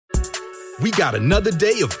We got another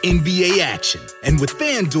day of NBA action. And with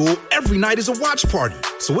FanDuel, every night is a watch party.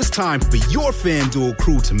 So it's time for your FanDuel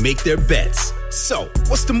crew to make their bets. So,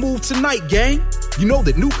 what's the move tonight, gang? You know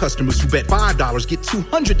that new customers who bet $5 get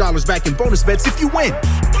 $200 back in bonus bets if you win.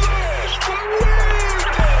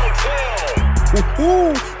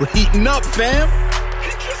 Woohoo! We're heating up, fam.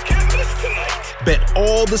 Bet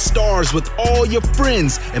all the stars with all your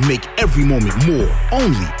friends and make every moment more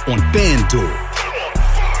only on FanDuel.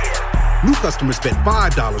 New customers bet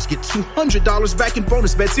 $5, get $200 back in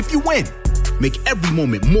bonus bets if you win. Make every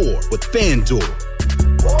moment more with FanDuel.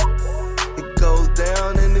 It goes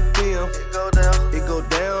down in the DM. It go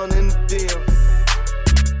down in the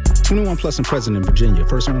DM. 21 plus and present in Virginia.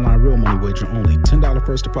 First online real money wager only. $10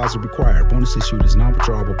 first deposit required. Bonus issued is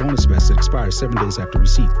non-withdrawable bonus vest that expires 7 days after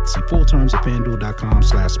receipt. See full terms at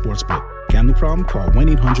FanDuel.com/sportsbook. Gambling problem? Call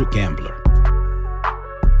 1-800-GAMBLER.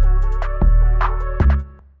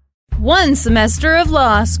 One semester of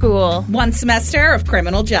law school. One semester of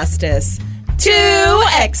criminal justice. Two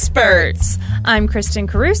experts. I'm Kristen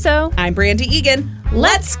Caruso. I'm Brandy Egan.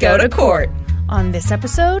 Let's go to court. On this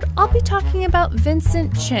episode, I'll be talking about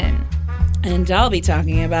Vincent Chin. And I'll be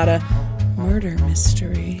talking about a murder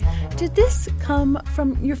mystery. Did this come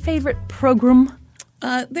from your favorite program?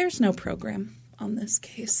 There's no program on this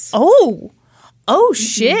case. Oh,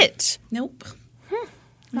 shit. Nope.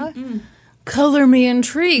 Color me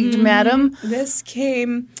intrigued, madam. This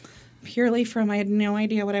came purely from I had no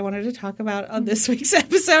idea what I wanted to talk about on this week's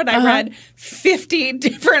episode. I read 50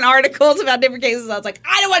 different articles about different cases. I was like,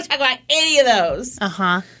 I don't want to talk about any of those.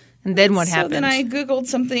 And then what happened? So then I Googled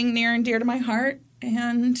something near and dear to my heart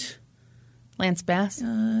and... Lance Bass?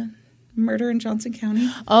 Murder in Johnson County.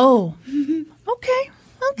 Oh. Okay.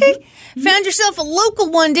 Found yourself a local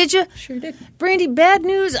one, did you? Sure did. Brandy, bad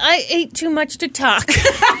news. I ate too much to talk.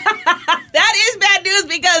 That is bad news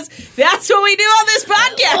because that's what we do on this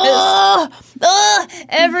podcast.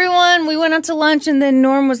 Everyone, we went out to lunch and then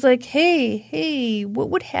Norm was like, hey, what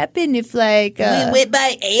would happen if we went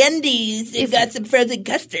by Andy's and got some frozen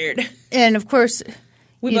custard. And of course...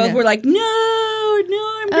 We both were like, no, I'm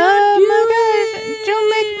not doing it. Don't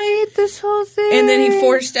make me eat this whole thing. And then he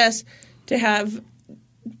forced us to have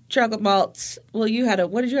chocolate malts. Well, you had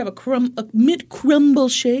what did you have? A mint crumble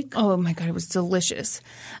shake? Oh, my God, it was delicious.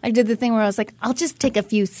 I did the thing where I was like, I'll just take a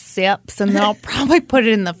few sips and then I'll probably put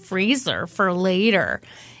it in the freezer for later.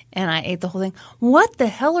 And I ate the whole thing. What the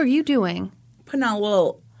hell are you doing? Putting on a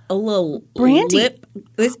little Brandy. Lip.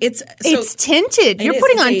 It's tinted. You're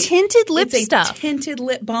putting on tinted lip stuff. It's a tinted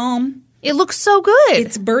lip balm. It looks so good.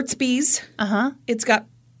 It's Burt's Bees. It's got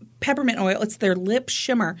peppermint oil. It's their lip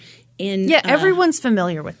shimmer. Everyone's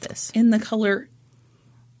familiar with this. In the color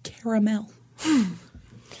caramel.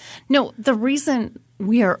 No, the reason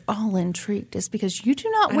we are all intrigued is because you do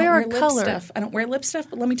not wear a color. I don't wear lip stuff,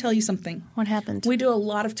 but let me tell you something. What happened? We do a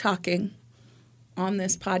lot of talking on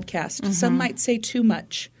this podcast. Some might say too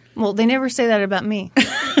much. Well, they never say that about me.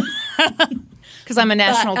 Because I'm a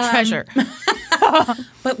national treasure.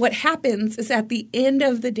 But what happens is at the end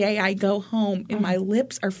of the day, I go home and my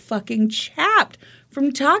lips are fucking chapped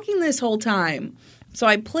from talking this whole time. So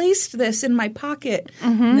I placed this in my pocket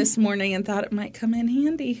this morning and thought it might come in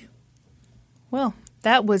handy. Well,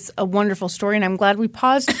 that was a wonderful story, and I'm glad we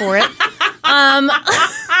paused for it.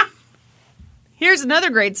 Here's another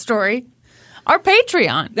great story. Our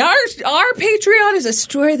Patreon. Our Patreon is a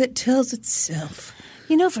story that tells itself.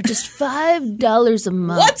 You know, for just $5 a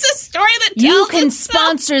month. What's a story that tells you can itself?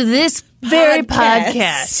 Sponsor this very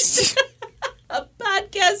podcast. A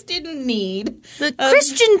podcast didn't need. The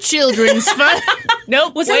Christian Children's Fund.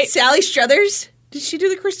 Nope. Was that Sally Struthers? Did she do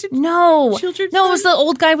the Christian Children's No, it was the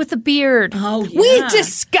old guy with the beard. Oh, yeah. We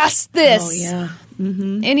discussed this. Oh, yeah.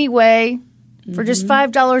 Anyway, for just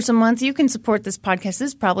 $5 a month, you can support this podcast. This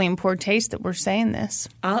is probably in poor taste that we're saying this.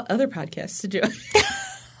 Other podcasts to do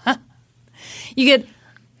it. You get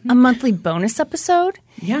a monthly bonus episode.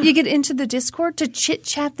 Yeah. You get into the Discord to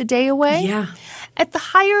chit-chat the day away. Yeah. At the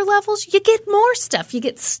higher levels, you get more stuff. You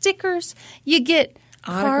get stickers. You get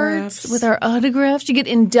cards with our autographs. You get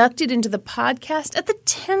inducted into the podcast at the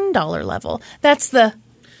 $10 level. That's the...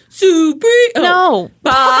 No.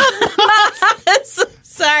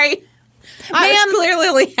 Sorry. I was clearly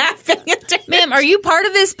only half paying attention. Ma'am, are you part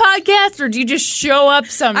of this podcast or do you just show up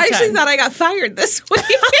sometime? I actually thought I got fired this week.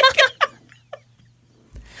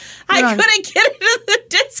 I couldn't get into the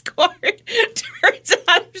Discord. Turns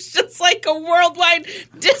out it was just like a worldwide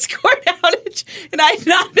Discord outage, and I've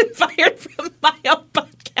not been fired from my own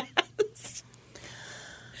podcast.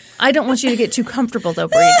 I don't want you to get too comfortable, though,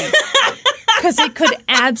 Brady, because it could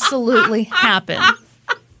absolutely happen.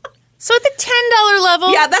 So at the $10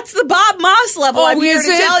 level. Yeah, that's the Bob Moss level. I'm here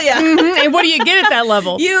to tell you. Mm-hmm. And what do you get at that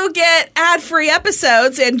level? You get ad-free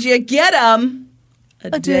episodes, and you get them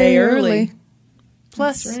a day early.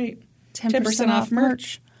 Plus, that's right. 10% off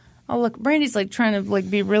merch. Oh, look, Brandy's like trying to like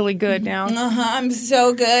be really good now. I'm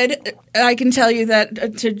so good. I can tell you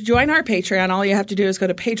that to join our Patreon, all you have to do is go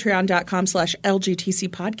to patreon.com/LGTC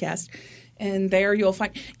podcast. And there you'll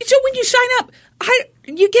find. So when you sign up,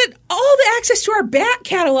 you get all the access to our back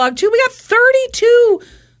catalog too. We got 32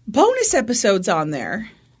 bonus episodes on there.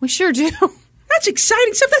 We sure do. That's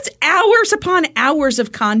exciting stuff. That's hours upon hours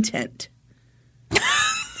of content.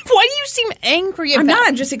 Why do you seem angry about it? I'm not.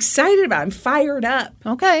 I'm just excited about it. I'm fired up.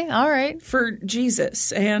 Okay. All right. For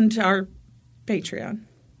Jesus and our Patreon.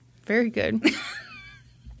 Very good.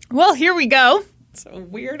 Well, here we go. It's a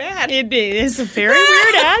weird ad. It is a very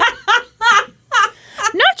weird ad.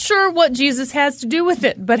 Not sure what Jesus has to do with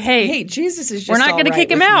it, but hey, Jesus is just we're not going to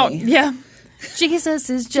kick him out. Me. Yeah. Jesus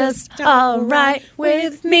is just all right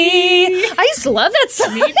with me. I used to love that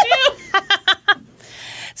song. Me too.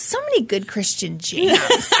 So many good Christian jams,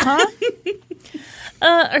 huh?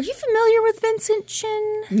 Are you familiar with Vincent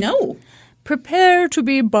Chin? No. Prepare to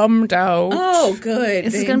be bummed out. Oh, good.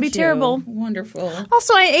 This is going to be terrible. Wonderful.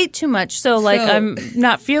 Also, I ate too much, so I'm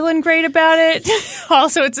not feeling great about it.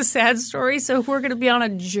 Also, it's a sad story, so we're going to be on a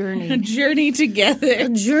journey. A journey together. A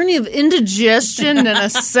journey of indigestion and a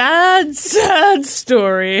sad, sad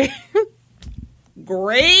story.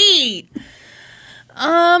 Great.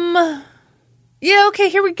 Yeah, okay,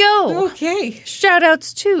 here we go. Okay.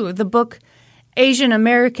 Shout-outs to the book Asian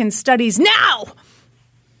American Studies Now!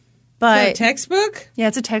 But, is that a textbook? Yeah,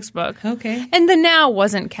 it's a textbook. Okay. And the now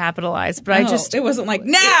wasn't capitalized, but it wasn't like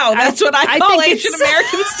now. That's what I call Asian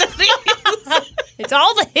American Studies. It's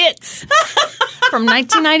all the hits from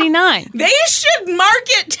 1999. They should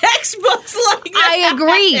market textbooks like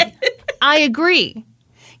that. I agree.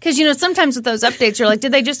 Because, sometimes with those updates, you're like,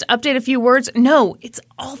 did they just update a few words? No, it's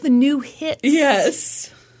all the new hits. Yes.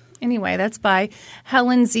 Anyway, that's by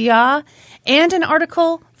Helen Zia and an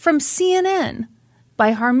article from CNN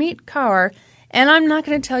by Harmeet Kaur. And I'm not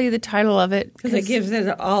going to tell you the title of it. Because it gives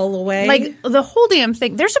it all away. Like, the whole damn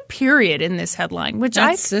thing. There's a period in this headline, which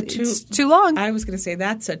it's too long. I was going to say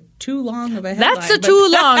that's a too long of a headline. That's too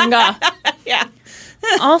long. Yeah.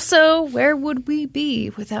 Also, where would we be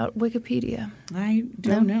without Wikipedia? I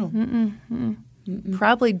don't know.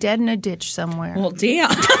 Probably dead in a ditch somewhere. Well, damn.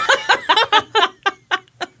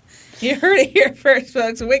 You heard it here first,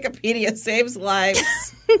 folks. Wikipedia saves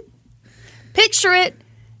lives. Picture it,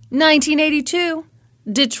 1982,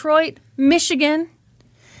 Detroit, Michigan.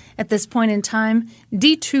 At this point in time,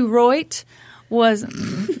 Detroit was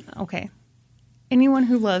okay. Anyone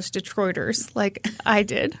who loves Detroiters, like I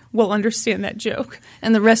did, will understand that joke.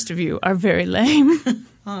 And the rest of you are very lame.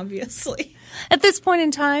 Obviously. At this point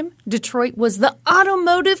in time, Detroit was the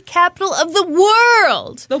automotive capital of the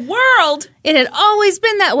world. The world? It had always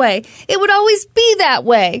been that way. It would always be that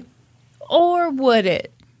way. Or would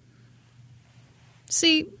it?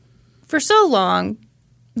 See, for so long,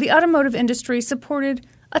 the automotive industry supported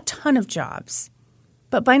a ton of jobs.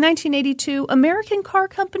 But by 1982, American car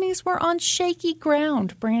companies were on shaky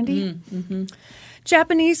ground, Brandy.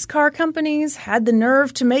 Japanese car companies had the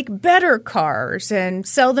nerve to make better cars and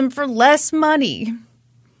sell them for less money.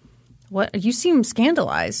 What? You seem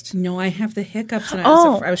scandalized. No, I have the hiccups, and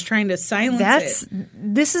I was trying to silence it.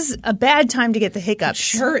 This is a bad time to get the hiccups.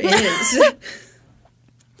 It sure is.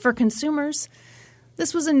 For consumers,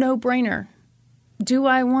 this was a no-brainer. Do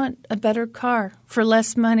I want a better car for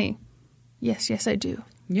less money? Yes, I do.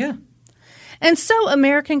 Yeah. And so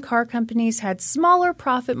American car companies had smaller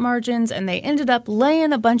profit margins, and they ended up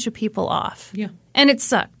laying a bunch of people off. Yeah. And it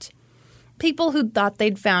sucked. People who thought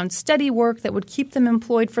they'd found steady work that would keep them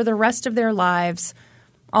employed for the rest of their lives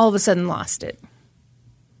all of a sudden lost it.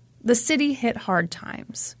 The city hit hard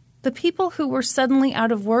times. The people who were suddenly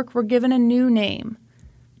out of work were given a new name,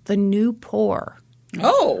 the New Poor.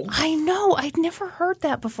 Oh. I know. I'd never heard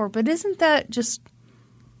that before, but isn't that just...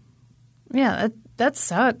 Yeah, that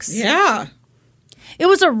sucks. Yeah. It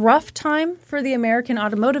was a rough time for the American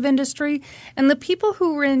automotive industry, and the people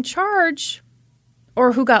who were in charge,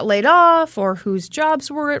 or who got laid off, or whose jobs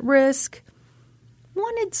were at risk,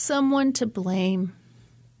 wanted someone to blame.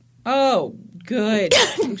 Oh, good.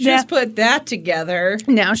 Just put that together.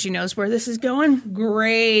 Now she knows where this is going.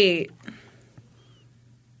 Great.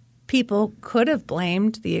 People could have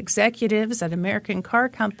blamed the executives at American car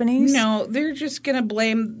companies. No, they're just going to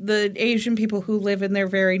blame the Asian people who live in their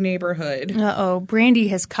very neighborhood. Uh-oh, Brandy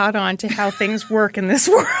has caught on to how things work in this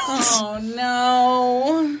world. Oh,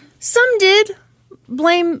 no. Some did,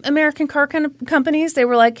 blame American car companies. They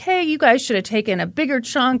were like, hey, you guys should have taken a bigger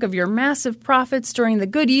chunk of your massive profits during the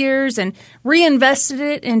good years and reinvested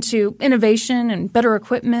it into innovation and better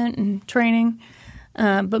equipment and training.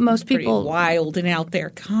 But most people – wild and out there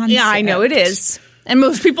concept. Yeah, I know it is. And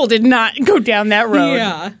most people did not go down that road.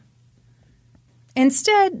 Yeah.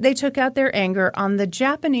 Instead, they took out their anger on the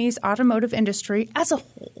Japanese automotive industry as a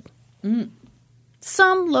whole.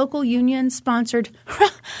 Some local unions sponsored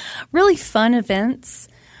really fun events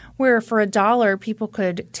where for $1 people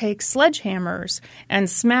could take sledgehammers and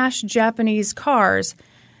smash Japanese cars.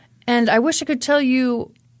 And I wish I could tell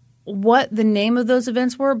you what the name of those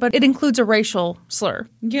events were, but it includes a racial slur.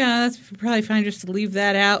 Yeah, that's probably fine just to leave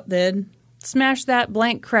that out then. Smash that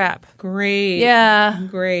blank crap. Great. Yeah.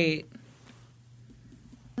 Great.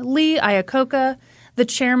 Lee Iacocca, the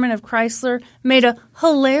chairman of Chrysler, made a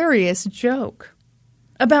hilarious joke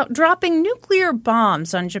about dropping nuclear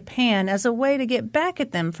bombs on Japan as a way to get back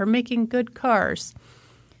at them for making good cars.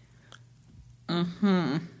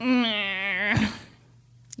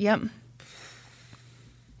 Yep.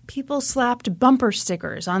 People slapped bumper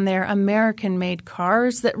stickers on their American-made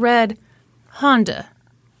cars that read, Honda,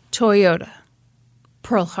 Toyota,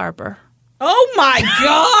 Pearl Harbor. Oh, my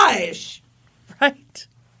gosh! Right.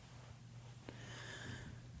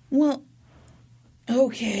 Well,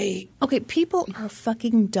 okay. Okay, people are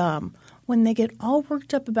fucking dumb when they get all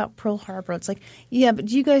worked up about Pearl Harbor. It's like, yeah, but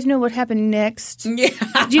do you guys know what happened next? Yeah.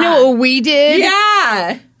 Do you know what we did?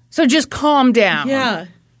 Yeah. So just calm down. Yeah.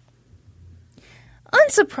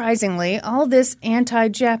 Unsurprisingly, all this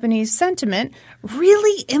anti-Japanese sentiment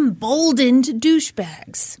really emboldened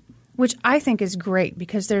douchebags, which I think is great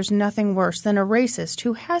because there's nothing worse than a racist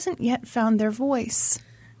who hasn't yet found their voice.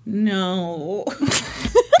 No.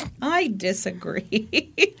 I disagree.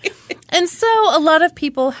 And so a lot of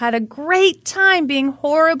people had a great time being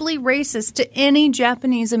horribly racist to any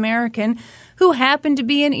Japanese American who happened to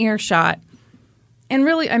be in earshot. And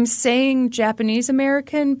really, I'm saying Japanese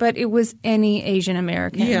American, but it was any Asian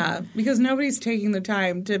American. Yeah, because nobody's taking the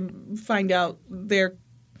time to find out their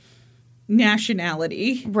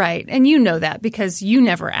nationality. Right. And you know that because you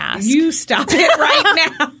never asked. You stop it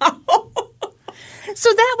right now. So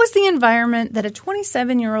that was the environment that a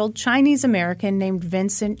 27-year-old Chinese American named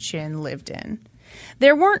Vincent Chin lived in.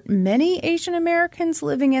 There weren't many Asian Americans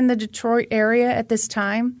living in the Detroit area at this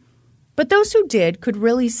time, but those who did could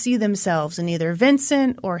really see themselves in either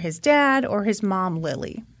Vincent or his dad or his mom,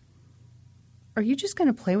 Lily. Are you just going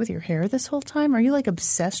to play with your hair this whole time? Are you, like,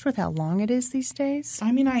 obsessed with how long it is these days?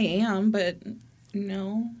 I mean, I am, but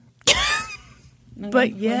no.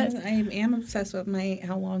 But yet. I am obsessed with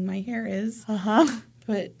how long my hair is. Uh-huh.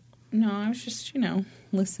 But no, I was just,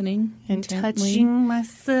 listening. And intently. touching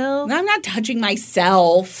myself. I'm not touching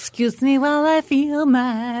myself. Excuse me while I feel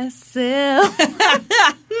myself.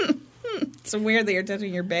 It's weird that you're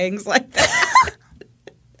touching your bangs like that.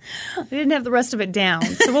 I didn't have the rest of it down.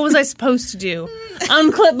 So what was I supposed to do?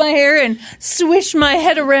 Unclip my hair and swish my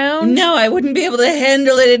head around? No, I wouldn't be able to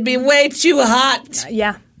handle it. It'd be way too hot.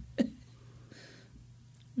 Yeah.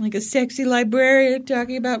 Like a sexy librarian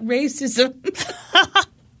talking about racism.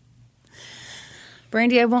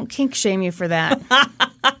 Brandy, I won't kink shame you for that.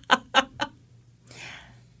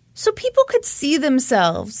 So people could see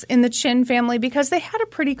themselves in the Chin family because they had a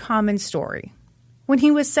pretty common story. When he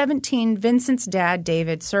was 17, Vincent's dad,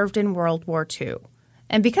 David, served in World War II.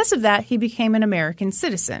 And because of that, he became an American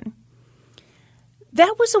citizen.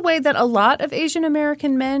 That was a way that a lot of Asian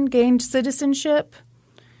American men gained citizenship,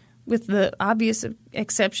 with the obvious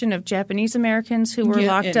exception of Japanese Americans who were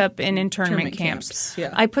locked up in internment camps.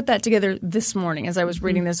 Yeah. I put that together this morning as I was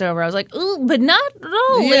reading this over. I was like, ooh, but not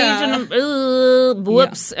all Yeah. Asian.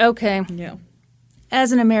 Whoops. Yeah. Okay. Yeah.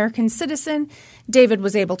 As an American citizen, David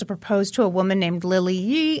was able to propose to a woman named Lily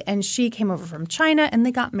Yi, and she came over from China, and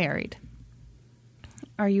they got married.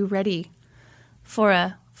 Are you ready for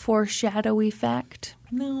a foreshadowy fact?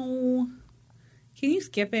 No. Can you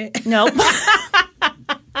skip it? Nope.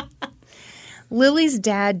 Lily's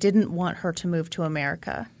dad didn't want her to move to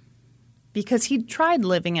America because he'd tried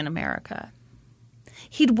living in America.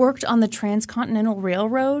 He'd worked on the Transcontinental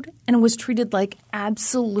Railroad and was treated like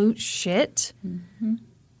absolute shit. Mm-hmm.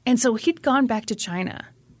 And so he'd gone back to China,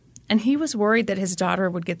 and he was worried that his daughter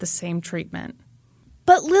would get the same treatment.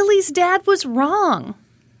 But Lily's dad was wrong.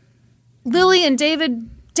 Lily and David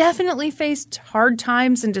definitely faced hard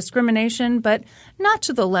times and discrimination, but not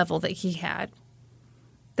to the level that he had.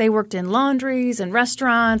 They worked in laundries and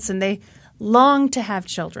restaurants, and they longed to have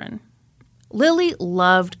children. Lily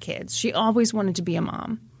loved kids. She always wanted to be a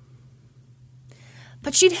mom.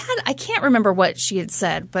 But I can't remember what she had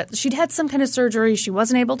said, but she'd had some kind of surgery. She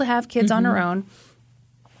wasn't able to have kids on her own.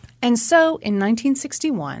 And so in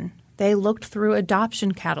 1961, they looked through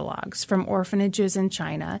adoption catalogs from orphanages in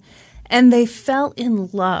China, and they fell in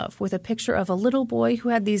love with a picture of a little boy who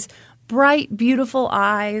had these bright, beautiful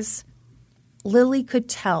eyes. Lily could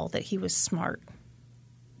tell that he was smart.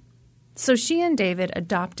 So she and David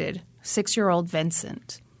adopted 6-year-old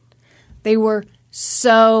Vincent. They were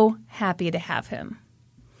so happy to have him.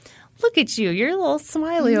 Look at you. You're a little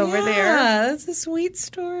smiley over there. Yeah, that's a sweet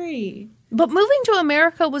story. But moving to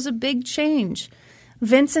America was a big change.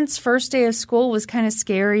 Vincent's first day of school was kind of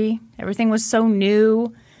scary. Everything was so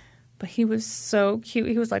new. But he was so cute.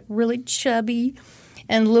 He was like really chubby.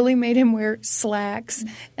 And Lily made him wear slacks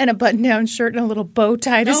and a button-down shirt and a little bow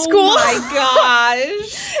tie to school. Oh, my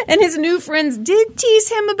gosh. And his new friends did tease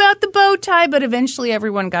him about the bow tie, but eventually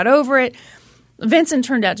everyone got over it. Vincent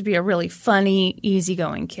turned out to be a really funny,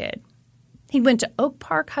 easygoing kid. He went to Oak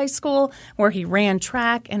Park High School, where he ran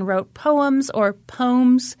track and wrote poems, or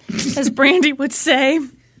poems, as Brandy would say.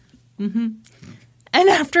 Mm-hmm. And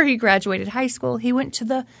after he graduated high school, he went to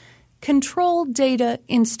the Control Data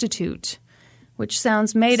Institute, which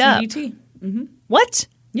sounds made up. CDT. Mm-hmm. What?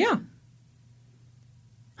 Yeah.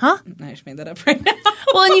 Huh? I just made that up right now.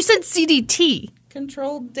 Well, and you said CDT.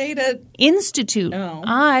 Controlled Data Institute. Oh.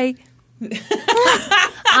 I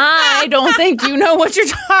don't think you know what you're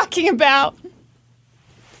talking about.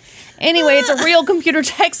 Anyway, it's a real computer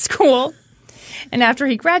tech school. And after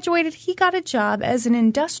he graduated, he got a job as an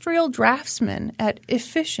industrial draftsman at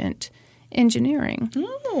Efficient Engineering.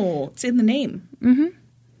 Oh, it's in the name. Mm-hmm.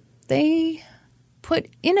 They put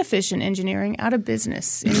inefficient engineering out of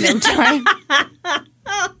business in no time.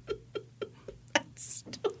 That's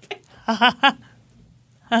stupid.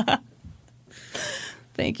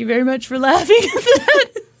 Thank you very much for laughing at that.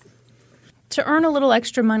 To earn a little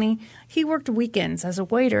extra money, he worked weekends as a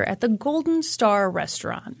waiter at the Golden Star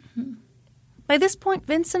restaurant. By this point,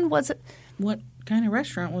 Vincent was What kind of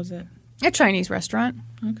restaurant was it? a Chinese restaurant.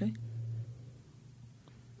 Okay.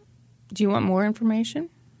 Do you want more information?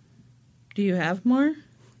 Do you have more?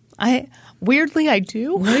 Weirdly, I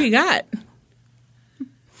do. What do you got?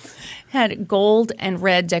 Had gold and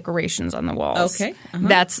red decorations on the walls. Okay. Uh-huh.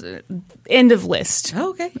 That's end of list. Oh,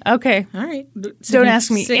 okay. Okay. All right. Don't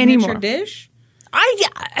ask me Signature anymore. Dish?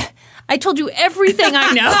 I told you everything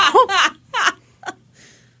I know.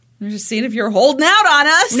 I'm just seeing if you're holding out on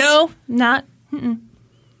us. No, not.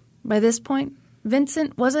 By this point,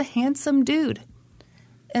 Vincent was a handsome dude.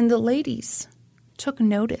 And the ladies took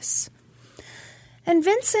notice. And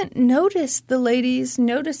Vincent noticed the ladies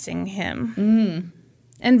noticing him. Mm.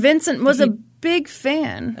 And Vincent was a big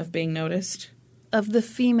fan of being noticed. Of the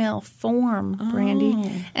female form,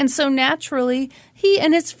 Brandy. And so naturally, he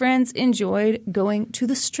and his friends enjoyed going to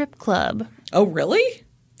the strip club. Oh, really?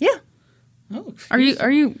 Yeah. Oh, Are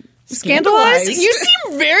you scandalized? You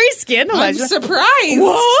seem very scandalized. I'm surprised.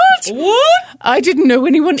 What? I didn't know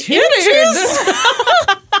anyone entered.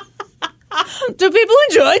 Do people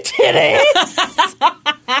enjoy titties?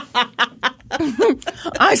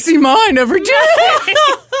 I see mine every day.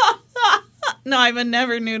 No, I'm a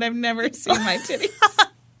never nude. I've never seen my titties.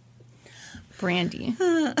 Brandy,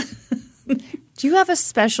 do you have a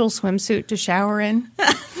special swimsuit to shower in?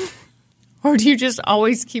 Or do you just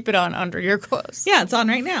always keep it on under your clothes? Yeah, it's on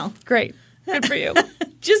right now. Great. Good for you.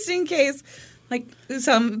 Just in case, like,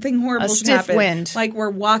 something horrible should stiff happen. wind. Like, we're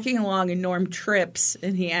walking along and Norm trips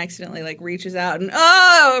and he accidentally, like, reaches out and,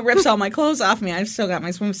 rips all my clothes off me. I've still got my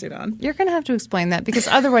swimsuit on. You're going to have to explain that because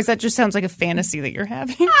otherwise that just sounds like a fantasy that you're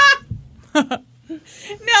having.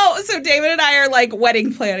 No, so David and I are like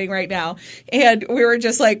wedding planning right now. And we were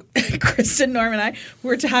just like, Kristen, Norm, and I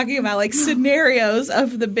were talking about like scenarios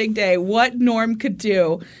of the big day, what Norm could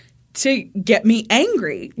do to get me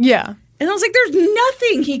angry. Yeah. And I was like, there's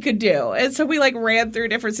nothing he could do. And so we like ran through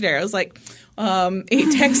different scenarios. Like,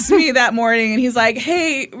 he texts me that morning and he's like,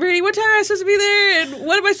 hey, Rudy, what time am I supposed to be there? And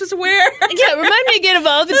what am I supposed to wear? Yeah, remind me again of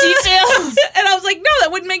all the details. And I was like, no,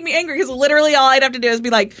 that wouldn't make me angry because literally all I'd have to do is be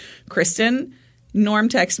like, Kristen, Norm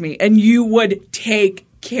texts me and you would take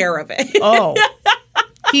care of it. Oh.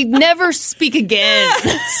 He'd never speak again.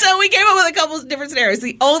 So we came up with a couple of different scenarios.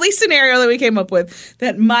 The only scenario that we came up with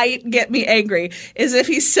that might get me angry is if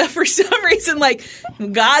he, for some reason, like,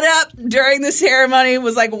 got up during the ceremony,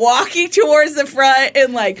 was, like, walking towards the front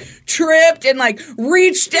and, like, tripped and, like,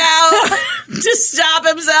 reached out to stop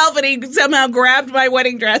himself and he somehow grabbed my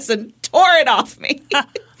wedding dress and tore it off me.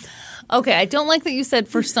 Okay, I don't like that you said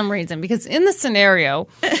for some reason, because in the scenario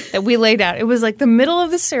that we laid out, it was like the middle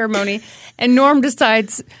of the ceremony, and Norm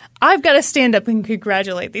decides, I've got to stand up and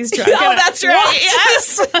congratulate these two. Oh, that's right,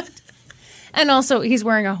 yes. And also, he's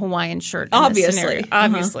wearing a Hawaiian shirt in Obviously. this scenario.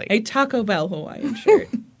 Obviously. A Taco Bell Hawaiian shirt.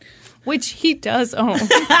 which he does own.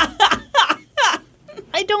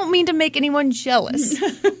 I don't mean to make anyone jealous.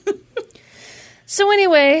 So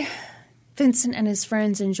anyway, Vincent and his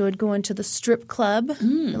friends enjoyed going to the strip club.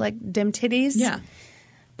 Like dim titties. Yeah.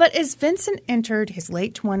 But as Vincent entered his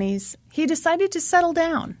late 20s, he decided to settle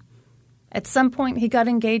down. At some point, he got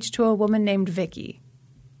engaged to a woman named Vicky.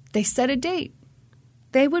 They set a date.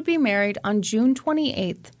 They would be married on June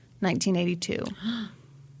 28th, 1982.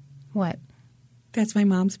 What? That's my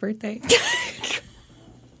mom's birthday.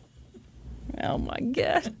 Oh, my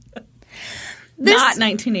God. Not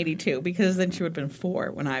 1982, because then she would have been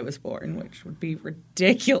 4 when I was born, which would be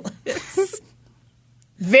ridiculous.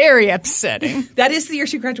 Very upsetting. That is the year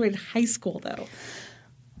she graduated high school, though.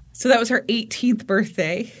 So that was her 18th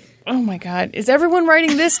birthday. Oh, my God. Is everyone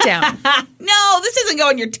writing this down? No, this isn't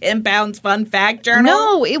going in your 10 pounds fun fact journal.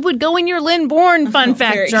 No, it would go in your Lynn Bourne fun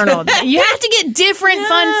fact journal. You have to get different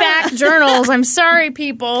fun fact journals. I'm sorry,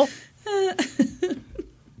 people.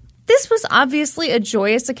 This was obviously a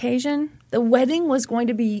joyous occasion. The wedding was going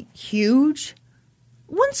to be huge.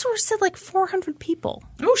 One source said like 400 people.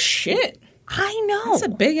 Oh, shit. I know. That's a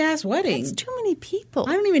big-ass wedding. That's too many people.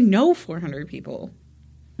 I don't even know 400 people.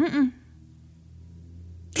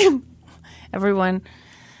 Everyone,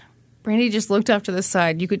 Brandy just looked off to the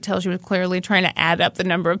side. You could tell she was clearly trying to add up the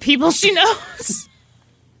number of people she knows.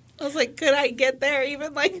 I was like, could I get there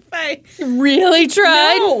even like if I really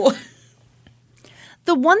tried? No.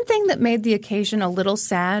 The one thing that made the occasion a little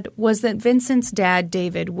sad was that Vincent's dad,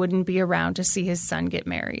 David, wouldn't be around to see his son get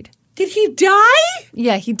married. Did he die?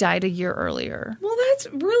 Yeah, he died a year earlier. Well, that's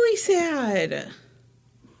really sad.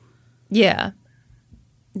 Yeah.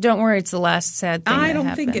 Don't worry, it's the last sad thing I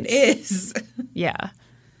don't think it is. Yeah.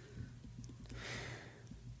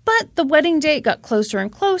 But the wedding date got closer and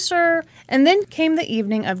closer, and then came the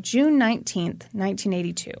evening of June 19th,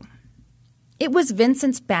 1982. It was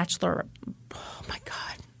Vincent's bachelor. Oh, my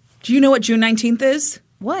God. Do you know what June 19th is?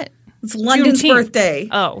 What? It's London's Juneteenth. birthday.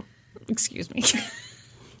 Oh, excuse me.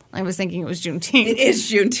 I was thinking it was Juneteenth. It is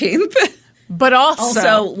Juneteenth. But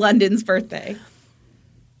also London's birthday.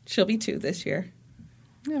 She'll be 2 this year.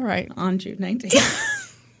 All right. On June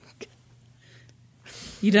 19th.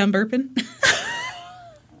 You done burping?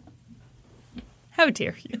 How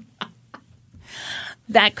dare you?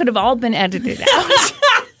 That could have all been edited out.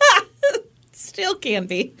 Still can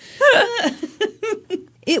be.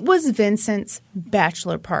 It was Vincent's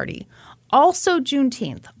bachelor party. Also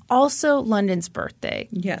Juneteenth. Also London's birthday.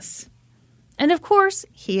 Yes. And of course,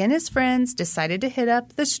 he and his friends decided to hit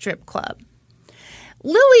up the strip club.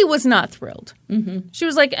 Lily was not thrilled. Mm-hmm. She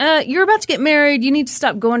was like, you're about to get married. You need to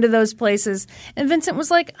stop going to those places. And Vincent was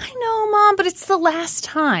like, I know, Mom, but it's the last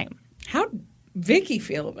time. How'd Vicky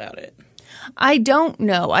feel about it? I don't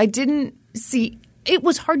know. I didn't see. It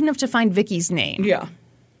was hard enough to find Vicky's name. Yeah.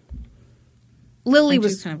 Lily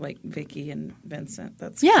was kind of like Vicky and Vincent.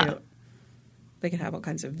 That's yeah. Cute. They could have all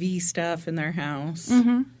kinds of V stuff in their house.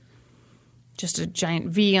 Mm-hmm. Just a giant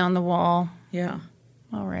V on the wall. Yeah.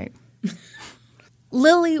 All right.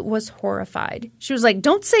 Lily was horrified. She was like,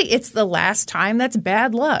 don't say it's the last time. That's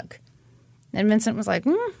bad luck. And Vincent was like,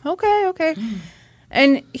 okay.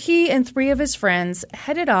 And he and 3 of his friends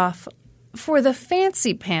headed off for the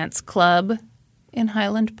Fancy Pants Club in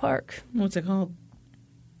Highland Park. What's it called?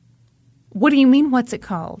 What do you mean, what's it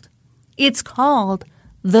called? It's called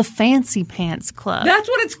the Fancy Pants Club. That's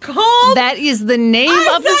what it's called? That is the name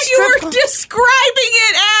of the strip club. I thought you were describing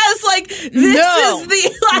it as like, this is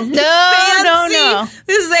the like, fancy. No.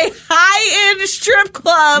 This is a high-end strip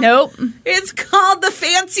club. Nope. It's called the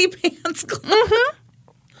Fancy Pants Club. Mm-hmm.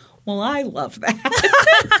 Well, I love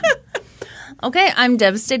that. Okay, I'm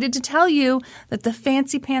devastated to tell you that the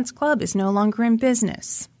Fancy Pants Club is no longer in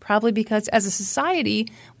business. Probably because as a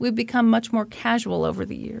society, we've become much more casual over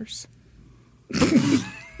the years.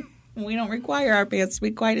 We don't require our pants to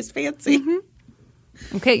be quite as fancy.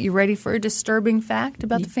 Mm-hmm. Okay, you ready for a disturbing fact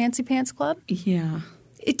about the Fancy Pants Club? Yeah.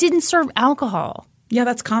 It didn't serve alcohol. Yeah,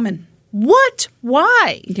 that's common. What?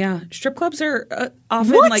 Why? Yeah. Strip clubs are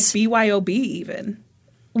often What? like BYOB even.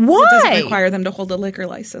 Why? It doesn't require them to hold a liquor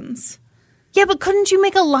license. Yeah, but couldn't you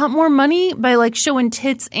make a lot more money by like showing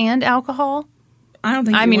tits and alcohol? I don't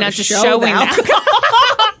think I you mean, want not to just show showing alcohol.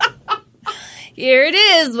 Here it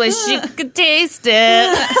is. Wish you could taste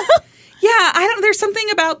it. Yeah, there's something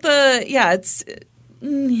about I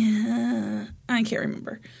can't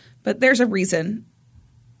remember. But there's a reason.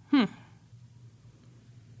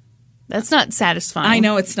 That's not satisfying. I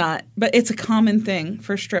know it's not, but it's a common thing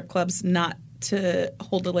for strip clubs not to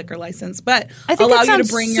hold a liquor license, but I think allow that you to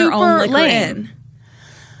sounds bring your own super liquor lame. in.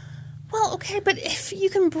 Well, okay, but if you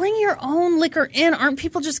can bring your own liquor in, aren't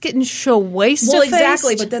people just getting wasted? Well,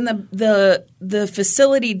 exactly. But then the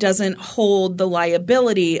facility doesn't hold the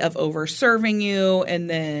liability of over-serving you and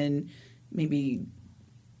then maybe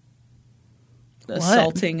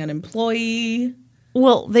assaulting an employee.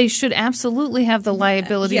 Well, they should absolutely have the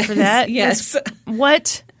liability for that. Yes.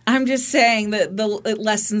 What? I'm just saying that it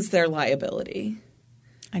lessens their liability.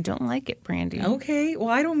 I don't like it, Brandy. Okay. Well,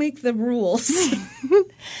 I don't make the rules.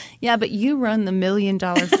 Yeah, but you run the $1 Million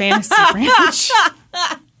Fantasy Ranch,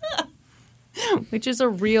 which is a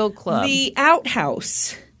real club. The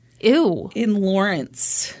Outhouse. Ew. In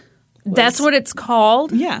Lawrence. That's what it's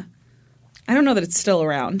called? Yeah. I don't know that it's still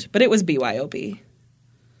around, but it was BYOB.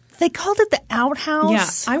 They called it the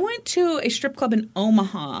Outhouse? Yeah. I went to a strip club in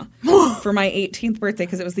Omaha for my 18th birthday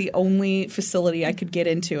because it was the only facility I could get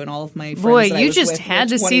into, and all of my friends Boy, that I you was just with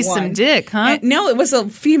had were to see 21. some dick, huh? And, no, it was a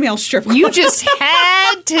female strip club. You just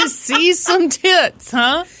had to see some tits,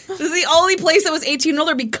 huh? It was the only place that was 18 and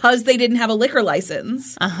older because they didn't have a liquor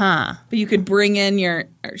license. Uh-huh. But you could bring in your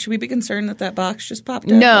 – should we be concerned that box just popped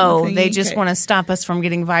up? No, they just want to stop us from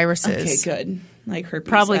getting viruses. Okay, good. Like herpes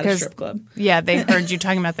Probably at a strip club. Yeah, they heard you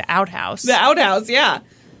talking about the Outhouse. The Outhouse, yeah.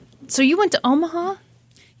 So you went to Omaha?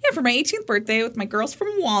 Yeah, for my 18th birthday with my girls from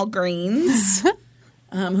Walgreens,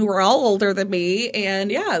 who were all older than me.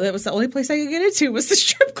 And, yeah, that was the only place I could get into was the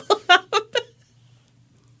strip club.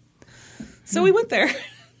 So we went there.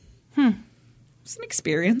 It's an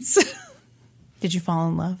experience. Did you fall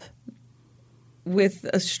in love? With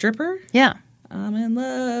a stripper? Yeah. I'm in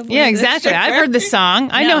love with Yeah, a exactly. stripper. I've heard this song.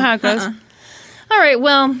 I know how it goes. All right.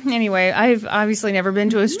 Well, anyway, I've obviously never been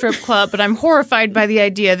to a strip club, but I'm horrified by the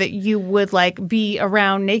idea that you would like be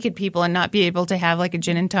around naked people and not be able to have like a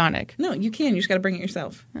gin and tonic. No, you can. You just got to bring it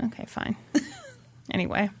yourself. Okay, fine.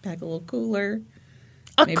 Anyway. Pack a little cooler.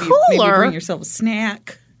 Maybe bring yourself a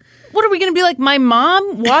snack. What are we going to be like my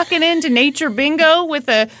mom walking into Nature Bingo with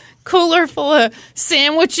a cooler full of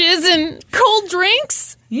sandwiches and cold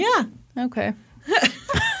drinks? Yeah. Okay.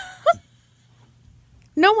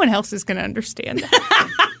 No one else is going to understand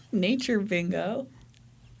that. Nature Bingo.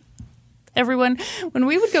 Everyone, when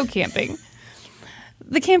we would go camping,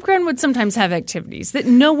 the campground would sometimes have activities that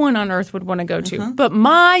no one on earth would want to go to. But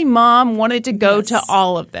my mom wanted to go to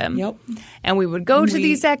all of them. Yep. And we would go to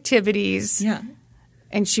these activities. Yeah.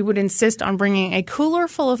 And she would insist on bringing a cooler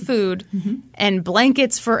full of food and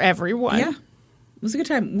blankets for everyone. Yeah. It was a good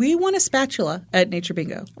time. We won a spatula at Nature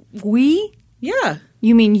Bingo. We? Yeah.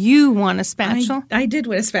 You mean you won a spatula? I did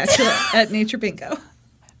win a spatula at Nature Bingo.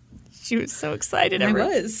 She was so excited. I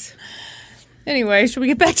was. Anyway, should we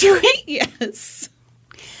get back to it? Yes.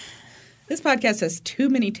 This podcast has too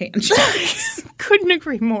many tangents. Couldn't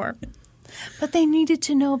agree more. But they needed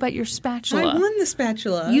to know about your spatula. I won the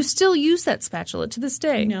spatula. You still use that spatula to this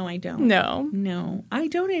day. No, I don't. No. No. I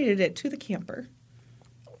donated it to the camper.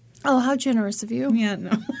 Oh, how generous of you. Yeah,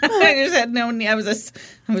 no. I just had no need. I was a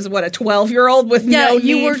 12-year-old with no need.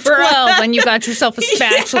 Yeah, you were 12 and you got yourself a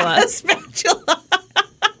spatula. Yeah, a spatula.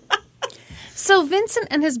 So Vincent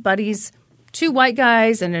and his buddies, 2 white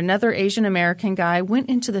guys and another Asian American guy, went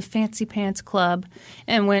into the Fancy Pants Club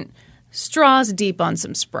and went straws deep on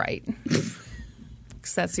some Sprite.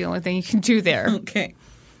 Because that's the only thing you can do there. Okay.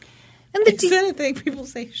 And Is that a thing people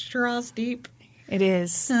say, straws deep? It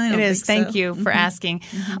is. I don't it is. think Thank so. you for asking.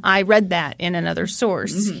 I read that in another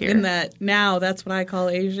source here. In that now that's what I call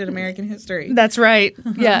Asian American history. That's right.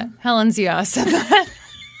 Yeah. Helen Zia said that.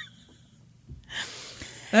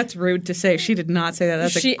 That's rude to say. She did not say that.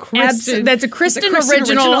 That's a Kristen. That's a Kristen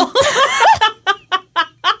original.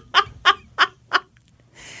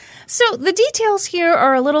 So the details here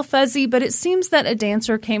are a little fuzzy, but it seems that a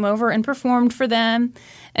dancer came over and performed for them,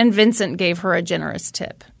 and Vincent gave her a generous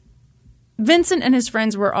tip. Vincent and his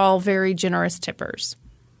friends were all very generous tippers.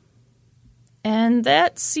 And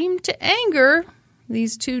that seemed to anger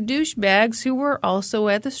these 2 douchebags who were also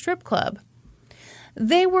at the strip club.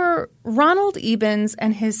 They were Ronald Ebens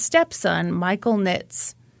and his stepson, Michael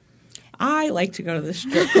Nitz. I like to go to the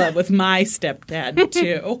strip club with my stepdad,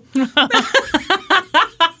 too.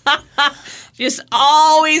 Just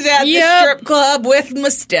always at the strip club with my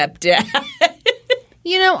stepdad.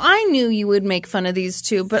 You know, I knew you would make fun of these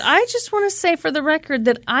 2, but I just want to say for the record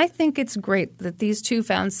that I think it's great that these 2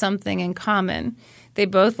 found something in common. They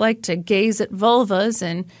both like to gaze at vulvas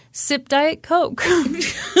and sip Diet Coke.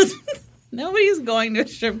 Nobody's going to a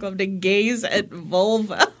strip club to gaze at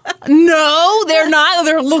vulva. No, they're not.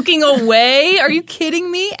 They're looking away. Are you kidding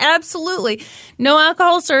me? Absolutely. No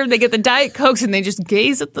alcohol served. They get the Diet Cokes and they just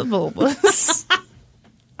gaze at the vulvas.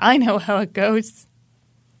 I know how it goes.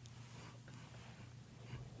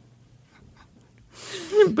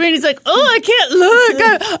 Brandy's like, oh, I can't look.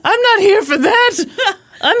 I'm not here for that.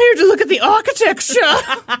 I'm here to look at the architecture.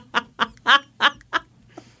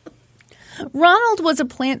 Ronald was a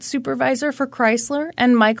plant supervisor for Chrysler,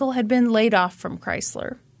 and Michael had been laid off from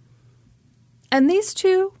Chrysler. And these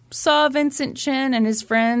two saw Vincent Chin and his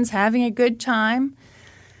friends having a good time,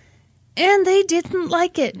 and they didn't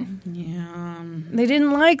like it. Yeah. They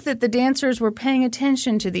didn't like that the dancers were paying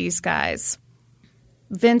attention to these guys.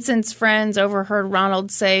 Vincent's friends overheard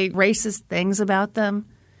Ronald say racist things about them.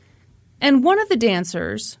 And one of the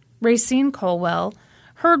dancers, Racine Colwell,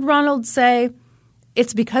 heard Ronald say,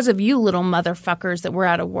 "It's because of you little motherfuckers that we're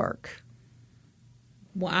out of work."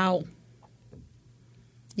 Wow.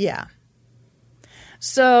 Yeah.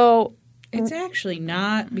 So It's actually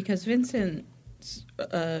not, because Vincent's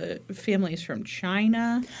family is from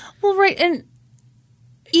China. well, right, and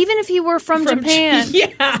even if he were from Japan,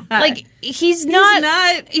 Yeah. like he's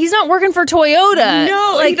not working for Toyota.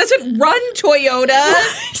 No, like, he doesn't run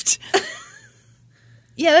Toyota.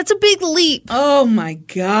 Yeah, that's a big leap. Oh, my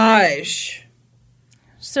gosh.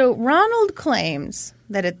 So Ronald claims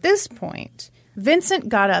that at this point, Vincent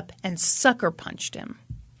got up and sucker punched him.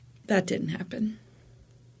 That didn't happen.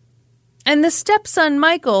 And the stepson,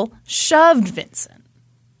 Michael, shoved Vincent.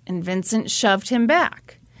 And Vincent shoved him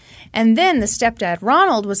back. And then the stepdad,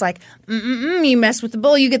 Ronald, was like, you mess with the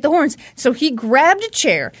bull, you get the horns. So he grabbed a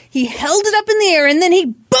chair, he held it up in the air, and then he,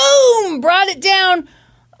 boom, brought it down.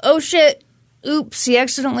 Oh, shit. Oops, he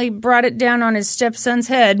accidentally brought it down on his stepson's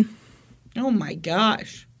head. Oh, my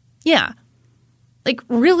gosh. Yeah. Like,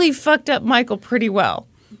 really fucked up Michael pretty well.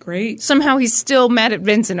 Great. Somehow he's still mad at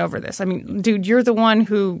Vincent over this. I mean, dude, you're the one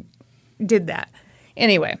who did that.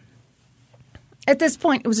 Anyway, at this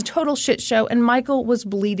point, it was a total shit show, and Michael was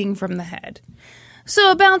bleeding from the head.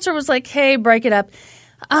 So a bouncer was like, hey, break it up.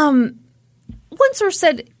 One source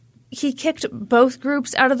said he kicked both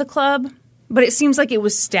groups out of the club, but it seems like it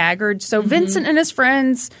was staggered. So Vincent and his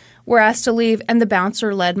friends were asked to leave, and the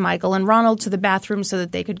bouncer led Michael and Ronald to the bathroom so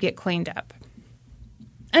that they could get cleaned up.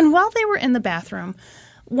 And while they were in the bathroom,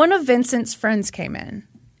 one of Vincent's friends came in.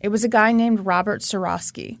 It was a guy named Robert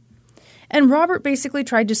Sorosky. And Robert basically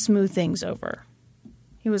tried to smooth things over.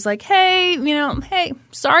 He was like, hey,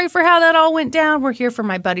 sorry for how that all went down. We're here for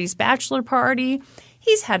my buddy's bachelor party.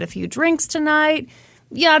 He's had a few drinks tonight.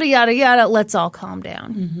 Yada, yada, yada. Let's all calm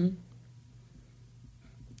down. Mm-hmm.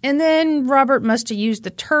 And then Robert must have used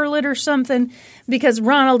the turlet or something, because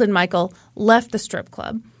Ronald and Michael left the strip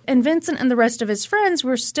club. And Vincent and the rest of his friends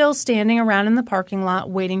were still standing around in the parking lot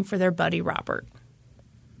waiting for their buddy Robert.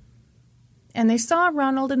 And they saw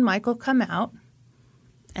Ronald and Michael come out,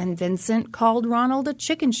 and Vincent called Ronald a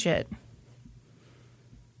chicken shit.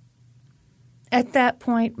 At that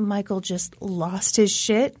point, Michael just lost his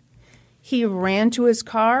shit. He ran to his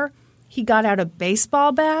car. He got out a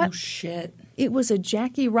baseball bat. Oh, shit. It was a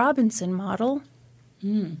Jackie Robinson model.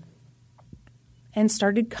 And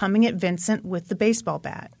started coming at Vincent with the baseball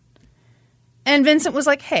bat. And Vincent was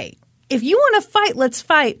like, hey, if you want to fight, let's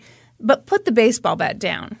fight, but put the baseball bat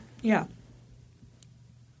down. Yeah.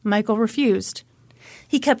 Michael refused.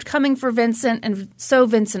 He kept coming for Vincent, and so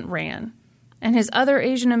Vincent ran. And his other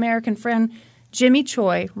Asian American friend, Jimmy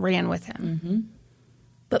Choi, ran with him. Mm-hmm.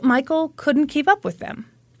 But Michael couldn't keep up with them.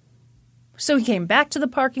 So he came back to the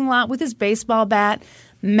parking lot with his baseball bat,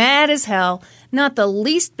 mad as hell, not the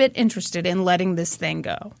least bit interested in letting this thing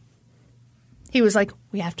go. He was like,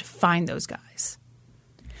 we have to find those guys.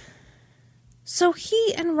 So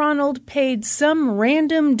he and Ronald paid some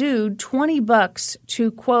random dude $20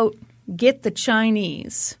 to, quote, get the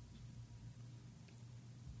Chinese.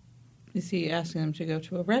 Is he asking them to go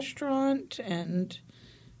to a restaurant and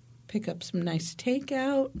pick up some nice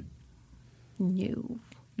takeout? No.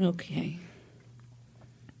 Okay.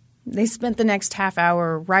 They spent the next half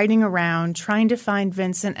hour riding around trying to find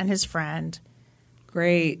Vincent and his friend.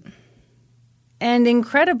 Great. And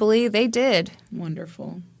incredibly, they did.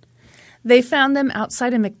 Wonderful. They found them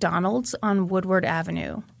outside a McDonald's on Woodward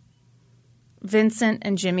Avenue. Vincent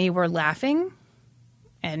and Jimmy were laughing,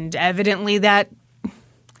 and evidently I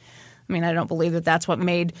don't believe that that's what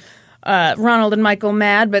made Ronald and Michael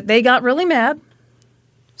mad, but they got really mad,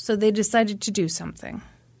 so they decided to do something.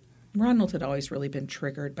 Ronald had always really been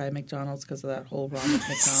triggered by McDonald's because of that whole Ronald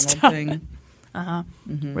McDonald thing. Uh-huh.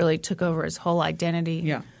 Mm-hmm. Really took over his whole identity.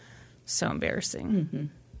 Yeah. So embarrassing. Mm-hmm.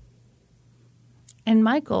 And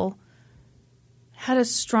Michael had a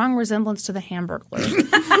strong resemblance to the Hamburglar.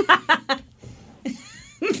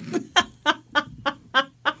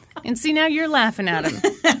 And see, now you're laughing at him.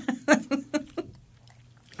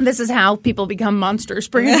 This is how people become monsters,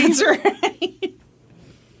 Brandy. That's right.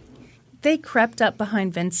 They crept up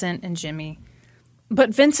behind Vincent and Jimmy.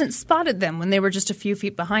 But Vincent spotted them when they were just a few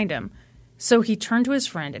feet behind him. So he turned to his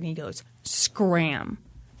friend and he goes, "Scram."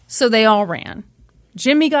 So they all ran.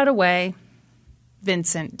 Jimmy got away.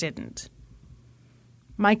 Vincent didn't.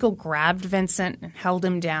 Michael grabbed Vincent and held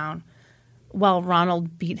him down while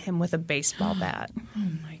Ronald beat him with a baseball bat.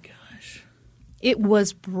 Oh, my gosh. It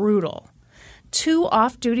was brutal. 2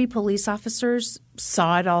 off-duty police officers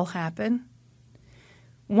saw it all happen.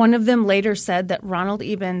 One of them later said that Ronald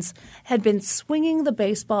Ebens had been swinging the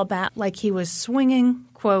baseball bat like he was swinging,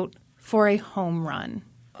 quote, for a home run.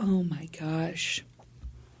 Oh, my gosh.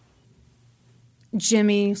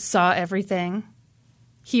 Jimmy saw everything.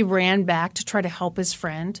 He ran back to try to help his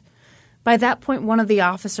friend. By that point, one of the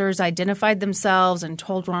officers identified themselves and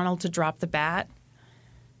told Ronald to drop the bat.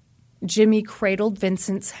 Jimmy cradled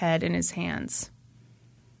Vincent's head in his hands.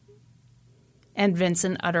 And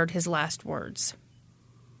Vincent uttered his last words.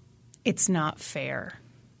 "It's not fair."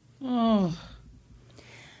 Oh.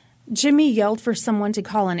 Jimmy yelled for someone to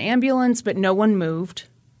call an ambulance, but no one moved.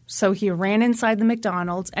 So he ran inside the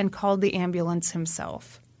McDonald's and called the ambulance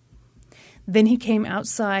himself. Then he came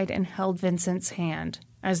outside and held Vincent's hand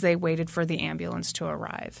as they waited for the ambulance to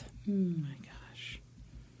arrive. Oh, my gosh.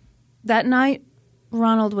 That night,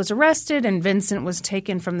 Ronald was arrested and Vincent was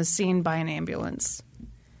taken from the scene by an ambulance.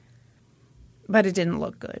 But it didn't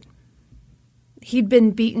look good. He'd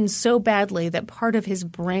been beaten so badly that part of his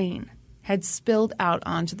brain had spilled out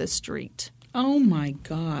onto the street. Oh, my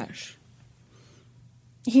gosh.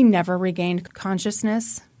 He never regained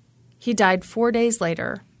consciousness. He died 4 days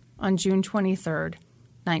later on June 23rd,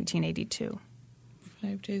 1982.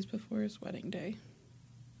 5 days before his wedding day.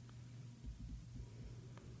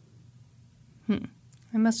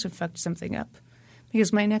 I must have fucked something up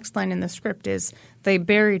because my next line in the script is, "They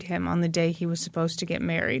buried him on the day he was supposed to get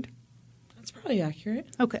married." That's probably accurate.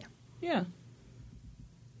 Okay. Yeah.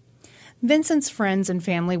 Vincent's friends and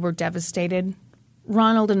family were devastated.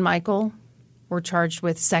 Ronald and Michael were charged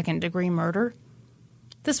with second-degree murder.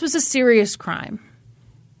 This was a serious crime.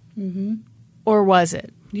 Mm-hmm. Or was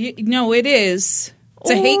it? No, it is.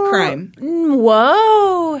 It's a hate crime.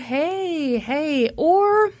 Whoa, hey.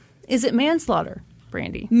 Or is it manslaughter,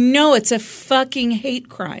 Brandy? No, it's a fucking hate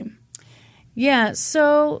crime. Yeah,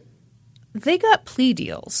 so they got plea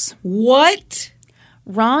deals. What?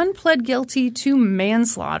 Ron pled guilty to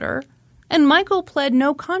manslaughter, and Michael pled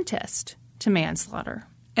no contest to manslaughter.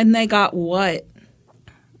 And they got what?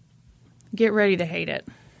 Get ready to hate it.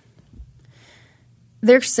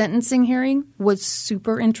 Their sentencing hearing was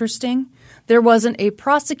super interesting. There wasn't a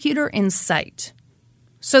prosecutor in sight.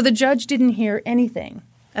 So the judge didn't hear anything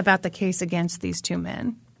about the case against these 2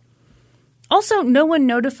 men. Also, no one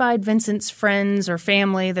notified Vincent's friends or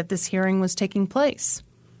family that this hearing was taking place.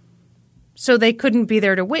 So they couldn't be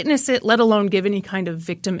there to witness it, let alone give any kind of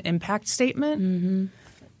victim impact statement. Mm-hmm.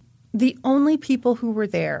 The only people who were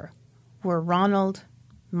there were Ronald,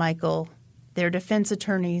 Michael, their defense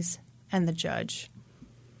attorneys, and the judge.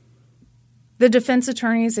 The defense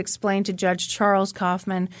attorneys explained to Judge Charles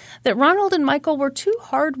Kaufman that Ronald and Michael were 2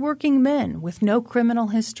 hard-working men with no criminal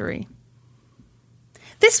history.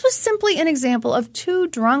 This was simply an example of 2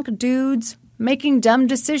 drunk dudes making dumb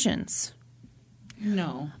decisions.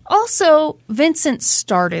 No. Also, Vincent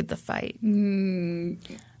started the fight.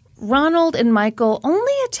 Ronald and Michael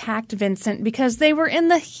only attacked Vincent because they were in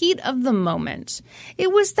the heat of the moment.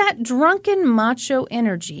 It was that drunken macho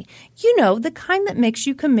energy. You know, the kind that makes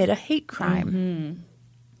you commit a hate crime. Mm-hmm.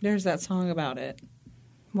 There's that song about it.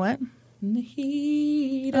 What? In the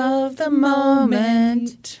heat Of the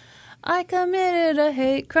moment, I committed a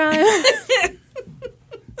hate crime.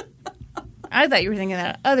 I thought you were thinking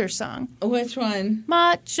that other song. Which one?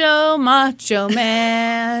 Macho, macho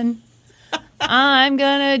man. I'm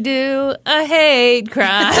gonna do a hate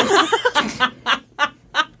crime.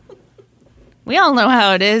 We all know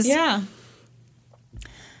how it is. Yeah.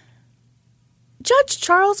 Judge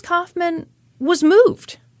Charles Kaufman was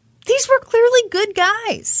moved. These were clearly good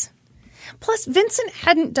guys. Plus, Vincent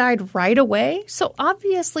hadn't died right away, so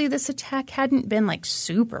obviously this attack hadn't been, like,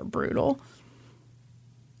 super brutal.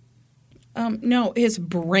 No, his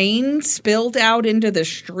brain spilled out into the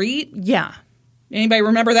street. Yeah. Anybody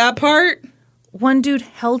remember that part? One dude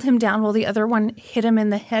held him down while the other one hit him in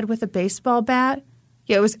the head with a baseball bat.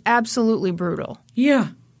 Yeah, it was absolutely brutal. Yeah.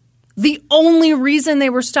 The only reason they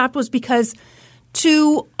were stopped was because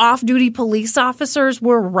 2 off-duty police officers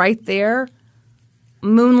were right there,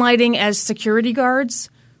 moonlighting as security guards.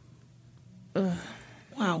 Ugh.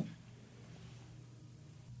 Wow.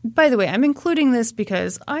 By the way, I'm including this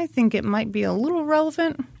because I think it might be a little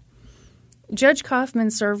relevant. Judge Kaufman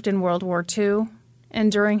served in World War II.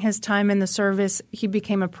 And during his time in the service, he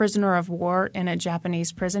became a prisoner of war in a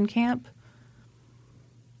Japanese prison camp.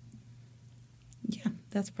 Yeah,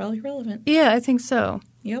 that's probably relevant. Yeah, I think so.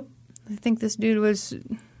 Yep. I think this dude was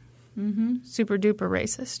super duper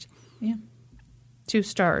racist. Yeah. 2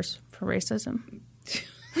 stars for racism.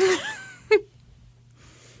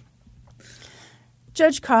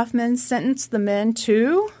 Judge Kaufman sentenced the men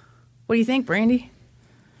to, what do you think, Brandy?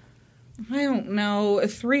 I don't know,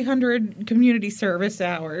 300 community service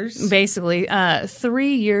hours. Basically,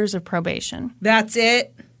 3 years of probation. That's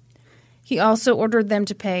it? He also ordered them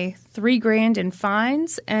to pay $3,000 in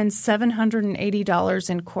fines and $780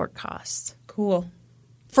 in court costs. Cool.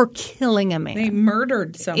 For killing a man. They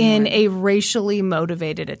murdered someone. In a racially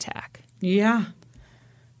motivated attack. Yeah.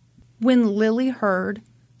 When Lily heard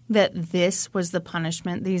that this was the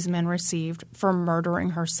punishment these men received for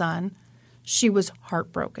murdering her son, she was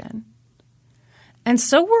heartbroken. And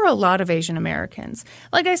so were a lot of Asian Americans.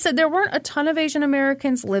 Like I said, there weren't a ton of Asian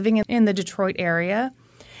Americans living in the Detroit area.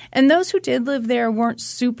 And those who did live there weren't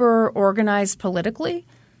super organized politically.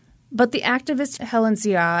 But the activist Helen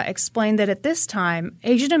Zia explained that at this time,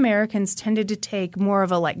 Asian Americans tended to take more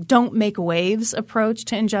of a don't make waves approach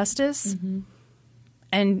to injustice. Mm-hmm.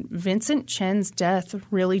 And Vincent Chen's death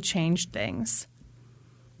really changed things.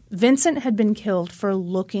 Vincent had been killed for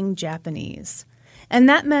looking Japanese. And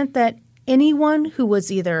that meant that anyone who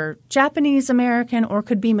was either Japanese American or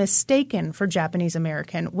could be mistaken for Japanese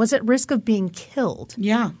American was at risk of being killed.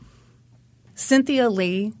 Yeah. Cynthia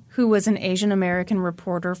Lee, who was an Asian American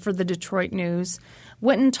reporter for the Detroit News,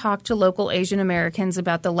 went and talked to local Asian Americans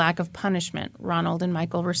about the lack of punishment Ronald and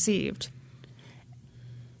Michael received.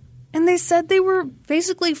 And they said they were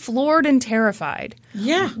basically floored and terrified.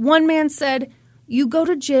 Yeah. One man said, "You go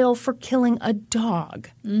to jail for killing a dog."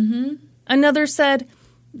 Mm-hmm. Another said,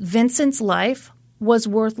 "Vincent's life was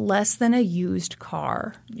worth less than a used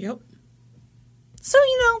car." Yep. So,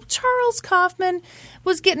 Charles Kaufman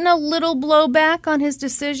was getting a little blowback on his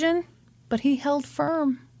decision, but he held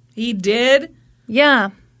firm. He did?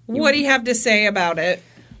 Yeah. What do you have to say about it?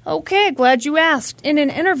 Okay, glad you asked. In an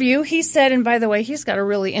interview, he said, and by the way, he's got a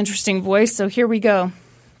really interesting voice, so here we go.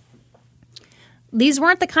 "These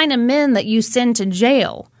weren't the kind of men that you send to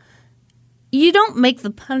jail. You don't make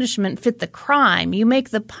the punishment fit the crime. You make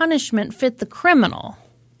the punishment fit the criminal."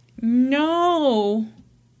 No.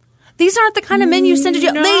 These aren't the kind of men you send to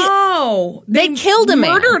jail. No. They killed a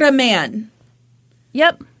man. Murdered a man.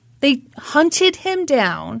 Yep. They hunted him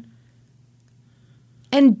down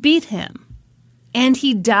and beat him. And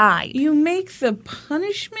he died. You make the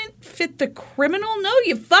punishment fit the criminal? No,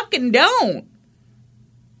 you fucking don't.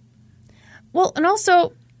 Well, and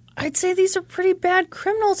also, I'd say these are pretty bad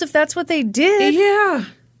criminals if that's what they did. Yeah.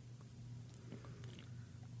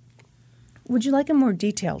 Would you like a more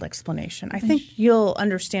detailed explanation? I think you'll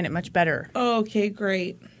understand it much better. Okay,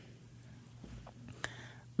 great.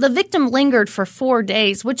 The victim lingered for 4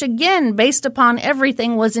 days, which again, based upon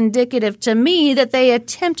everything, was indicative to me that they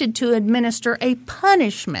attempted to administer a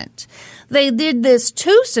punishment. They did this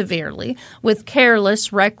too severely, with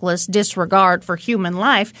careless, reckless disregard for human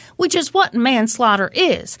life, which is what manslaughter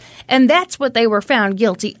is. And that's what they were found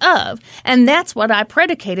guilty of. And that's what I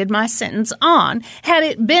predicated my sentence on. Had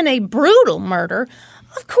it been a brutal murder,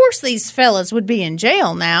 of course these fellas would be in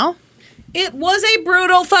jail now. It was a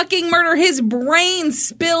brutal fucking murder. His brain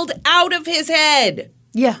spilled out of his head.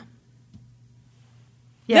 Yeah.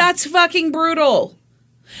 That's fucking brutal.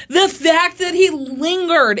 The fact that he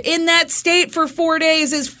lingered in that state for 4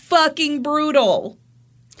 days is fucking brutal.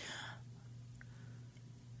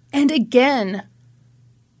 And again,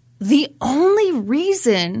 the only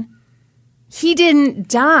reason he didn't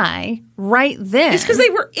die right then is because they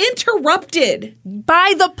were interrupted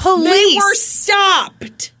by the police. They were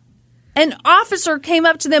stopped. An officer came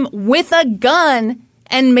up to them with a gun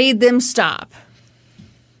and made them stop.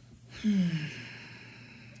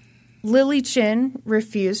 Lily Chin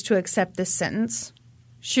refused to accept this sentence.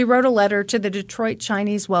 She wrote a letter to the Detroit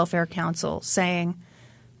Chinese Welfare Council saying,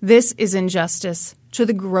 "This is injustice to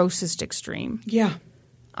the grossest extreme. Yeah.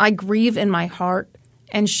 I grieve in my heart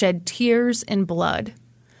and shed tears and blood.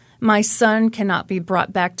 My son cannot be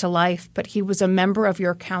brought back to life, but he was a member of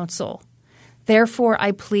your council. Therefore,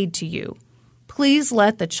 I plead to you, please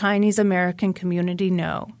let the Chinese American community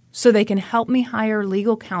know so they can help me hire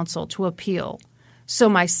legal counsel to appeal so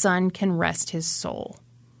my son can rest his soul."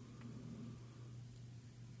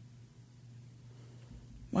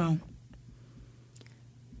 Wow.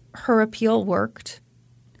 Her appeal worked.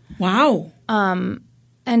 Wow.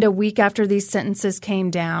 And a week after these sentences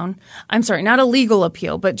came down, I'm sorry, not a legal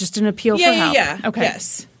appeal, but just an appeal for help. Yeah. Okay.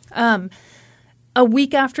 Yes. A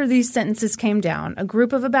week after these sentences came down, a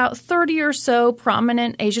group of about 30 or so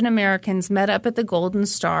prominent Asian Americans met up at the Golden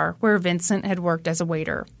Star, where Vincent had worked as a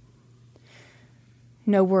waiter.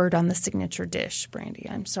 No word on the signature dish, Brandy,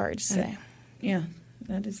 I'm sorry to say. Yeah,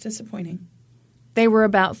 that is disappointing. They were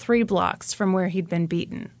about 3 blocks from where he'd been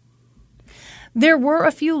beaten. There were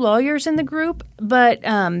a few lawyers in the group, but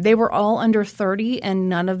they were all under 30 and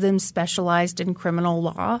none of them specialized in criminal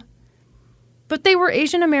law. But they were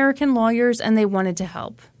Asian American lawyers and they wanted to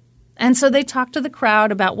help. And so they talked to the crowd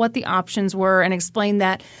about what the options were and explained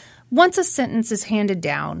that once a sentence is handed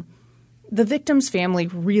down, the victim's family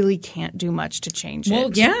really can't do much to change it.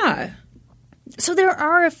 Well, yeah. So there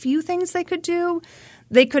are a few things they could do.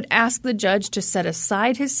 They could ask the judge to set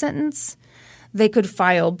aside his sentence. They could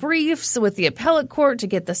file briefs with the appellate court to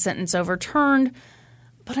get the sentence overturned.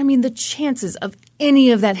 But, I mean, the chances of any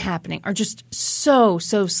of that happening are just so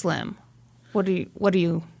slim. What do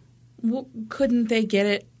you? Well, couldn't they get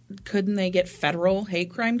it? Couldn't they get federal hate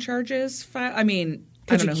crime charges? I mean,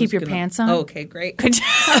 could you keep your pants on? Oh, okay, great.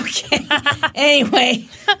 Okay. Anyway,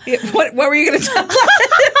 what were you going to talk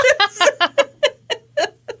about?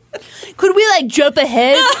 Could we jump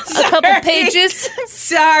ahead a couple pages?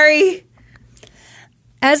 Sorry.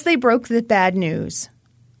 As they broke the bad news,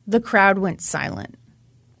 the crowd went silent.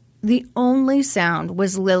 The only sound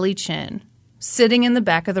was Lily Chin sitting in the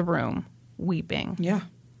back of the room, weeping. Yeah.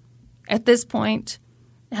 At this point,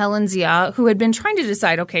 Helen Zia, who had been trying to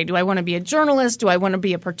decide, okay, do I want to be a journalist? Do I want to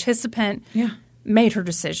be a participant? Yeah. Made her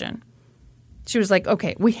decision. She was like,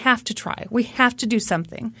 okay, we have to try. We have to do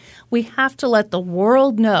something. We have to let the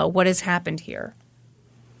world know what has happened here.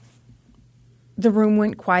 The room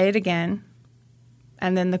went quiet again,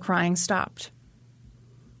 and then the crying stopped.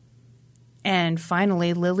 And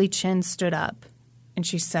finally, Lily Chin stood up, and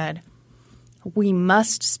she said, "We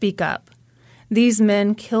must speak up. These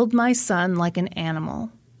men killed my son like an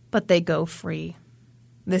animal, but they go free.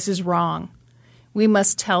 This is wrong. We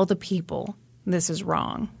must tell the people this is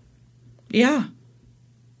wrong." Yeah.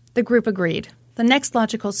 The group agreed. The next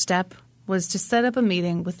logical step was to set up a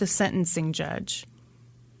meeting with the sentencing judge.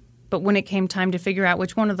 But when it came time to figure out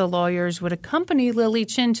which one of the lawyers would accompany Lily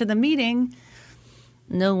Chin to the meeting,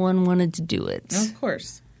 no one wanted to do it. Of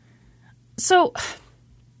course. So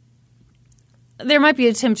there might be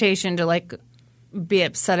a temptation to, be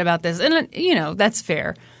upset about this. And, that's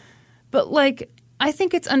fair. But, I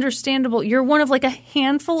think it's understandable. You're one of, a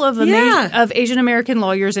handful of of Asian American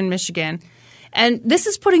lawyers in Michigan. And this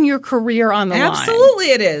is putting your career on the line.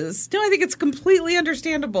 Absolutely it is. No, I think it's completely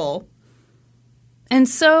understandable. And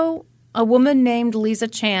so a woman named Lisa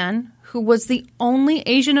Chan, who was the only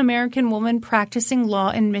Asian American woman practicing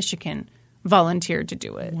law in Michigan, volunteered to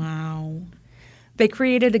do it. Wow. They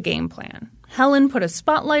created a game plan. Helen put a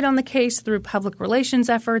spotlight on the case through public relations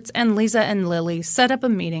efforts, and Lisa and Lily set up a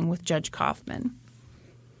meeting with Judge Kaufman.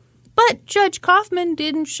 But Judge Kaufman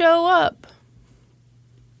didn't show up.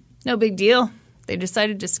 No big deal. They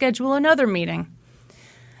decided to schedule another meeting.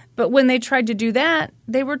 But when they tried to do that,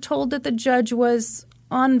 they were told that the judge was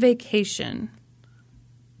on vacation.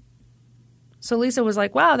 So Lisa was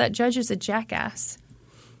like, wow, that judge is a jackass.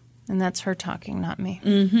 And that's her talking, not me.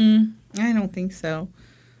 Mm-hmm. I don't think so.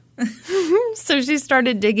 So she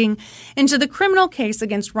started digging into the criminal case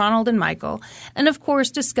against Ronald and Michael and, of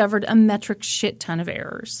course, discovered a metric shit ton of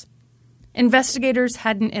errors. Investigators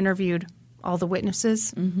hadn't interviewed all the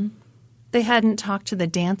witnesses. Mm-hmm. They hadn't talked to the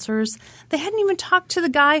dancers. They hadn't even talked to the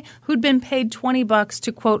guy who'd been paid $20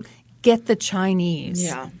 to, quote, get the Chinese.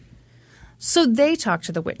 Yeah. So they talked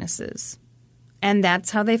to the witnesses. And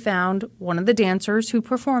that's how they found one of the dancers who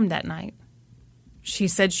performed that night. She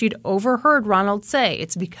said she'd overheard Ronald say,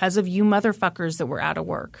 "It's because of you motherfuckers that we're out of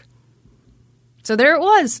work." So there it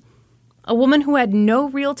was. A woman who had no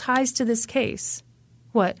real ties to this case.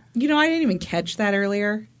 What? I didn't even catch that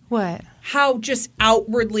earlier. What? How just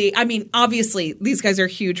outwardly, obviously, these guys are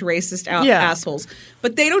huge racist assholes.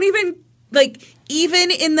 But they don't even,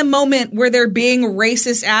 even in the moment where they're being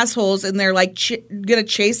racist assholes and they're, going to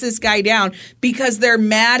chase this guy down because they're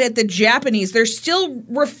mad at the Japanese, they're still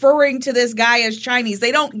referring to this guy as Chinese.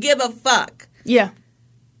 They don't give a fuck. Yeah.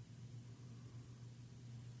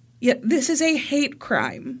 Yet this is a hate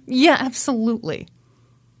crime. Yeah, absolutely.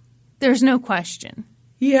 There's no question.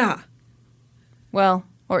 Yeah. Well,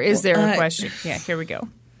 or is there a question? Yeah, here we go.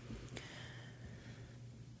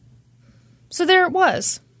 So there it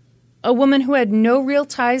was. A woman who had no real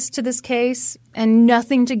ties to this case and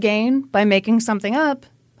nothing to gain by making something up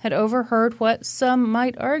had overheard what some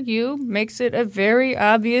might argue makes it a very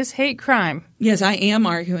obvious hate crime. Yes, I am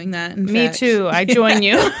arguing that. Me too. I join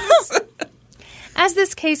you. As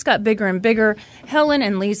this case got bigger and bigger, Helen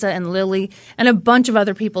and Lisa and Lily and a bunch of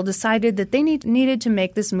other people decided that they needed to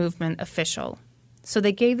make this movement official. So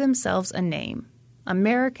they gave themselves a name,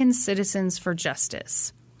 American Citizens for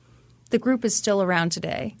Justice. The group is still around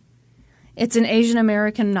today. It's an Asian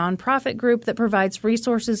American nonprofit group that provides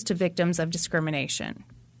resources to victims of discrimination.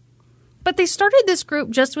 But they started this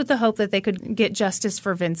group just with the hope that they could get justice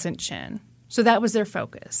for Vincent Chin. So that was their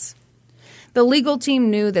focus. The legal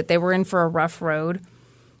team knew that they were in for a rough road,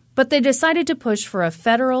 but they decided to push for a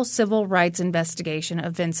federal civil rights investigation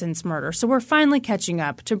of Vincent's murder. So we're finally catching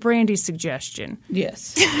up to Brandy's suggestion.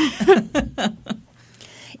 Yes.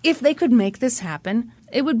 If they could make this happen,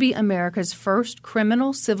 it would be America's first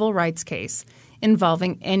criminal civil rights case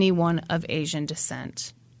involving anyone of Asian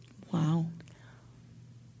descent. Wow.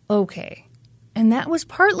 Okay. And that was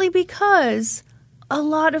partly because a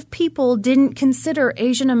lot of people didn't consider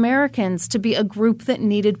Asian Americans to be a group that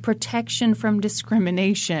needed protection from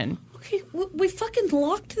discrimination. Okay, we fucking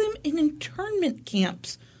locked them in internment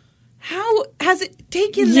camps. How has it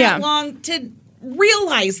taken that long to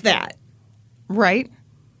realize that? Right?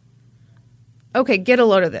 Okay, get a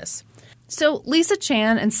load of this. So Lisa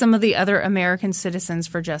Chan and some of the other American Citizens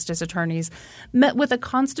for Justice attorneys met with a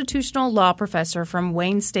constitutional law professor from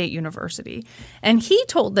Wayne State University, and he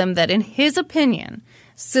told them that in his opinion,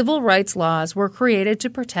 civil rights laws were created to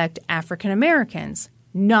protect African Americans,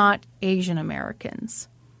 not Asian Americans.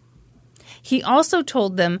 He also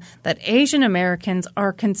told them that Asian Americans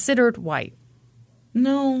are considered white.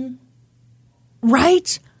 No.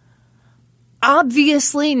 Right?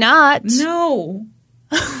 Obviously not. No.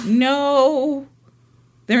 No.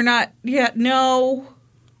 They're not. Yeah, no.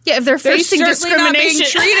 Yeah, if they're facing discrimination. Not being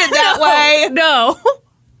treated that way. No.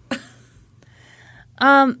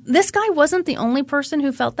 This guy wasn't the only person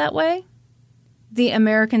who felt that way. The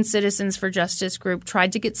American Citizens for Justice group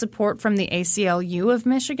tried to get support from the ACLU of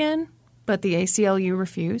Michigan, but the ACLU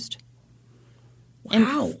refused.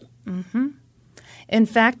 Wow. In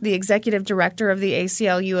fact, the executive director of the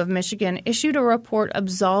ACLU of Michigan issued a report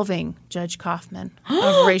absolving Judge Kaufman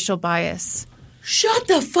of racial bias. Shut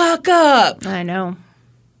the fuck up. I know.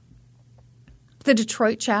 The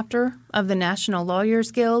Detroit chapter of the National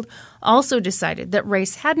Lawyers Guild also decided that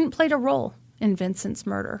race hadn't played a role in Vincent's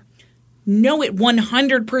murder. No, it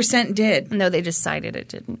 100% did. No, they decided it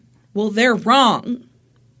didn't. Well, they're wrong.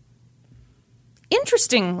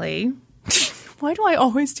 Interestingly, why do I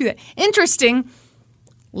always do that? Interestingly,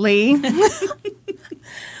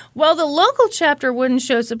 while the local chapter wouldn't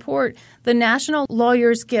show support, the National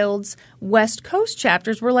Lawyers Guild's West Coast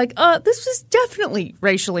chapters were like, this was definitely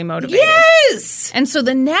racially motivated. Yes! And so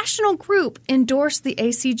the national group endorsed the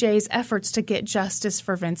ACJ's efforts to get justice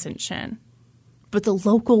for Vincent Chin. But the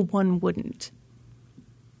local one wouldn't.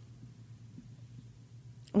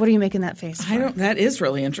 What are you making that face for? That is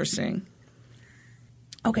really interesting.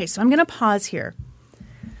 Okay, so I'm going to pause here.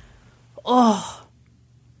 Oh.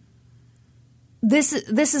 This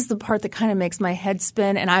is the part that kind of makes my head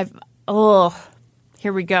spin, and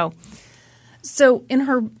here we go. So in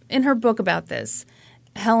her book about this,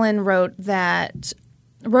 Helen wrote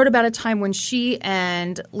about a time when she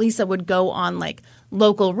and Lisa would go on like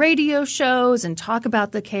local radio shows and talk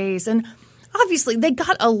about the case, and obviously they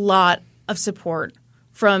got a lot of support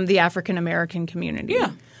from the African American community.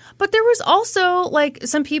 Yeah, but there was also like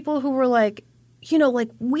some people who were like,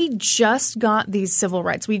 we just got these civil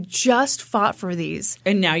rights. We just fought for these.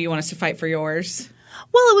 And now you want us to fight for yours?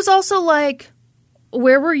 Well, it was also like,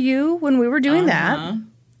 where were you when we were doing that?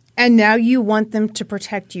 And now you want them to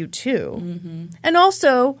protect you too. Mm-hmm. And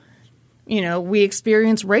also, we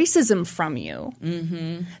experience racism from you.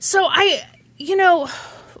 Mm-hmm. So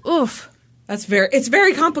it's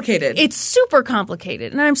very complicated. It's super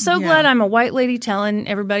complicated. And I'm so glad I'm a white lady telling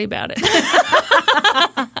everybody about it.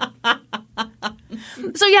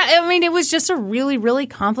 So, it was just a really, really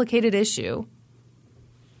complicated issue.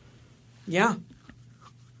 Yeah.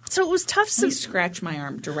 So it was tough. He scratched my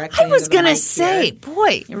arm directly. I was going to say,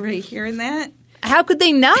 boy. Everybody hearing that? How could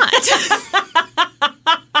they not?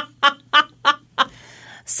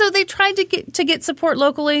 So they tried to get support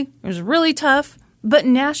locally. It was really tough, but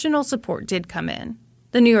national support did come in.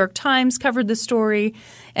 The New York Times covered the story,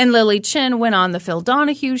 and Lily Chin went on the Phil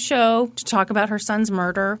Donahue show to talk about her son's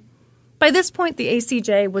murder. By this point, the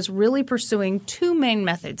ACJ was really pursuing two main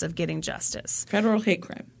methods of getting justice. Federal hate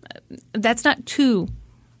crime. That's not two.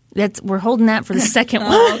 We're holding that for the second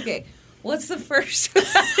one. Oh, okay. What's the first?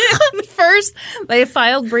 First, they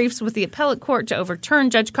filed briefs with the appellate court to overturn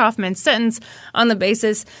Judge Kaufman's sentence on the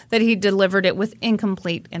basis that he delivered it with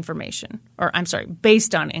incomplete information. Or, I'm sorry,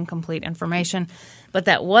 based on incomplete information. But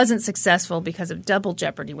that wasn't successful because of double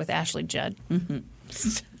jeopardy with Ashley Judd. Mm-hmm.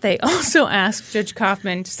 They also asked Judge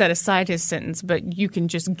Kaufman to set aside his sentence, but you can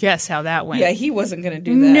just guess how that went. Yeah, he wasn't going to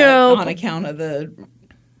do that on account of the...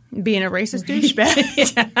 Being a racist douchebag.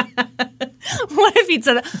 What if he'd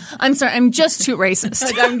said, I'm sorry, I'm just too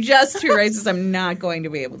racist. I'm just too racist. I'm not going to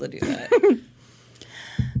be able to do that.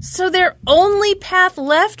 So their only path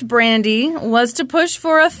left, Brandy, was to push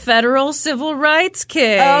for a federal civil rights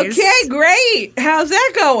case. Okay, great. How's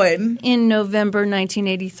that going? In November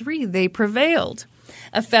 1983, they prevailed.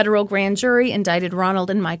 A federal grand jury indicted Ronald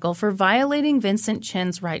and Michael for violating Vincent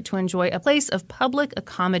Chin's right to enjoy a place of public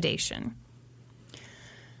accommodation.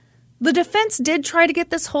 The defense did try to get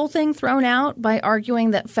this whole thing thrown out by arguing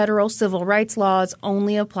that federal civil rights laws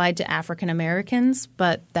only applied to African Americans,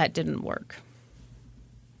 but that didn't work.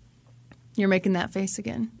 You're making that face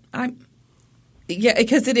again. Yeah,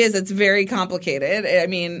 because it is. It's very complicated. I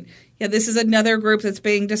mean, yeah, this is another group that's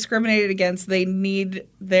being discriminated against. They need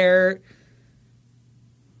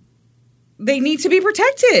to be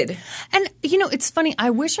protected. And, you know, it's funny. I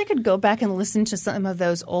wish I could go back and listen to some of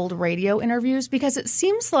those old radio interviews because it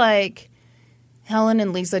seems like Helen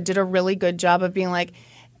and Lisa did a really good job of being like,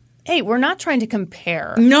 hey, we're not trying to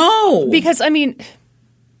compare. No. Because, I mean,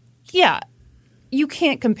 yeah, you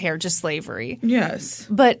can't compare to slavery. Yes.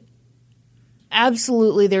 But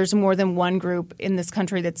absolutely there's more than one group in this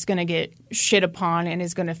country that's going to get shit upon and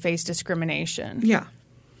is going to face discrimination. Yeah.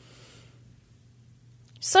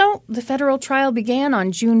 So the federal trial began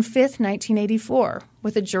on June 5th, 1984,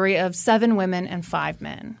 with a jury of 7 women and 5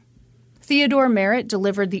 men. Theodore Merritt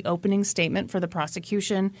delivered the opening statement for the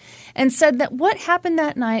prosecution and said that what happened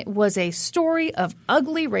that night was a story of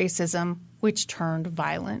ugly racism which turned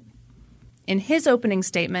violent. In his opening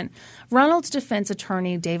statement, Ronald's defense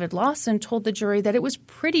attorney, David Lawson, told the jury that it was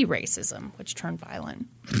pretty racism which turned violent.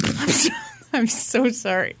 I'm so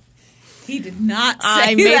sorry. He did not say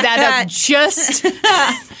I made that up just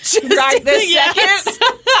right this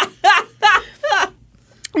second.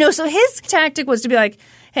 No, so his tactic was to be like,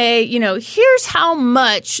 hey, you know, here's how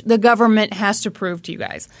much the government has to prove to you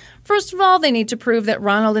guys. First of all, they need to prove that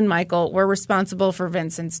Ronald and Michael were responsible for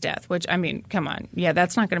Vincent's death, which, I mean, come on. Yeah,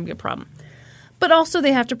 that's not going to be a problem. But also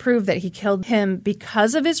they have to prove that he killed him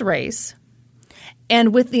because of his race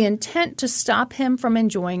and with the intent to stop him from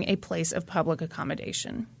enjoying a place of public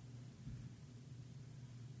accommodation.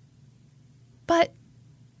 But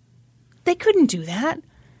they couldn't do that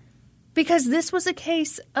because this was a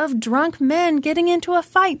case of drunk men getting into a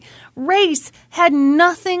fight. Race had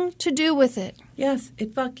nothing to do with it. Yes,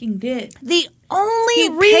 it fucking did. The only he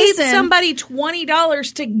reason... paid somebody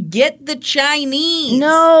 $20 to get the Chinese.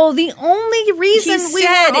 No, the only reason we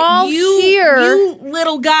were all here... You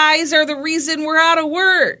little guys are the reason we're out of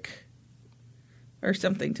work. Or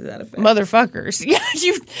something to that effect. Motherfuckers. Yeah,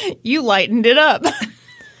 you lightened it up.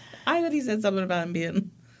 I thought he said something about him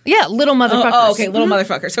being... Yeah, little motherfuckers. Oh, okay, little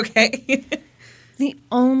motherfuckers, okay. The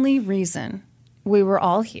only reason we were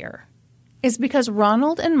all here is because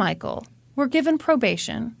Ronald and Michael were given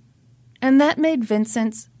probation, and that made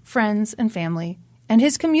Vincent's friends and family and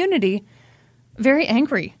his community very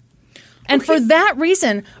angry. And for that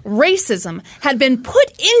reason, racism had been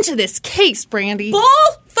put into this case, Brandy. Bull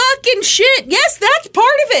fucking shit. Yes, that's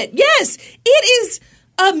part of it. Yes, it is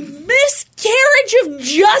a miscarriage of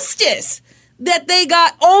justice that they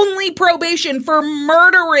got only probation for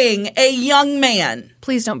murdering a young man.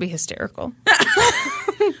 Please don't be hysterical.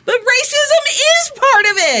 But racism is part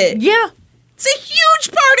of it. Yeah. It's a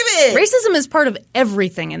huge part of it. Racism is part of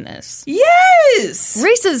everything in this. Yes.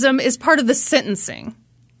 Racism is part of the sentencing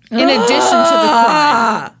in addition to the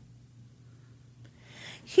crime.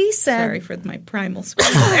 He said... Sorry for my primal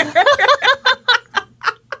squeal there.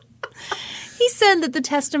 He said that the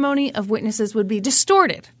testimony of witnesses would be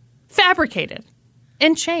distorted, fabricated,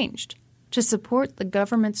 and changed to support the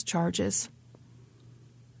government's charges.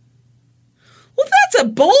 Well, that's a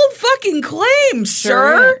bold fucking claim,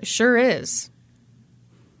 sir. Sure is.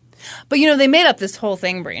 But, you know, they made up this whole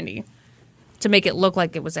thing, Brandy, to make it look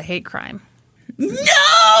like it was a hate crime.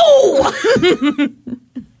 No!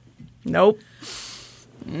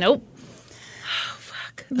 Nope. Oh,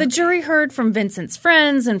 fuck. The jury heard from Vincent's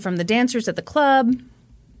friends and from the dancers at the club.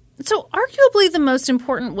 So arguably the most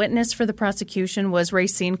important witness for the prosecution was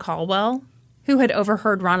Racine Caldwell, who had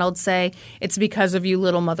overheard Ronald say, "It's because of you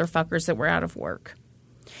little motherfuckers that we're out of work."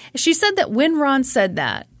 She said that when Ron said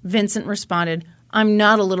that, Vincent responded, "I'm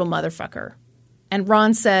not a little motherfucker." And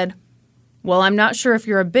Ron said, Well, I'm not sure if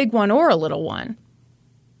you're a big one or a little one.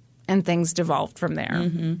 And things devolved from there.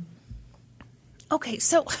 Mm-hmm. Okay,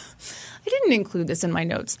 so I didn't include this in my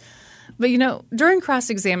notes. But, during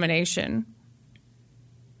cross-examination,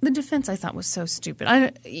 the defense I thought was so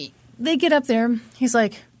stupid. They get up there. He's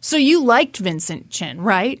like, so you liked Vincent Chin,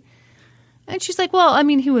 right? And she's like, well,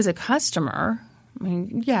 he was a customer.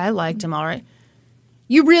 Yeah, I liked him all right.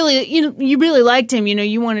 You really liked him.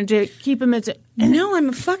 You wanted to keep him as a... No, I'm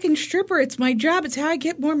a fucking stripper. It's my job. It's how I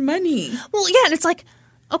get more money. Well, yeah, and it's like,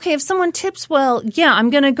 okay, if someone tips well, yeah, I'm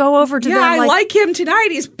going to go over to them. Yeah, I like him tonight.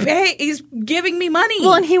 He's giving me money.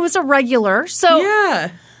 Well, and he was a regular, so...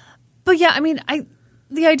 Yeah. But yeah,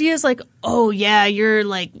 the idea is like, oh, yeah, you're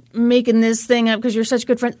like making this thing up because you're such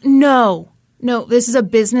good friends. No, this is a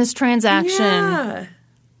business transaction. Yeah.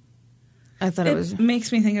 I thought it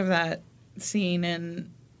makes me think of that scene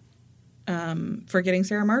in Forgetting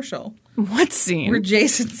Sarah Marshall. What scene? Where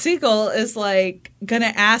Jason Segel is like going to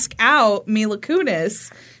ask out Mila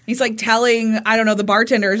Kunis. He's like telling, I don't know, the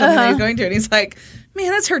bartender or something that he's going to. And he's like,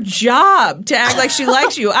 man, that's her job to act like she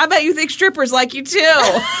likes you. I bet you think strippers like you too.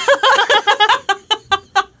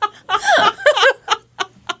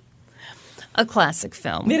 A classic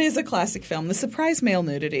film. It is a classic film. The surprise male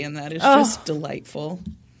nudity in that is just delightful.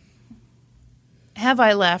 Have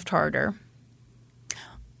I laughed harder?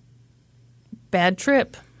 Bad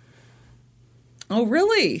Trip. Oh,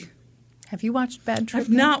 really? Have you watched Bad Trip? I've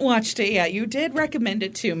not watched it yet. You did recommend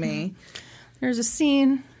it to me. There's a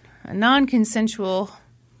scene, a non-consensual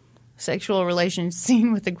sexual relations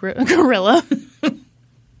scene with a gorilla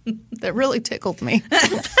that really tickled me.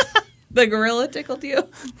 The gorilla tickled you?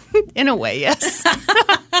 In a way, yes.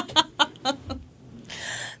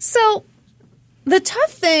 So the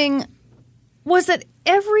tough thing was that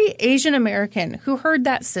every Asian American who heard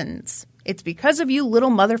that sentence, it's because of you little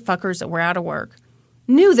motherfuckers that were out of work,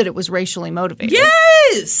 knew that it was racially motivated.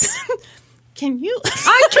 Yes! Can you?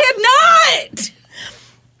 I cannot!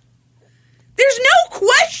 There's no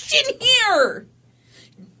question here!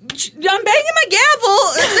 I'm banging my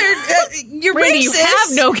gavel. You're Randy, racist. You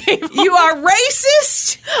have no gavel. You are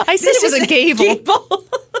racist. I said it was a gavel.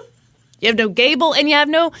 You have no gable, and you have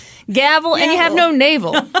no gavel, and you have no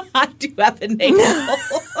navel. I do have a navel.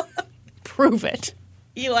 Prove it.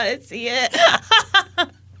 You want to see it?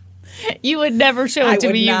 You would never show it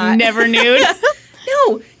to me. Not. You never nude.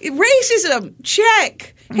 No. Racism.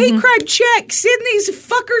 Check. Hate crime. Check. Send these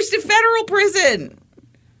fuckers to federal prison.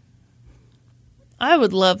 I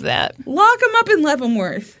would love that. Lock them up in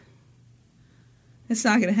Leavenworth. It's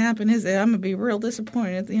not going to happen, is it? I'm going to be real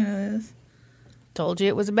disappointed at the end of this. Told you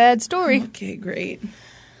it was a bad story. Okay, great.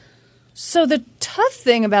 So the tough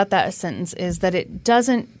thing about that sentence is that it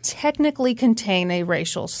doesn't technically contain a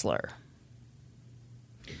racial slur.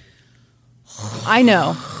 I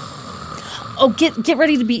know. Oh, get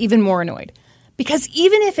ready to be even more annoyed. Because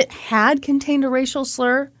even if it had contained a racial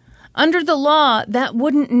slur, under the law, that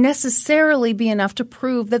wouldn't necessarily be enough to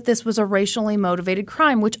prove that this was a racially motivated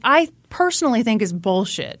crime, which I personally think is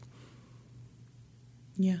bullshit.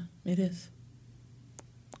 Yeah, it is.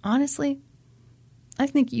 Honestly, I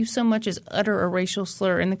think you so much as utter a racial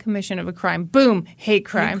slur in the commission of a crime. Boom, hate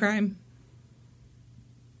crime. Hate crime.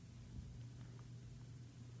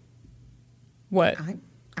 What?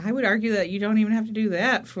 I would argue that you don't even have to do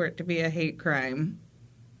that for it to be a hate crime.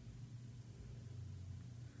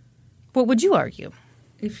 What would you argue?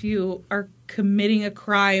 If you are committing a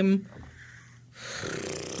crime...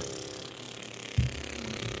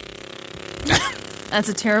 That's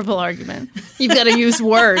a terrible argument. You've got to use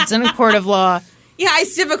words in a court of law. Yeah,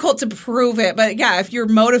 it's difficult to prove it, but yeah, if you're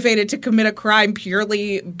motivated to commit a crime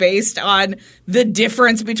purely based on the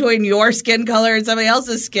difference between your skin color and somebody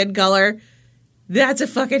else's skin color, that's a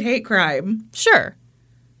fucking hate crime. Sure.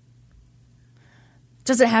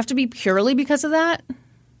 Does it have to be purely because of that?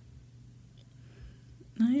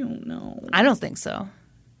 I don't know. I don't think so.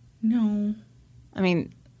 No. I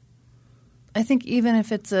mean, I think even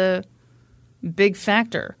if it's a big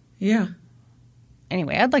factor. Yeah.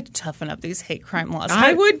 Anyway, I'd like to toughen up these hate crime laws.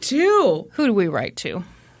 I would too. Who do we write to?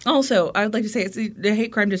 Also, I would like to say the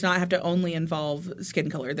hate crime does not have to only involve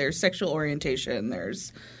skin color. There's sexual orientation.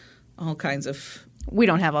 There's all kinds of... We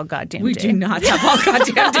don't have all goddamn We day. do not have all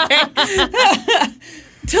goddamn day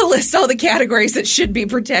to list all the categories that should be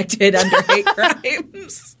protected under hate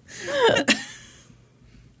crimes.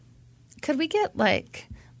 Could we get, like,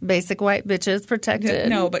 basic white bitches protected?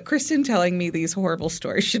 No, but Kristen telling me these horrible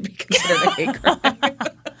stories should be considered a hate crime.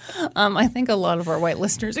 I think a lot of our white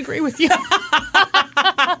listeners agree with you.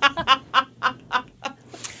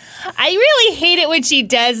 I really hate it when she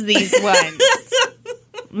does these ones.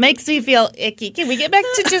 makes me feel icky. Can we get back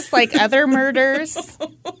to just like other murders?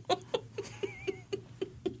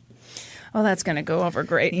 Oh, that's going to go over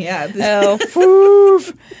great. Yeah.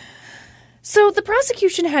 Oh, So the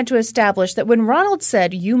prosecution had to establish that when Ronald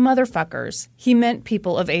said, "you motherfuckers," he meant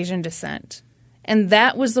people of Asian descent. And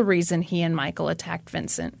that was the reason he and Michael attacked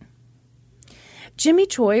Vincent. Jimmy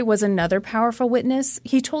Choi was another powerful witness.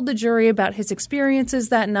 He told the jury about his experiences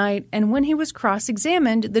that night, and when he was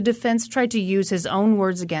cross-examined, the defense tried to use his own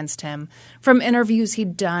words against him from interviews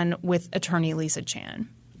he'd done with attorney Lisa Chan.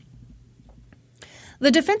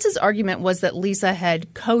 The defense's argument was that Lisa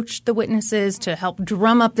had coached the witnesses to help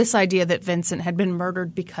drum up this idea that Vincent had been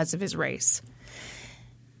murdered because of his race.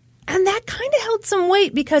 And that kind of held some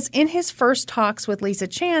weight because in his first talks with Lisa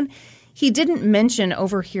Chan, he didn't mention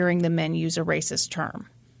overhearing the men use a racist term.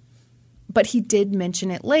 But he did mention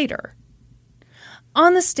it later.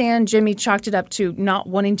 On the stand, Jimmy chalked it up to not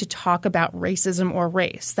wanting to talk about racism or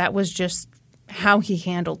race. That was just how he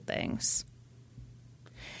handled things.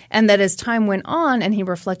 And that as time went on and he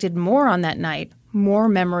reflected more on that night, more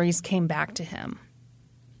memories came back to him.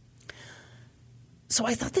 So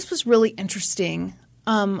I thought this was really interesting.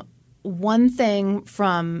 One thing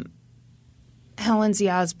from Helen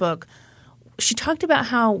Zia's book, she talked about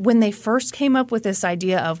how when they first came up with this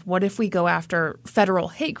idea of what if we go after federal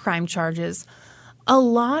hate crime charges, a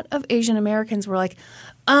lot of Asian Americans were like,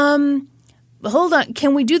 hold on,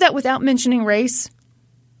 can we do that without mentioning race?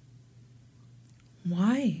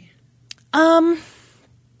 Why?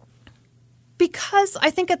 Because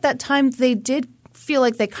I think at that time they did feel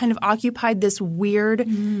like they kind of occupied this weird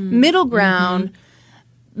middle ground,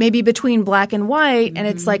 maybe between black and white. And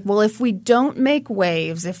it's like, well, if we don't make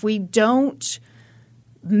waves, if we don't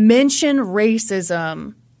mention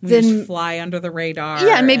racism, We then just fly under the radar.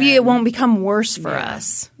 yeah, maybe it won't become worse for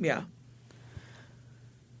us. Yeah.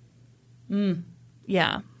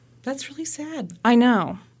 Yeah, That's really sad. I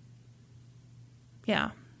know.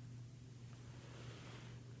 Yeah.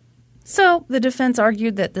 So the defense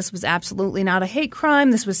argued that this was absolutely not a hate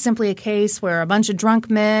crime. This was simply a case where a bunch of drunk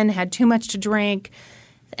men had too much to drink,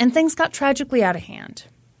 and things got tragically out of hand.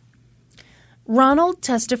 Ronald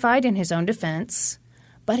testified in his own defense,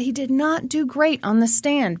 but he did not do great on the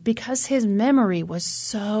stand because his memory was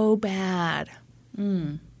so bad.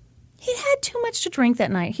 He had too much to drink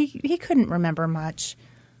that night. He couldn't remember much.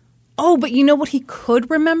 Oh, but you know what he could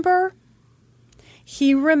remember?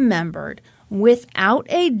 He remembered without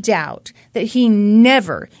a doubt that he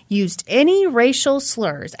never used any racial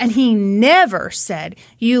slurs, and he never said,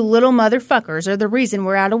 "you little motherfuckers are the reason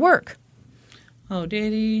we're out of work." Oh,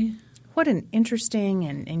 did he? What an interesting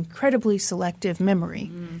and incredibly selective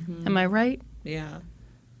memory. Am I right? Yeah.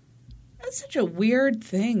 That's such a weird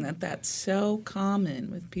thing that's so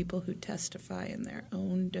common with people who testify in their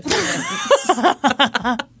own defense.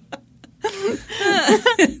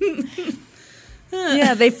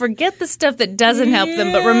 Yeah, they forget the stuff that doesn't help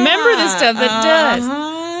them, but remember the stuff that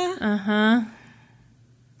does.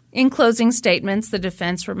 In closing statements, the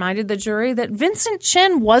defense reminded the jury that Vincent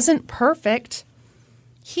Chin wasn't perfect.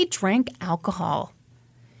 He drank alcohol.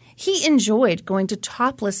 He enjoyed going to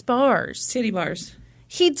topless bars. Titty bars.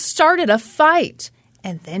 He'd started a fight,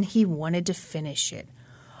 and then he wanted to finish it.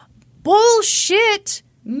 Bullshit!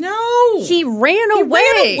 No! He ran away.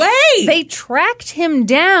 Ran away! They tracked him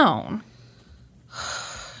down.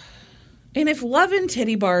 And if loving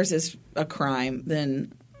titty bars is a crime,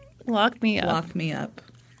 then Lock me up. lock me up.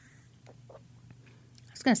 I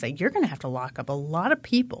was going to say, you're going to have to lock up a lot of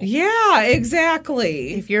people. Yeah,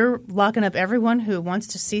 exactly. If you're locking up everyone who wants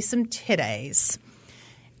to see some titties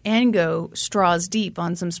and go straws deep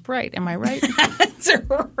on some Sprite. Am I right? That's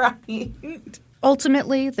right.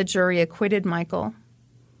 Ultimately, the jury acquitted Michael,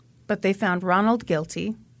 but they found Ronald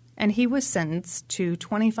guilty, and he was sentenced to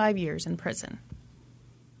 25 years in prison.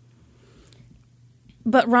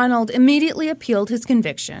 But Ronald immediately appealed his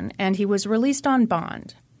conviction, and he was released on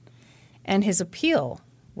bond. And his appeal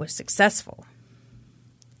was successful.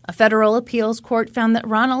 A federal appeals court found that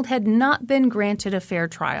Ronald had not been granted a fair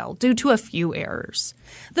trial due to a few errors.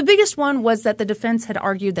 The biggest one was that the defense had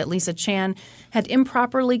argued that Lisa Chan had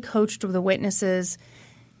improperly coached the witnesses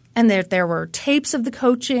and that there were tapes of the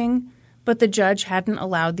coaching, but the judge hadn't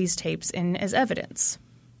allowed these tapes in as evidence.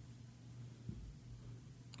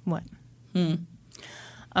 What?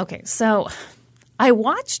 Okay, so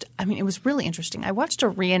it was really interesting. I watched a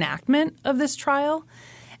reenactment of this trial,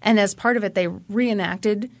 and as part of it, they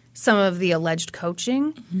reenacted some of the alleged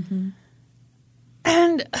coaching.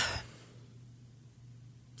 And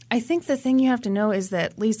I think the thing you have to know is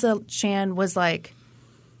that Lisa Chan was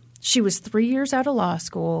she was 3 years out of law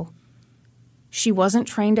school. She wasn't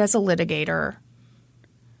trained as a litigator.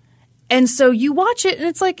 And so you watch it, and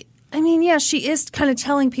it's like, I mean, yeah, she is kind of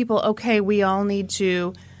telling people, okay, we all need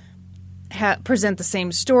to present the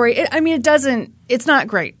same story. It's not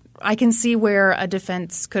great. I can see where a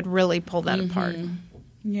defense could really pull that apart.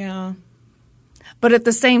 Yeah. But at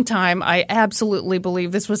the same time, I absolutely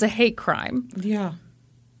believe this was a hate crime. Yeah.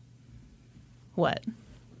 What?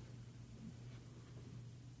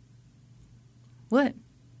 What?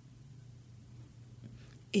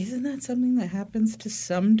 Isn't that something that happens to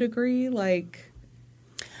some degree? Like,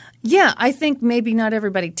 yeah, I think maybe not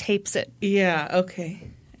everybody tapes it. yeah, okay.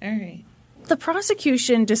 All right. The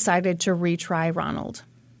prosecution decided to retry Ronald,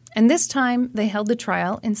 and this time they held the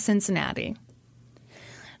trial in Cincinnati.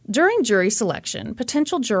 During jury selection,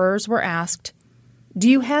 potential jurors were asked, "Do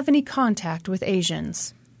you have any contact with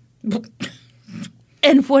Asians?"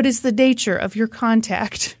 And what is the nature of your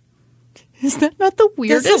contact? Is that not the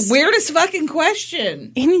weirdest? That's the weirdest fucking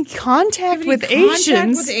question. Any contact with Contact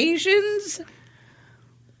Asians? with Asians?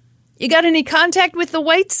 You got any contact with the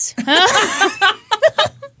whites? Huh?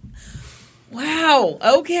 Wow.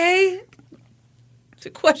 Okay. It's a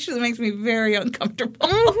question that makes me very uncomfortable.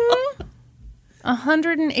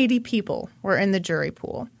 180 people were in the jury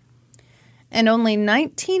pool, and only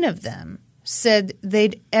 19 of them said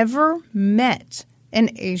they'd ever met an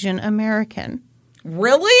Asian American.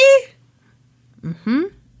 Really?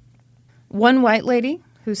 One white lady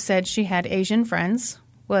who said she had Asian friends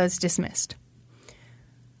was dismissed.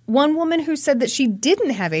 One woman who said that she didn't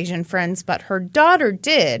have Asian friends, but her daughter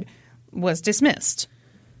did, was dismissed.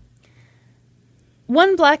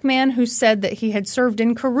 One black man who said that he had served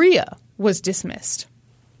in Korea was dismissed.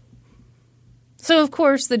 So, of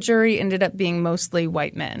course, the jury ended up being mostly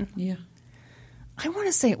white men. Yeah. I want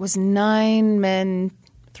to say it was 9 men,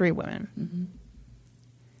 3 women.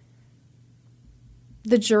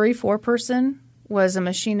 The jury foreperson was a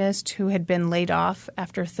machinist who had been laid off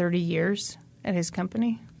after 30 years at his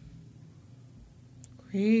company.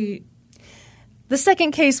 Great. The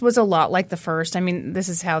second case was a lot like the first. I mean, this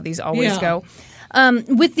is how these always go.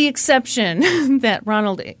 With the exception that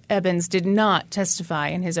Ronald Ebbins did not testify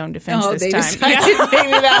in his own defense this they time. decided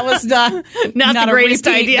maybe that was not the greatest a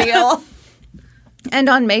repeat idea. deal. And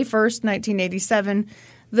on May 1st, 1987,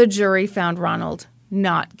 the jury found Ronald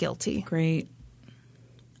not guilty. Great.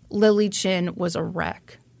 Lily Chin was a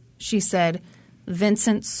wreck. She said,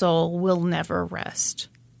 "Vincent's soul will never rest.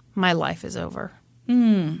 My life is over."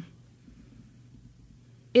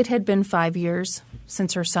 It had been 5 years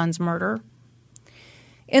since her son's murder.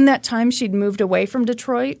 In that time, she'd moved away from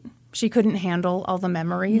Detroit. She couldn't handle all the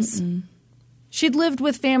memories. She'd lived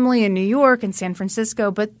with family in New York and San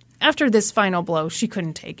Francisco, but after this final blow, she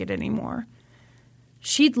couldn't take it anymore.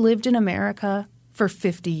 She'd lived in America for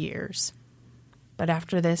 50 years. But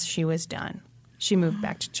after this, she was done. She moved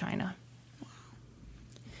back to China.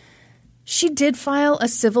 She did file a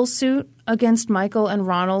civil suit against Michael and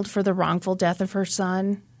Ronald for the wrongful death of her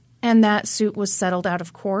son, and that suit was settled out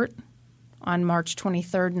of court on March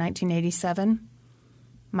 23rd, 1987.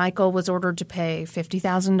 Michael was ordered to pay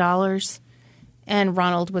 $50,000, and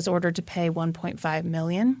Ronald was ordered to pay $1.5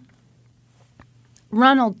 million.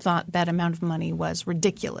 Ronald thought that amount of money was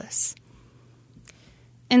ridiculous.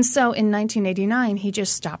 And so in 1989, he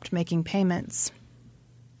just stopped making payments.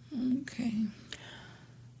 Okay.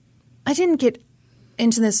 I didn't get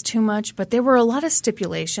into this too much, but there were a lot of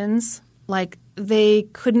stipulations. Like, they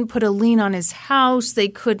couldn't put a lien on his house. They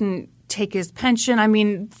couldn't take his pension. I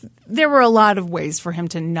mean, there were a lot of ways for him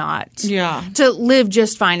to to live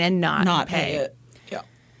just fine and not pay it. Yeah.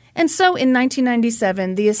 And so in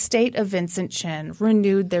 1997, the estate of Vincent Chen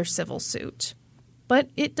renewed their civil suit. But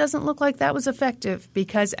it doesn't look like that was effective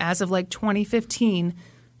because as of 2015,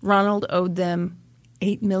 Ronald owed them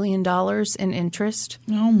 $8 million in interest.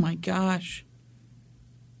 Oh, my gosh.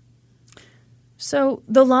 So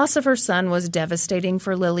the loss of her son was devastating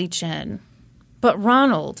for Lily Chen. But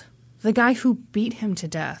Ronald, the guy who beat him to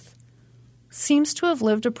death, seems to have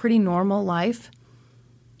lived a pretty normal life.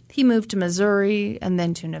 He moved to Missouri and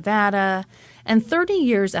then to Nevada. And 30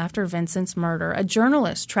 years after Vincent's murder, a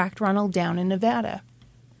journalist tracked Ronald down in Nevada.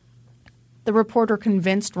 The reporter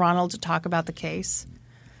convinced Ronald to talk about the case.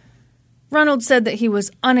 Ronald said that he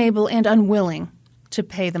was unable and unwilling to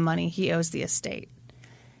pay the money he owes the estate.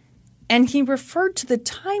 And he referred to the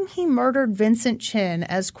time he murdered Vincent Chen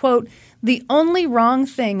as, quote, "the only wrong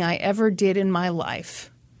thing I ever did in my life."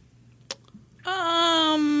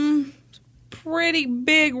 Pretty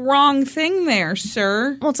big wrong thing there,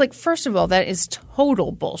 sir. Well, it's like, first of all, that is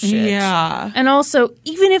total bullshit. Yeah. And also,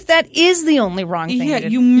 even if that is the only wrong thing Yeah, you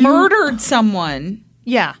did, you murdered someone.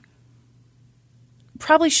 Yeah.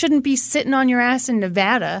 Probably shouldn't be sitting on your ass in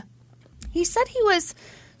Nevada. He said he was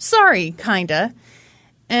sorry, kinda,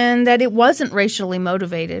 and that it wasn't racially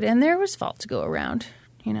motivated and there was fault to go around,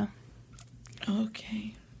 you know.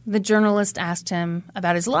 Okay. The journalist asked him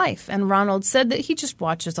about his life, and Ronald said that he just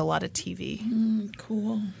watches a lot of TV.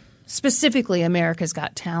 Cool. Specifically, America's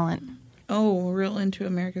Got Talent. Oh, we're real into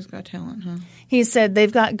America's Got Talent, huh? He said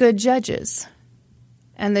they've got good judges.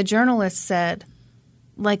 And the journalist said,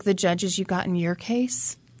 like the judges you got in your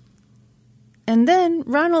case? And then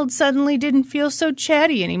Ronald suddenly didn't feel so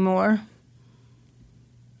chatty anymore.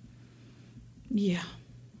 Yeah.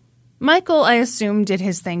 Michael, I assume, did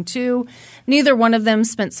his thing too. Neither one of them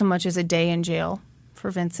spent so much as a day in jail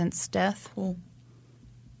for Vincent's death. Cool.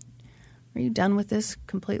 Are you done with this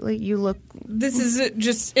completely? You look... This is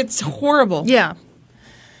just, it's horrible. Yeah.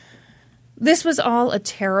 This was all a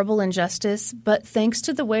terrible injustice, but thanks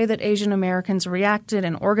to the way that Asian Americans reacted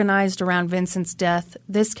and organized around Vincent's death,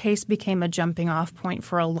 this case became a jumping-off point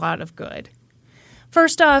for a lot of good.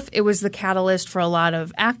 First off, it was the catalyst for a lot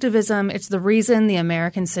of activism. It's the reason the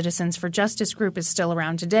American Citizens for Justice group is still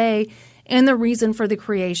around today, and the reason for the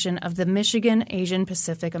creation of the Michigan Asian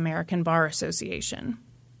Pacific American Bar Association.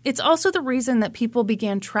 It's also the reason that people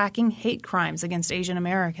began tracking hate crimes against Asian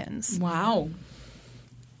Americans. Wow.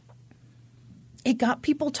 It got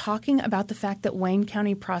people talking about the fact that Wayne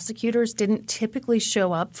County prosecutors didn't typically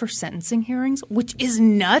show up for sentencing hearings, which is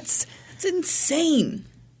nuts. It's insane.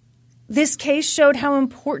 This case showed how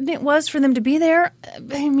important it was for them to be there.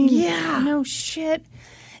 I mean, yeah. No shit.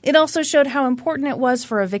 It also showed how important it was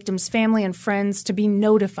for a victim's family and friends to be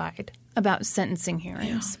notified about sentencing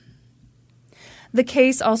hearings. Yeah. The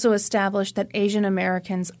case also established that Asian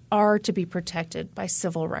Americans are to be protected by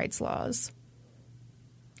civil rights laws.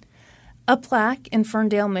 A plaque in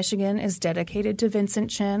Ferndale, Michigan is dedicated to Vincent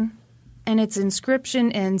Chin, and its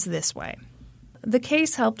inscription ends this way. The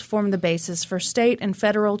case helped form the basis for state and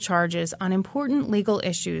federal charges on important legal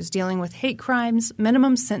issues dealing with hate crimes,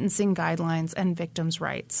 minimum sentencing guidelines, and victims'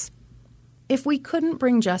 rights. If we couldn't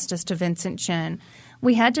bring justice to Vincent Chin,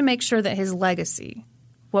 we had to make sure that his legacy,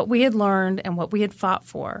 what we had learned and what we had fought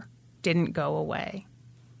for, didn't go away.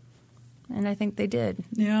 And I think they did.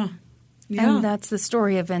 Yeah. Yeah. And that's the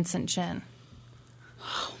story of Vincent Chin.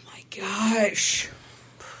 Oh, my gosh.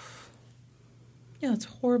 Yeah, it's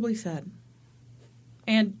horribly sad.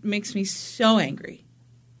 And makes me so angry.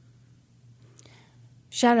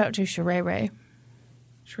 Shout out to Sheree.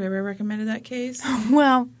 Sheree recommended that case?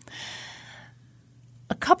 Well,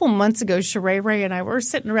 a couple months ago, Sheree and I were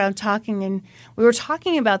sitting around talking, and we were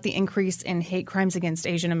talking about the increase in hate crimes against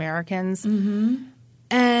Asian Americans. Mm-hmm.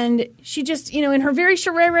 And she just, in her very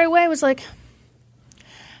Sheree way was like,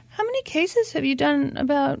 how many cases have you done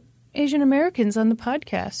about Asian Americans on the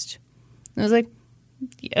podcast? And I was like,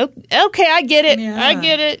 okay, I get it. Yeah. I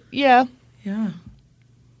get it. Yeah. Yeah.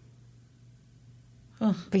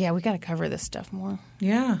 Oh. But yeah, we got to cover this stuff more.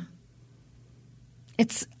 Yeah.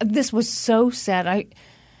 This was so sad.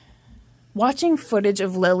 Watching footage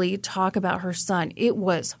of Lily talk about her son, it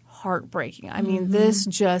was heartbreaking. I mean, this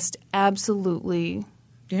just absolutely...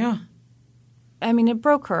 Yeah. I mean, it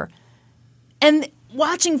broke her. And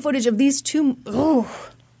watching footage of these two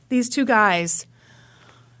guys...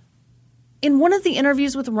 In one of the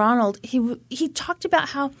interviews with Ronald, he talked about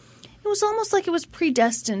how it was almost like it was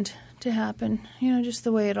predestined to happen. Just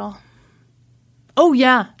the way it all... Oh,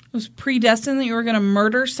 yeah. It was predestined that you were going to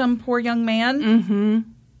murder some poor young man? Mm-hmm.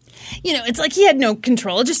 It's like he had no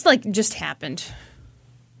control. It just happened.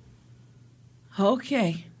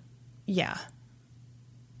 Okay. Yeah.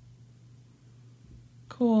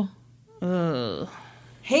 Cool. Ugh.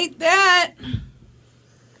 Hate that.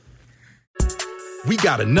 We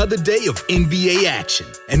got another day of NBA action.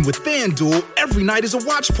 And with FanDuel, every night is a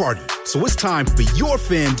watch party. So it's time for your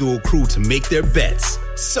FanDuel crew to make their bets.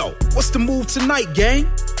 So, what's the move tonight, gang?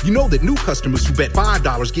 You know that new customers who bet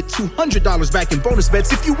 $5 get $200 back in bonus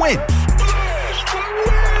bets if you win.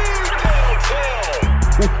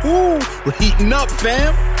 Woohoo! We're heating up,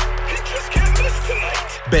 fam.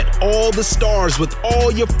 Bet all the stars with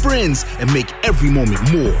all your friends and make every moment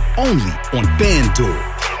more only on FanDuel.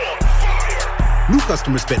 New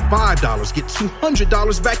customers bet $5, get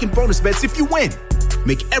 $200 back in bonus bets if you win.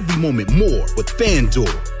 Make every moment more with FanDuel.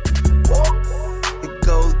 It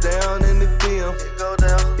goes down in the DM.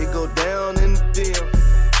 It go down in the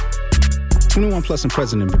DM. 21 plus and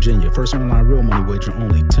present in Virginia. First online real money wager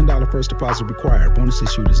only. $10 first deposit required. Bonus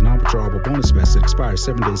issued is non-withdrawable bonus vest that expires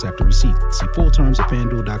 7 days after receipt. See full terms at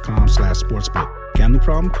FanDuel.com/sportsbook. Gambling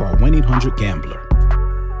problem? Call 1-800-GAMBLER.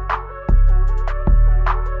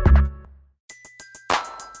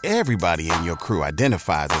 Everybody in your crew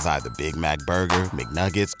identifies as either Big Mac Burger,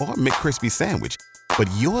 McNuggets, or McCrispy Sandwich. but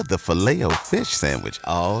you're the Filet-O-Fish Sandwich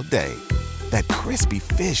all day. That crispy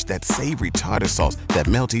fish, that savory tartar sauce, that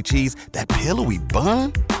melty cheese, that pillowy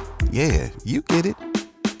bun. Yeah, you get it.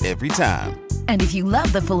 Every time. And if you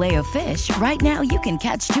love the Filet-O-Fish, right now you can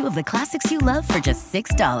catch two of the classics you love for just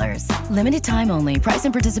 $6. Limited time only. Price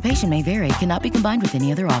and participation may vary. Cannot be combined with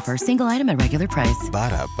any other offer. Single item at regular price.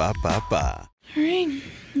 Ba-da-ba-ba-ba. All right.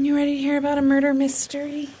 You ready to hear about a murder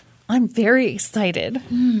mystery? I'm very excited.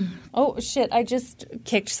 Oh, shit. I just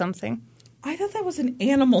kicked something. I thought that was an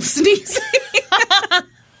animal sneezing.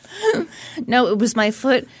 No, it was my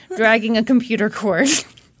foot dragging a computer cord.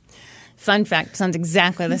 Fun fact, sounds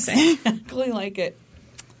exactly the same. Exactly like it.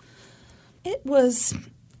 It was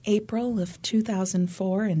April of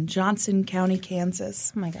 2004 in Johnson County,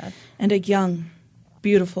 Kansas. Oh, my God. And a young,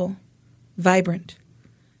 beautiful, vibrant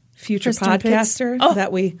future Kristen podcaster Pitts. Oh.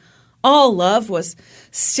 that we all love was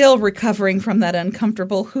still recovering from that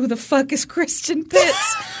uncomfortable who the fuck is Kristen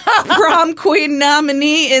Pitts prom queen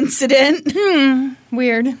nominee incident.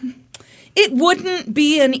 Weird. It wouldn't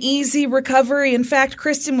be an easy recovery. In fact,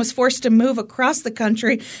 Kristen was forced to move across the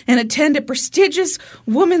country and attend a prestigious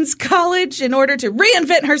women's college in order to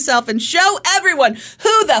reinvent herself and show everyone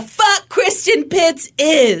who the fuck Kristen Pitts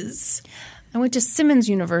is. I went to Simmons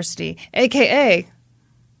University, a.k.a.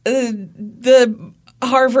 The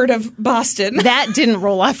Harvard of Boston. That didn't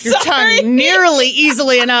roll off your Sorry. tongue nearly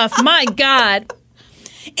easily enough. My God.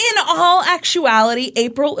 In all actuality,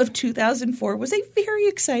 April of 2004 was a very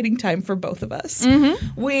exciting time for both of us.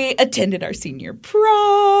 We attended our senior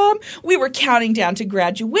prom. We were counting down to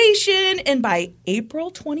graduation. And by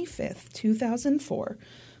April 25th, 2004,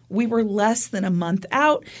 we were less than a month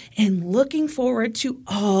out and looking forward to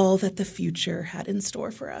all that the future had in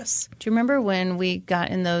store for us. Do you remember when we got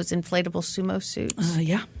in those inflatable sumo suits?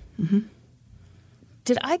 Yeah.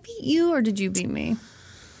 Did I beat you or did you beat me?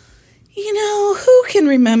 You know, who can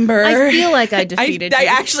remember? I feel like I defeated I you.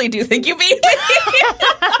 actually do think you beat me.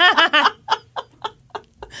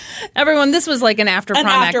 Everyone, this was like an after prom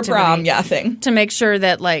activity thing. to make sure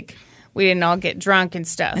that like we didn't all get drunk and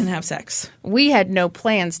stuff. And have sex. We had no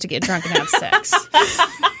plans to get drunk and have sex.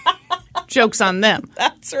 Joke's on them.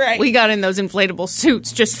 That's right. We got in those inflatable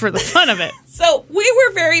suits just for the fun of it. So we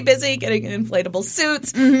were very busy getting inflatable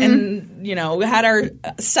suits and, you know, we had our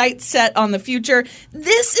sights set on the future.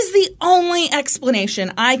 This is the only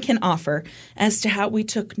explanation I can offer as to how we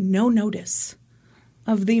took no notice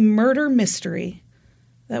of the murder mystery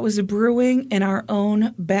that was brewing in our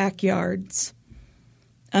own backyards.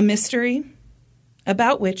 A mystery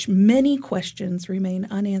about which many questions remain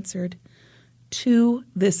unanswered to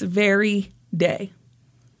this very day.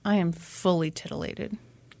 I am fully titillated.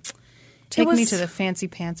 Take me to the fancy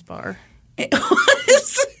pants bar. It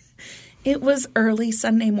was early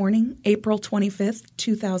Sunday morning, April 25th,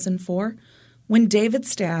 2004, when David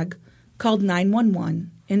Stagg called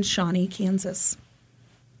 911 in Shawnee, Kansas.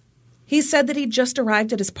 He said that he'd just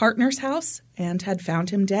arrived at his partner's house and had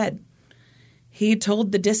found him dead. He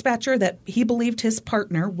told the dispatcher that he believed his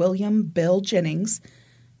partner, William Bill Jennings,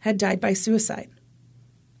 had died by suicide.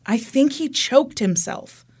 I think he choked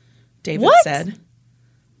himself, David said.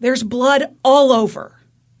 There's blood all over.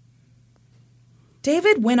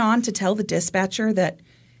 David went on to tell the dispatcher that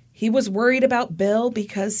he was worried about Bill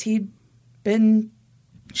because he'd been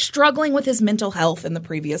struggling with his mental health in the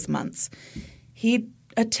previous months. He'd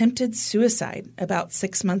attempted suicide about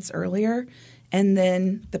 6 months earlier, and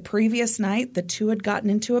then the previous night, the two had gotten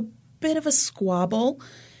into a bit of a squabble,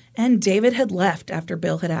 and David had left after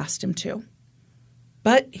Bill had asked him to.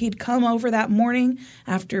 But he'd come over that morning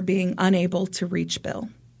after being unable to reach Bill.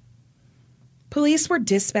 Police were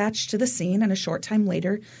dispatched to the scene, and a short time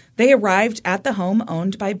later, they arrived at the home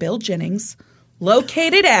owned by Bill Jennings,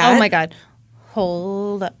 located at... Oh, my God.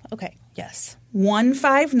 Hold up. Okay. Yes.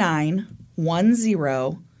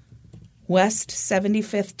 15910 West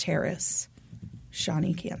 75th Terrace,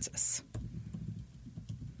 Shawnee, Kansas.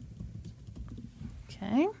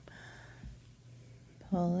 Okay.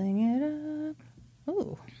 Pulling it up.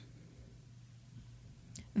 Ooh.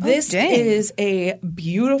 This is a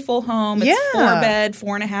beautiful home. It's 4-bed,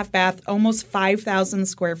 4.5 bath, almost 5,000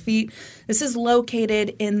 square feet. This is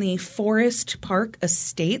located in the Forest Park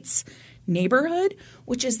Estates neighborhood,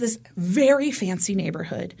 which is this very fancy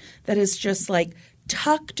neighborhood that is just like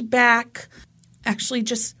tucked back, actually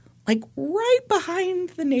just like right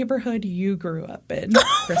behind the neighborhood you grew up in,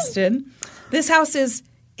 Kristen. This house is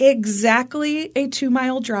exactly a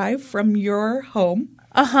 2-mile drive from your home.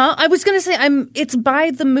 I was going to say it's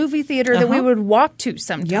by the movie theater that we would walk to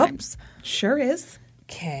sometimes. Yep. Sure is.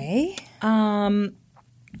 Okay.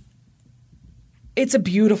 It's a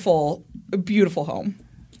beautiful, beautiful home.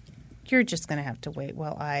 you're just going to have to wait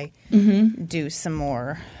while I do some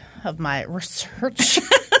more of my research.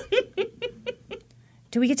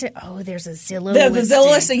 Do we get to? Oh, there's a Zillow listing. The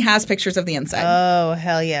Zillow listing has pictures of the inside. Oh,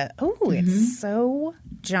 hell yeah. Oh, it's so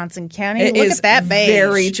Johnson County. Look at that beige.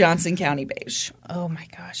 Very Johnson County beige. Oh, my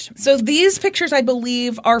gosh. So these pictures, I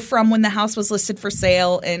believe, are from when the house was listed for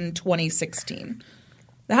sale in 2016.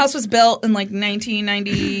 The house was built in like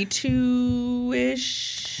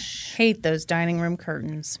 1992-ish. Hate those dining room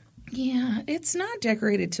curtains. Yeah, it's not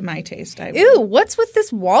decorated to my taste. Ew, what's with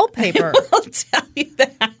this wallpaper? I'll tell you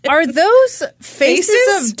that. Are those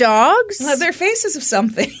faces of dogs? Well, they're faces of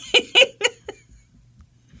something.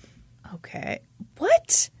 Okay.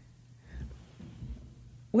 What?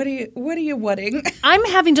 What are you whatting? I'm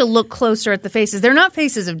having to look closer at the faces. They're not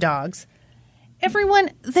faces of dogs.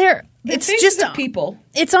 Everyone, it's just of people.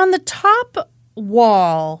 It's on the top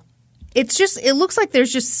wall. It looks like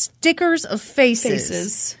there's just stickers of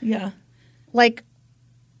faces. Yeah. Like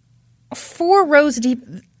 4 rows deep.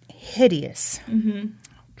 Hideous. Mm-hmm.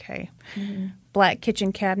 Okay. Mm-hmm. Black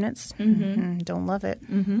kitchen cabinets. Mm-hmm. Don't love it.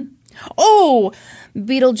 Mm-hmm. Oh,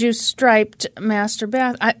 Beetlejuice striped master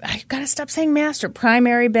bath. I gotta stop saying master.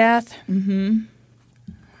 Primary bath. Mm-hmm.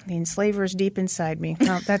 The enslaver's deep inside me.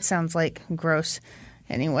 Oh, that sounds like gross.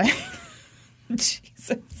 Anyway.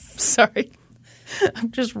 Jesus. Sorry.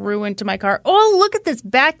 I'm just ruined to my car. Oh, look at this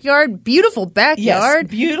backyard. Beautiful backyard.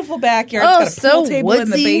 Yes, beautiful backyard. Oh, it's got a pool so table woodsy. in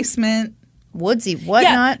the basement. Woodsy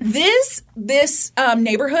whatnot. Yeah, this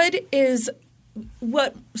neighborhood is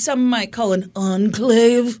what some might call an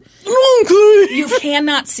enclave. You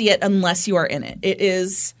cannot see it unless you are in it. It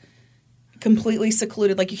is completely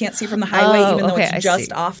secluded. Like you can't see from the highway, even though it's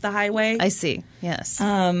just off the highway. I see. Yes.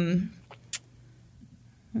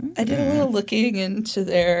 I did a little looking into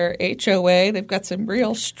their HOA. They've got some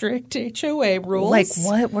real strict HOA rules. Like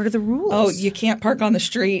what? What are the rules? Oh, you can't park on the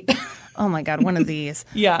street. Oh, my God. One of these.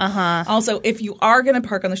 Yeah. Uh-huh. Also, if you are going to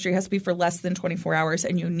park on the street, it has to be for less than 24 hours,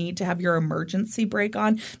 and you need to have your emergency brake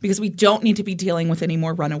on because we don't need to be dealing with any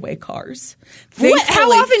more runaway cars. How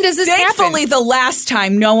often does this happen? Thankfully, the last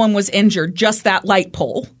time no one was injured, just that light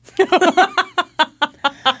pole.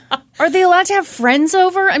 Are they allowed to have friends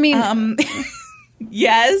over? I mean...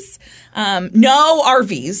 Yes. No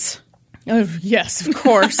RVs. Oh, yes, of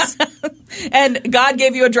course. And God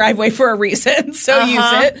gave you a driveway for a reason, so use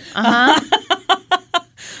it.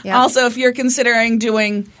 Yep. Also, if you're considering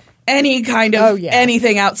doing any kind of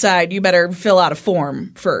anything outside, you better fill out a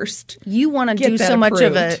form first. You want to do so much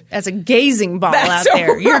of as a gazing ball out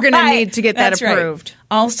there. You're going to need to get that approved. Right.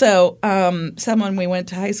 Also, someone we went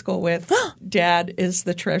to high school with, Dad is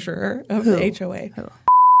the treasurer of the HOA. Who?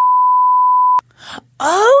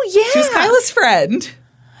 Oh, yeah. She's Kyla's friend.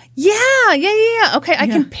 Yeah. Okay, I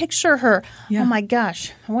can picture her. Yeah. Oh, my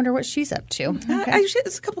gosh. I wonder what she's up to. Okay. She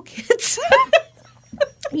has a couple kids.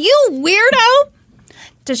 You weirdo.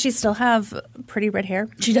 Does she still have pretty red hair?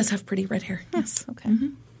 She does have pretty red hair. Yes. Okay.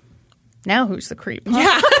 Mm-hmm. Now who's the creep? Huh?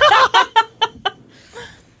 Yeah.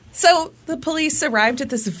 So the police arrived at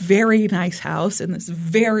this very nice house in this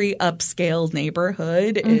very upscale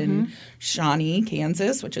neighborhood in Shawnee,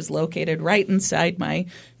 Kansas, which is located right inside my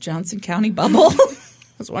Johnson County bubble. I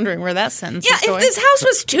was wondering where that sentence was going. If this house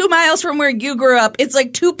was 2 miles from where you grew up, it's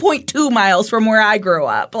like 2.2 miles from where I grew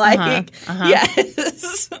up. Like,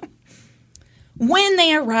 yes. When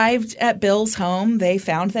they arrived at Bill's home, they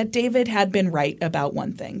found that David had been right about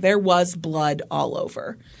one thing. There was blood all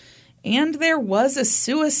over. And there was a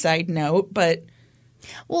suicide note, but...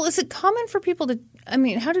 Well, is it common for people to... I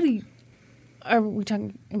mean, how did he... Are we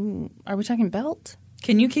talking belt?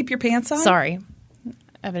 Can you keep your pants on? Sorry.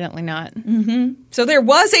 Evidently not. Mm-hmm. So there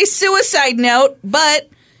was a suicide note, but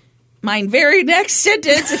my very next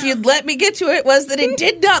sentence, if you'd let me get to it, was that it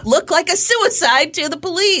did not look like a suicide to the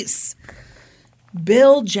police.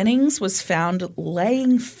 Bill Jennings was found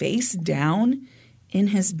laying face down in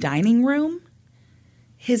his dining room.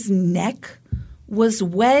 His neck was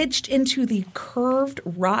wedged into the curved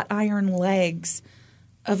wrought iron legs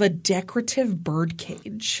of a decorative bird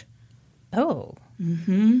cage. Oh.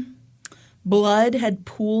 Mm-hmm. Blood had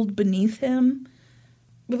pooled beneath him,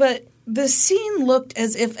 but the scene looked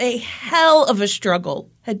as if a hell of a struggle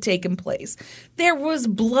had taken place. There was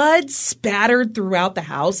blood spattered throughout the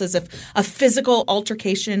house as if a physical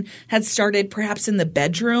altercation had started perhaps in the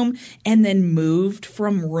bedroom and then moved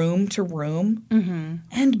from room to room. Mm-hmm.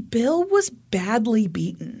 And Bill was badly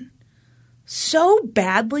beaten. So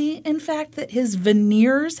badly, in fact, that his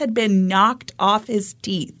veneers had been knocked off his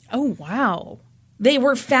teeth. Oh, wow. They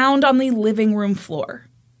were found on the living room floor.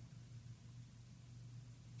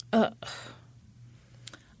 An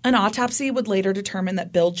autopsy would later determine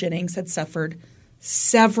that Bill Jennings had suffered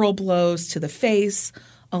several blows to the face,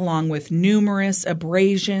 along with numerous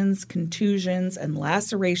abrasions, contusions, and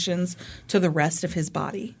lacerations to the rest of his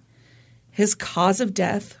body. His cause of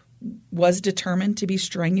death was determined to be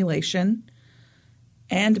strangulation,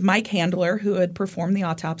 and Mike Handler, who had performed the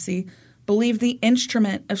autopsy, believed the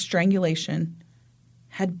instrument of strangulation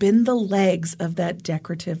had been the legs of that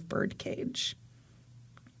decorative bird cage.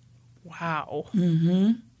 Wow.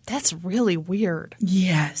 Mm-hmm. That's really weird.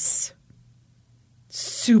 Yes.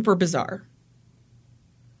 Super bizarre.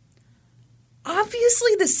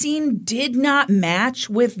 Obviously, the scene did not match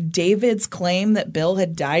with David's claim that Bill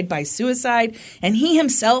had died by suicide, and he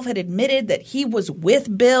himself had admitted that he was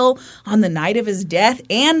with Bill on the night of his death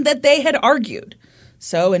and that they had argued.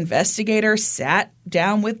 So investigators sat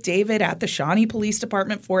down with David at the Shawnee Police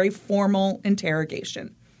Department for a formal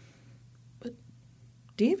interrogation. But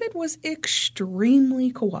David was extremely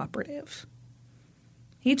cooperative.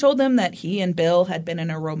 He told them that he and Bill had been in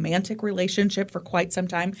a romantic relationship for quite some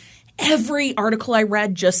time. Every article I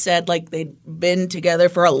read just said, like, they'd been together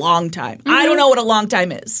for a long time. Mm-hmm. I don't know what a long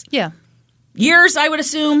time is. Yeah. Years, I would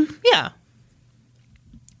assume. Yeah.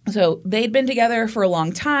 So they'd been together for a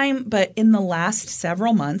long time, but in the last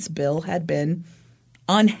several months, Bill had been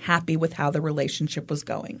unhappy with how the relationship was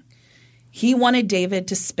going. He wanted David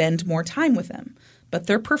to spend more time with him, but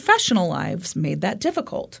their professional lives made that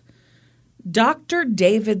difficult. Dr.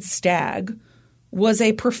 David Stagg was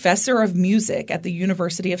a professor of music at the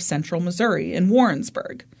University of Central Missouri in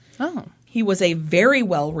Warrensburg. Oh. He was a very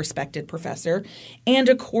well-respected professor, and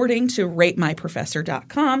according to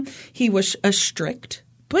RateMyProfessor.com, he was a strict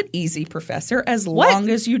but easy professor as long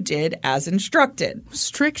as you did as instructed.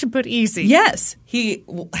 Strict but easy. Yes. He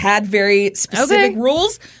had very specific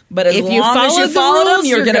rules, but as if long you as you follow them,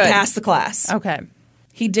 you're going to good. pass the class. Okay.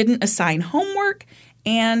 He didn't assign homework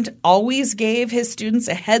and always gave his students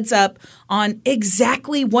a heads up on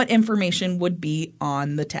exactly what information would be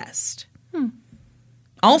on the test.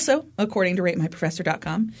 Also, according to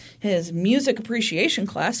RateMyProfessor.com, his music appreciation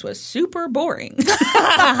class was super boring.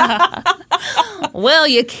 Well,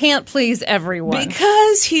 you can't please everyone.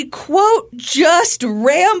 Because he, quote, just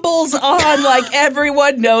rambles on like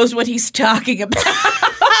everyone knows what he's talking about.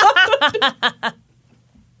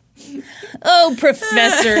 Oh,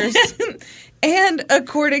 professors. And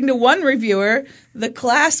according to one reviewer, the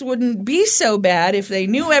class wouldn't be so bad if they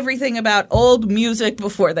knew everything about old music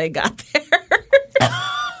before they got there.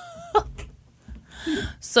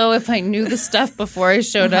 So if I knew the stuff before I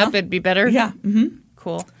showed up, it'd be better? Yeah. Mm-hmm.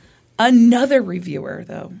 Cool. Another reviewer,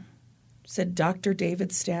 though, said Dr.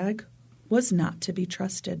 David Stagg was not to be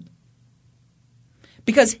trusted.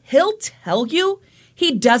 Because he'll tell you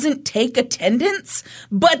he doesn't take attendance,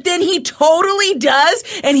 but then he totally does,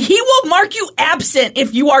 and he will mark you absent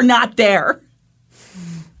if you are not there.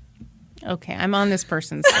 Okay, I'm on this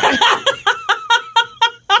person's side.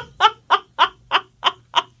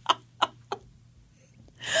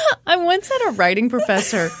 I once had a writing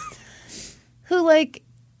professor who, like,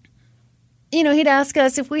 you know, he'd ask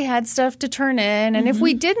us if we had stuff to turn in, and if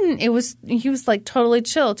we didn't, he was like totally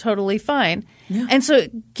chill, totally fine. Yeah. And so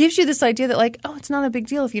it gives you this idea that, like, oh, it's not a big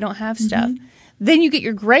deal if you don't have stuff. Then you get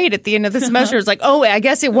your grade at the end of the semester. It's like, oh, I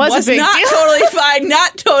guess it was a big not deal. Totally fine,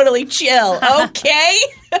 not totally chill. Okay.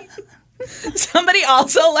 Somebody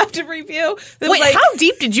also left a review. Wait, like, how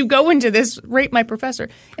deep did you go into this? Rate My Professor.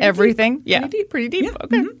 Everything. Deep. Yeah, pretty deep. Yeah.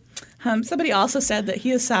 Okay. Somebody also said that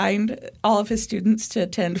he assigned all of his students to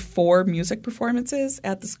attend 4 music performances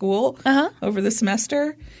at the school over the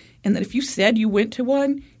semester, and that if you said you went to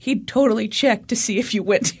one, he'd totally check to see if you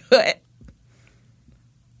went to it.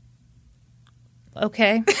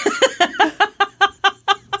 Okay.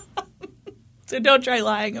 So don't try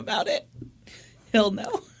lying about it. He'll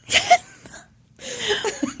know.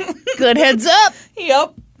 Good heads up.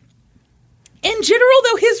 Yep. In general,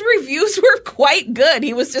 though, his reviews were quite good.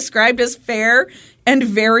 He was described as fair and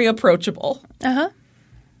very approachable.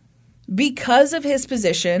 Because of his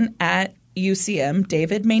position at UCM,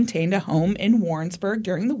 David maintained a home in Warrensburg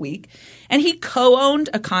during the week, and he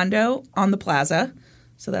co-owned a condo on the plaza.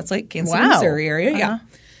 So that's like Kansas City, Missouri area. Yeah.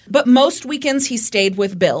 But most weekends he stayed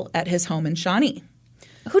with Bill at his home in Shawnee.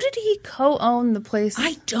 Who did he co-own the place?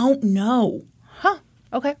 I don't know. Huh.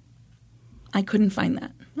 Okay. I couldn't find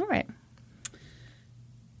that. All right.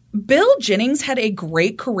 Bill Jennings had a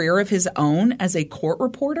great career of his own as a court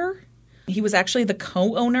reporter. He was actually the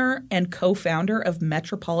co-owner and co-founder of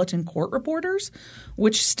Metropolitan Court Reporters,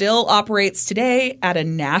 which still operates today at a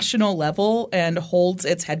national level and holds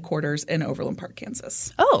its headquarters in Overland Park,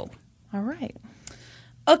 Kansas. Oh, all right.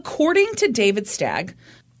 According to David Stagg,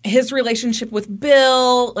 His relationship with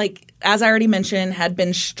Bill, like, as I already mentioned, had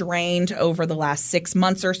been strained over the last 6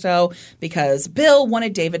 months or so because Bill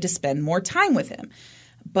wanted David to spend more time with him.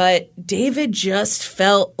 But David just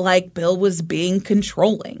felt like Bill was being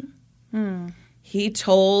controlling. He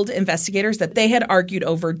told investigators that they had argued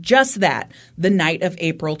over just that the night of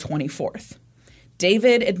April 24th.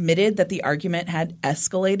 David admitted that the argument had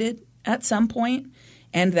escalated at some point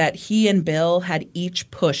and that he and Bill had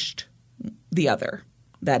each pushed the other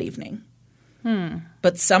that evening.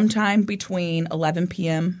 But sometime between 11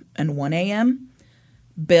 p.m. and 1 a.m.,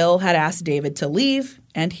 Bill had asked David to leave,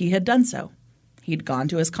 and he had done so. He'd gone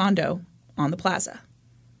to his condo on the plaza.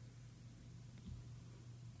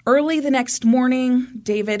 Early the next morning,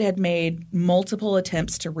 David had made multiple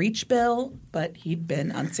attempts to reach Bill, but he'd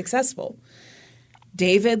been unsuccessful.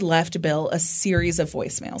 David left Bill a series of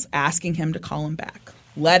voicemails asking him to call him back,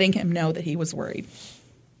 letting him know that he was worried.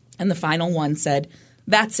 And the final one said,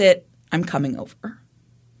 "That's it, I'm coming over."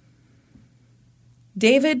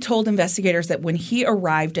 David told investigators that when he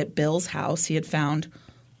arrived at Bill's house, he had found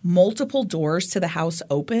multiple doors to the house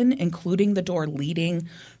open, including the door leading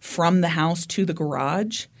from the house to the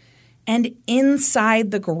garage. And inside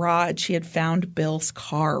the garage, he had found Bill's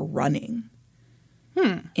car running.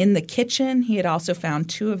 In the kitchen, he had also found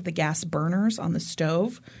 2 of the gas burners on the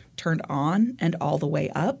stove turned on and all the way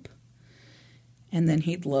up. And then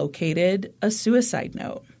he'd located a suicide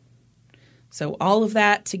note. So all of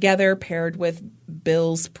that together, paired with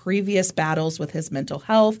Bill's previous battles with his mental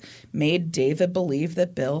health, made David believe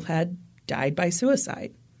that Bill had died by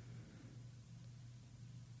suicide.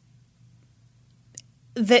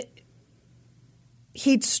 That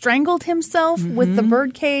he'd strangled himself with the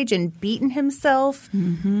birdcage and beaten himself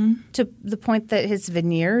to the point that his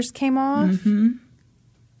veneers came off?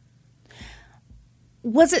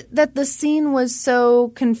 Was it that the scene was so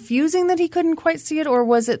confusing that he couldn't quite see it, or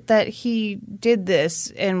was it that he did this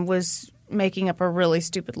and was making up a really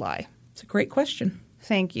stupid lie? It's a great question.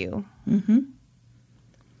 Thank you.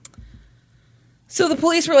 So the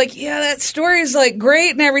police were like, yeah, that story's like great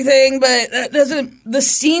and everything, but the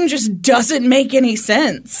scene just doesn't make any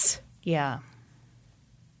sense. Yeah.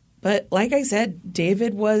 But like I said,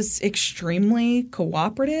 David was extremely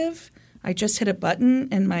cooperative. I just hit a button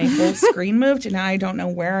and my whole screen moved, and now I don't know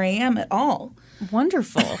where I am at all.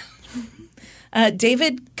 Wonderful.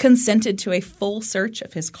 David consented to a full search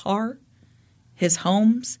of his car, his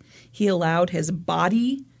homes. He allowed his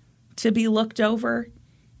body to be looked over.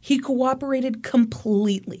 He cooperated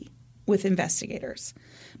completely with investigators.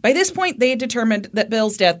 By this point, they had determined that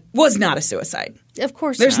Bill's death was not a suicide. Of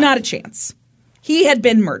course There's not a chance. He had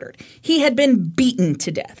been murdered. He had been beaten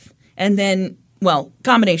to death. And then, well,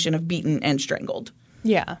 combination of beaten and strangled.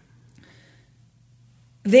 Yeah.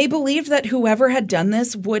 They believed that whoever had done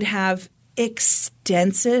this would have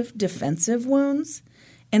extensive defensive wounds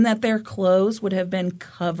and that their clothes would have been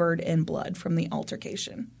covered in blood from the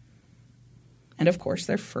altercation. And, of course,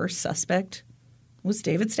 their first suspect was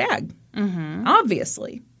David Stagg.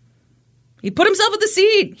 Obviously. He put himself at the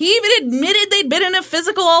scene. He even admitted they'd been in a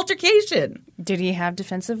physical altercation. Did he have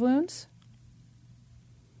defensive wounds?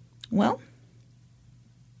 Well,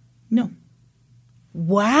 no.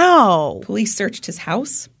 Wow. Police searched his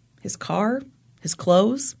house, his car, his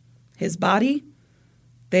clothes, his body.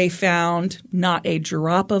 They found not a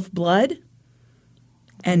drop of blood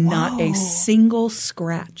and not a single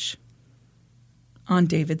scratch on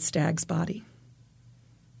David Stagg's body.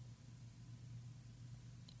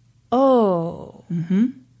 Oh.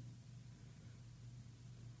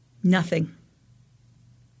 Nothing.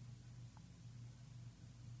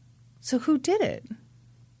 So who did it?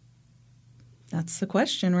 That's the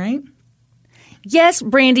question, right? Yes,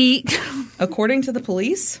 Brandy. According to the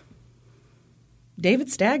police, David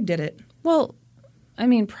Stagg did it. Well, I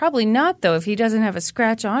mean, probably not, though, if he doesn't have a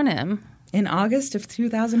scratch on him. In August of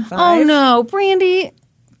 2005. Oh, no, Brandy.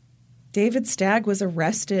 David Stagg was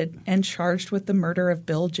arrested and charged with the murder of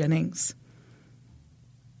Bill Jennings.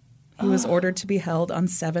 He was ordered to be held on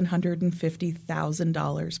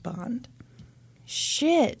 $750,000 bond.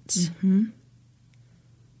 Shit.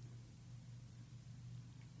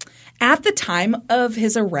 At the time of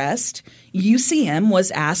his arrest, UCM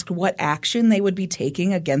was asked what action they would be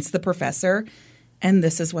taking against the professor, and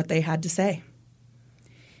this is what they had to say.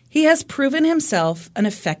 He has proven himself an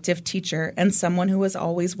effective teacher and someone who is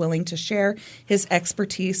always willing to share his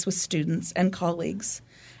expertise with students and colleagues.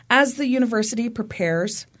 As the university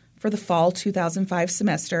prepares for the fall 2005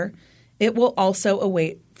 semester, it will also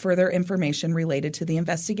await further information related to the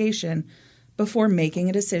investigation before making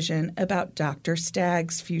a decision about Dr.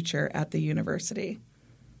 Stagg's future at the university.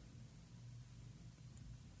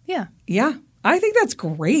 Yeah. Yeah. I think that's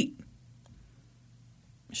great.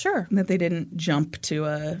 Sure. That they didn't jump to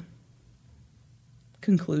a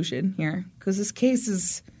conclusion here. Because this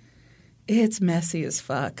case it's messy as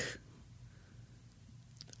fuck.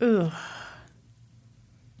 Ugh.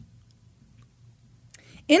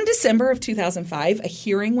 In December of 2005, a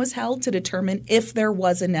hearing was held to determine if there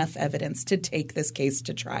was enough evidence to take this case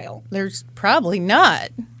to trial. There's probably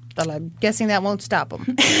not, but I'm guessing that won't stop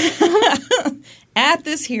them. At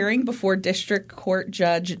this hearing before District Court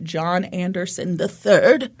Judge John Anderson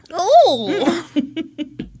III,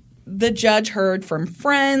 the judge heard from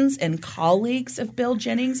friends and colleagues of Bill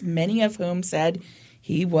Jennings, many of whom said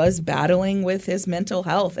he was battling with his mental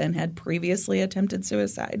health and had previously attempted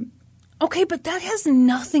suicide. Okay, but that has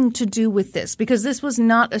nothing to do with this because this was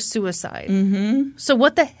not a suicide. Mm-hmm. So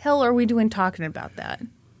what the hell are we doing talking about that?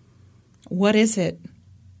 What is it?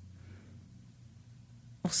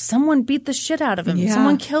 Well, someone beat the shit out of him. Yeah.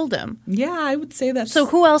 Someone killed him. Yeah, I would say that. So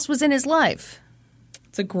who else was in his life?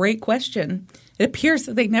 It's a great question. It appears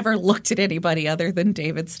that they never looked at anybody other than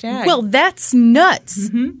David Stagg. Well, that's nuts.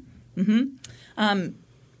 Mm-hmm. Mm-hmm.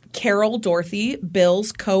 Carol Dorothy,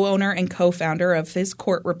 Bill's co-owner and co-founder of his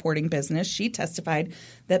court reporting business, she testified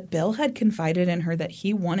that Bill had confided in her that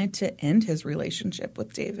he wanted to end his relationship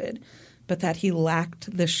with David, but that he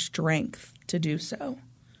lacked the strength to do so.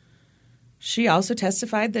 She also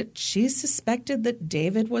testified that she suspected that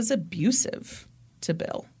David was abusive to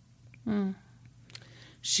Bill.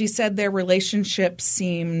 She said their relationship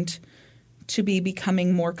seemed to be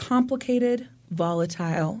becoming more complicated,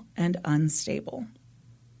 volatile, and unstable.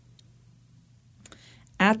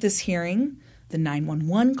 At this hearing, the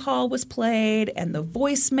 911 call was played and the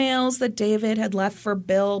voicemails that David had left for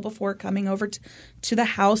Bill before coming over to the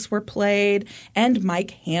house were played. And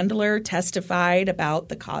Mike Handler testified about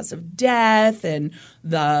the cause of death and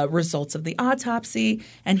the results of the autopsy.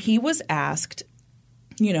 And he was asked,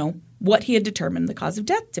 what he had determined the cause of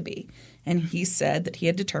death to be. And he said that he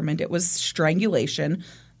had determined it was strangulation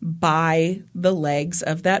by the legs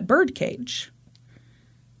of that bird cage.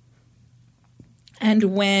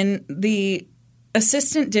 And when the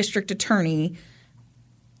assistant district attorney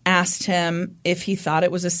asked him if he thought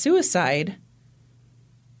it was a suicide,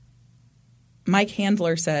 Mike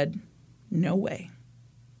Handler said, "No way."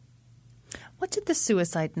 What did the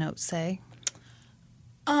suicide note say?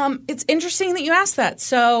 It's interesting that you asked that.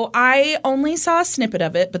 So I only saw a snippet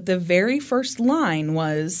of it, but the very first line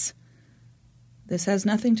was, "This has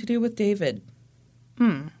nothing to do with David."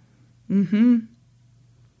 Mm-hmm.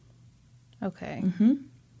 Okay. Mm-hmm.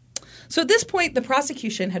 So at this point, the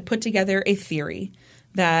prosecution had put together a theory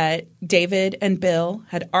that David and Bill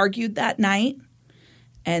had argued that night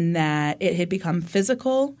and that it had become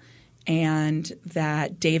physical and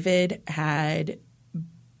that David had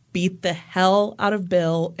beat the hell out of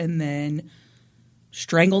Bill and then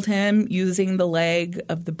strangled him using the leg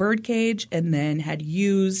of the birdcage and then had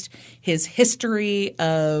used his history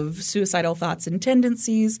of suicidal thoughts and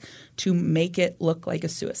tendencies to make it look like a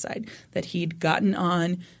suicide. That he'd gotten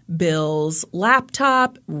on Bill's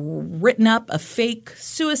laptop, written up a fake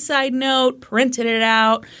suicide note, printed it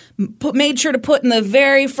out, made sure to put in the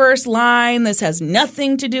very first line, "This has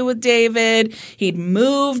nothing to do with David." He'd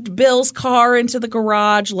moved Bill's car into the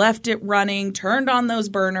garage, left it running, turned on those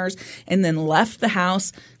burners, and then left the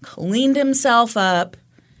house, cleaned himself up,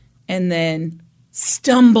 and then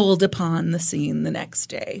stumbled upon the scene the next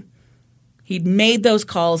day. He'd made those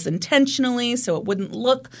calls intentionally so it wouldn't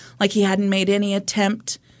look like he hadn't made any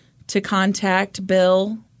attempt to contact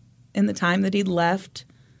Bill in the time that he'd left.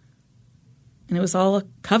 And it was all a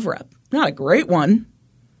cover-up. Not a great one,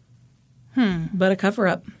 but a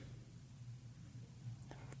cover-up.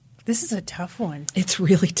 This is a tough one. It's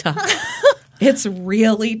really tough. It's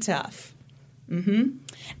really tough. Mm-hmm.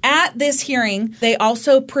 At this hearing, they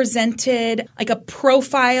also presented like a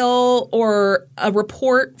profile or a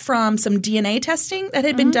report from some DNA testing that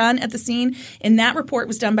had been done at the scene. And that report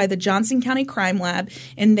was done by the Johnson County Crime Lab.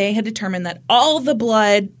 And they had determined that all the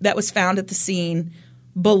blood that was found at the scene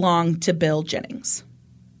belonged to Bill Jennings.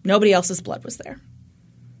 Nobody else's blood was there.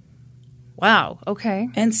 Wow. Okay.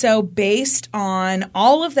 And so based on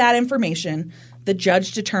all of that information, the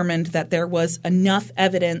judge determined that there was enough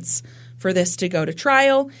evidence for this to go to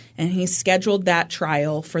trial, and he scheduled that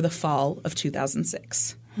trial for the fall of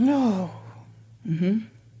 2006. No. Mm-hmm.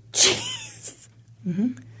 Jeez.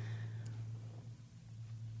 Mm-hmm.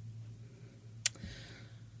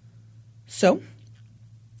 So,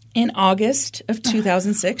 in August of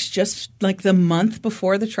 2006, just like the month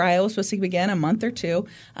before the trial was supposed to begin, a month or two,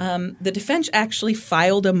 the defense actually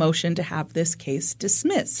filed a motion to have this case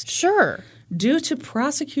dismissed. Sure. Due to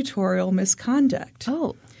prosecutorial misconduct.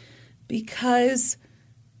 Oh. Because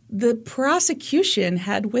the prosecution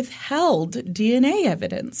had withheld DNA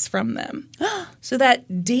evidence from them. So that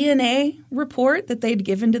DNA report that they'd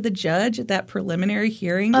given to the judge at that preliminary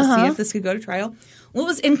hearing to see if this could go to trial, well, it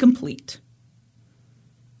was incomplete.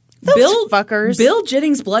 Those fuckers. Bill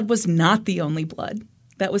Jennings' blood was not the only blood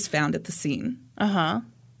that was found at the scene.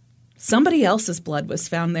 Somebody else's blood was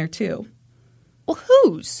found there too. Well,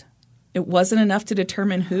 whose? It wasn't enough to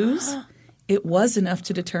determine whose. It was enough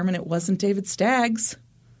to determine it wasn't David Stagg's.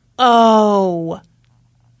 Oh.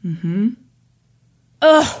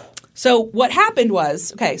 Ugh. So what happened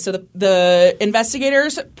was, so the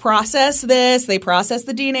investigators process this. They process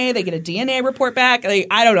the DNA. They get a DNA report back. They,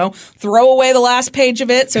 throw away the last page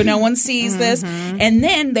of it so no one sees this. And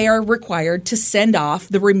then they are required to send off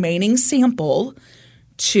the remaining sample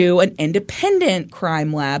to an independent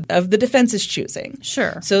crime lab of the defense's choosing.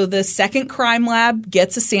 Sure. So the second crime lab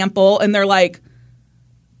gets a sample, and they're like,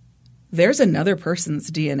 there's another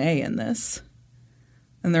person's DNA in this.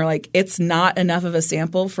 And they're like, it's not enough of a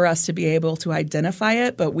sample for us to be able to identify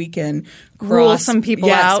it, but we can rule some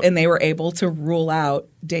people out. And they were able to rule out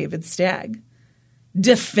David Stagg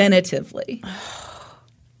definitively.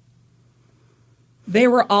 They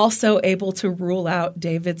were also able to rule out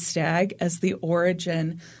David Stagg as the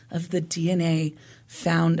origin of the DNA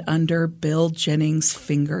found under Bill Jennings'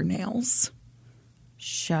 fingernails.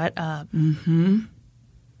 Shut up.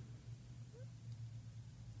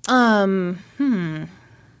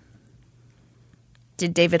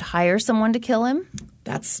 Did David hire someone to kill him?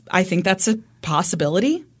 I think that's a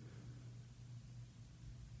possibility.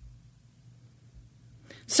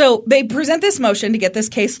 So they present this motion to get this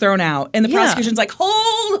case thrown out, and the prosecution's like,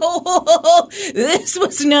 hold, this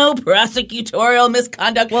was no prosecutorial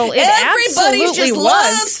misconduct. Well, everybody absolutely just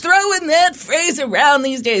loves throwing that phrase around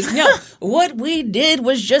these days. No, what we did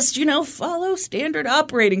was just, follow standard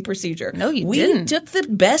operating procedure. No, you didn't. We took the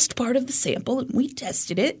best part of the sample and we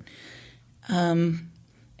tested it.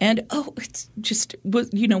 It's just,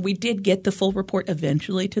 we did get the full report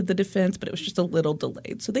eventually to the defense, but it was just a little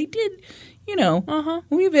delayed. So they did,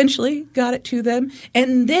 we eventually got it to them.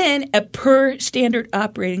 And then, per standard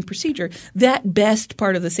operating procedure, that best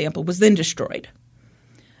part of the sample was then destroyed.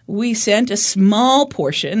 We sent a small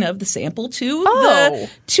portion of the sample to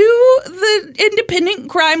the independent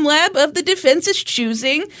crime lab of the defense's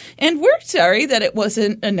choosing, and we're sorry that it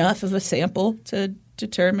wasn't enough of a sample to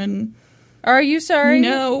determine. Are you sorry?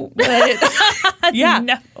 No, but yeah,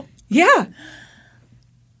 No. Yeah.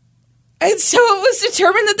 And so it was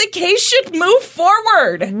determined that the case should move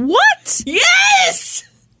forward. What? Yes.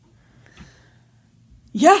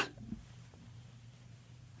 Yeah.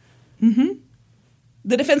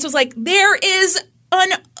 The defense was like, there is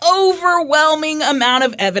an overwhelming amount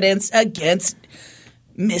of evidence against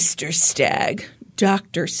Mr. Stagg,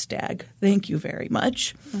 Dr. Stagg. Thank you very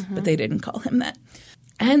much. But they didn't call him that.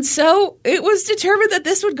 And so it was determined that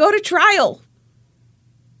this would go to trial.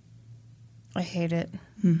 I hate it.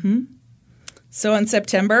 So in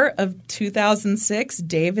September of 2006,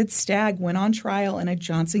 David Stagg went on trial in a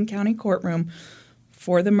Johnson County courtroom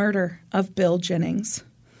for the murder of Bill Jennings.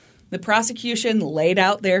 The prosecution laid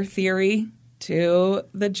out their theory to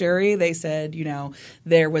the jury. They said,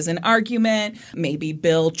 there was an argument. Maybe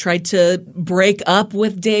Bill tried to break up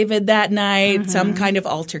with David that night. Some kind of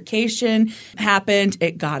altercation happened.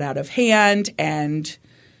 It got out of hand, and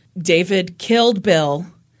David killed Bill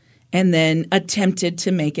and then attempted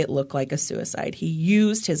to make it look like a suicide. He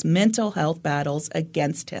used his mental health battles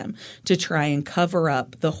against him to try and cover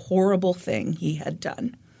up the horrible thing he had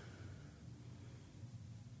done.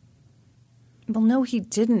 Well, no, he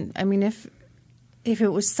didn't. I mean, if it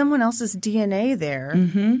was someone else's DNA there.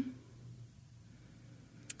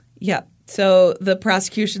 Yeah. So the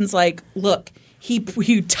prosecution's like, look, he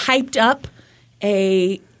typed up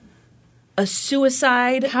a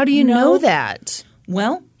suicide. How do you know that?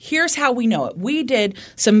 Well, here's how we know it. We did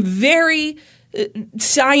some very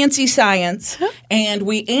sciencey science, and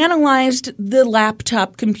we analyzed the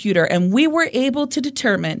laptop computer, and we were able to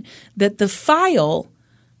determine that the file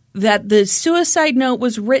that the suicide note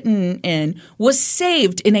was written in was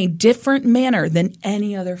saved in a different manner than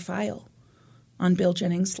any other file on Bill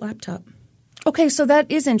Jennings' laptop. Okay, so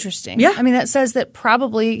that is interesting. Yeah. I mean, that says that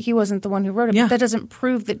probably he wasn't the one who wrote it, but that doesn't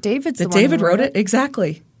prove that David's the one David who wrote it.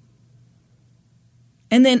 Exactly.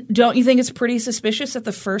 And then don't you think it's pretty suspicious that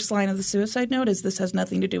the first line of the suicide note is this has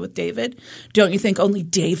nothing to do with David? Don't you think only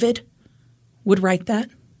David would write that?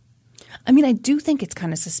 I mean, I do think it's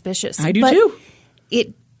kind of suspicious. I do too.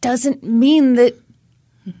 It doesn't mean that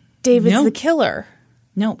David's the killer.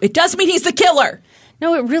 No, it does mean he's the killer.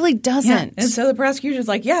 No, it really doesn't. And so the prosecution's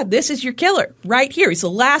like, yeah, this is your killer right here. He's the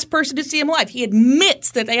last person to see him alive. He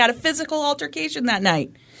admits that they had a physical altercation that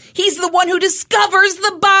night. He's the one who discovers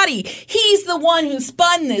the body. He's the one who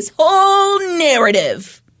spun this whole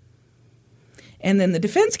narrative. And then the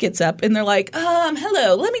defense gets up and they're like,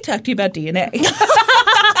 hello, let me talk to you about DNA.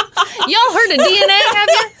 Y'all heard of DNA, have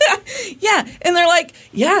you? Yeah. And they're like,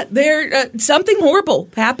 yeah, something horrible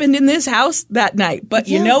happened in this house that night. But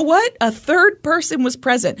you know what? A third person was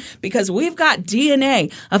present because we've got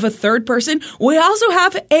DNA of a third person. We also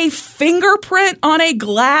have a fingerprint on a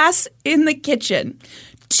glass in the kitchen.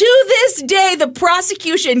 To this day, the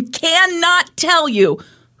prosecution cannot tell you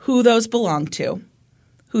who those belong to,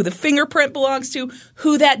 who the fingerprint belongs to,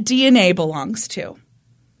 who that DNA belongs to.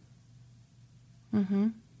 Mm-hmm.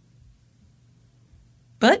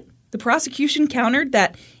 But the prosecution countered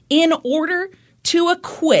that in order to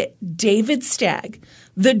acquit David Stagg,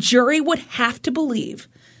 the jury would have to believe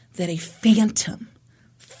that a phantom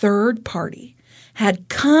third party had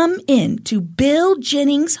come into Bill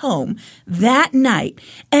Jennings' home that night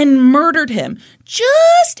and murdered him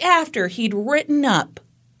just after he'd written up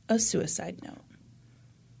a suicide note.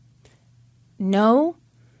 No,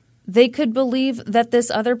 they could believe that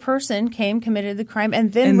this other person committed the crime,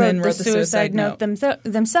 and then wrote the suicide note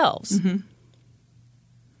themselves. Mm-hmm.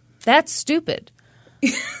 That's stupid.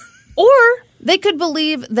 Or they could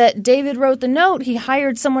believe that David wrote the note. He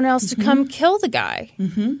hired someone else to come kill the guy.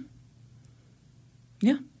 Mm-hmm.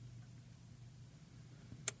 Yeah.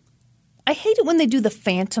 I hate it when they do the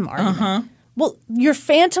phantom argument. Uh-huh. Well, your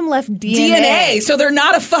phantom left DNA. So they're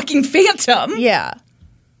not a fucking phantom. Yeah.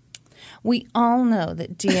 We all know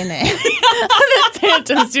that DNA, that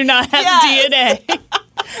phantoms do not have DNA.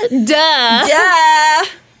 Duh.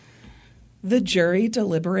 The jury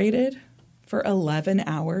deliberated for 11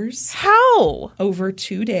 hours. How? Over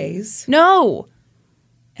 2 days. No.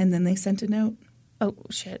 And then they sent a note. Oh,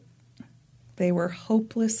 shit. They were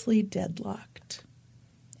hopelessly deadlocked.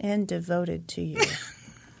 And devoted to you.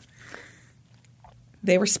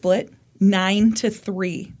 They were split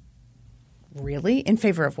 9-3. Really? In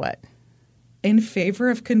favor of what? In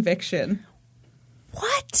favor of conviction.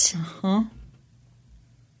 What? Uh-huh.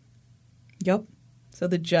 Yep. So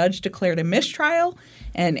the judge declared a mistrial,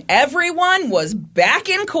 and everyone was back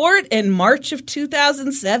in court in March of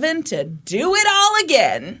 2007 to do it all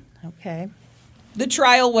again. Okay. The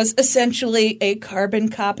trial was essentially a carbon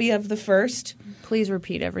copy of the first. Please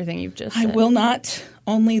repeat everything you've just said. I will not.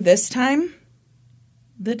 Only this time,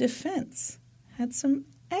 the defense had some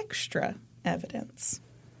extra evidence.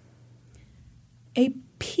 A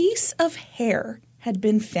piece of hair had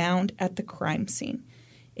been found at the crime scene.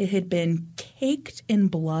 It had been caked in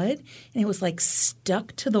blood, and it was like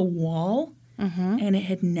stuck to the wall, and it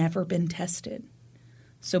had never been tested.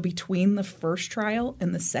 So between the first trial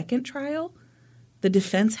and the second trial, the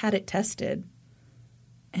defense had it tested,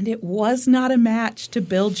 and it was not a match to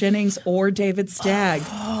Bill Jennings or David Stagg.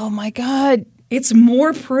 Oh, my God. It's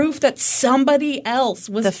more proof that somebody else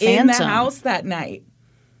was in the house that night.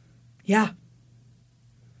 Yeah.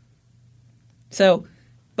 So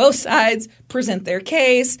both sides present their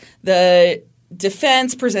case. The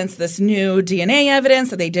defense presents this new DNA evidence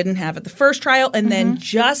that they didn't have at the first trial. And then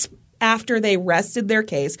just after they rested their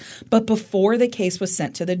case, but before the case was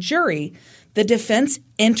sent to the jury, the defense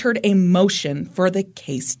entered a motion for the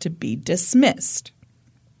case to be dismissed.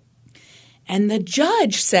 And the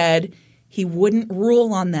judge said he wouldn't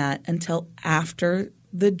rule on that until after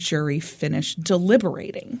the jury finished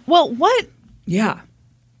deliberating. Well, what? Yeah.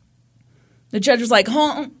 The judge was like,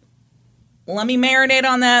 let me marinate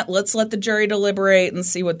on that. Let's let the jury deliberate and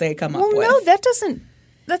see what they come up with. Well, no,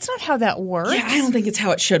 that's not how that works. Yeah, I don't think it's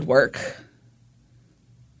how it should work.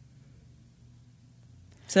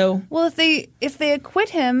 So, well, if they acquit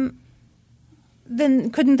him, then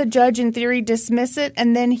couldn't the judge in theory dismiss it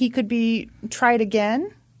and then he could be tried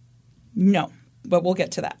again? No, but we'll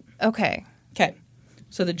get to that. Okay. Okay.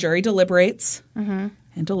 So the jury deliberates and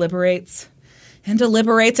deliberates and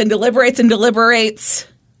deliberates and deliberates and deliberates.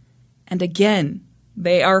 And again,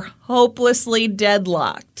 they are hopelessly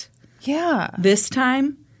deadlocked. Yeah. This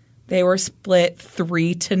time, they were split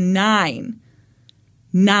 3-9.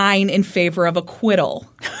 9 in favor of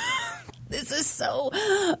acquittal. This is so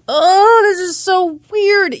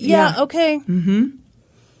weird. Yeah. Okay. Mm-hmm.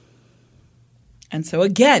 And so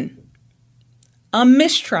again, a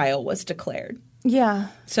mistrial was declared. Yeah.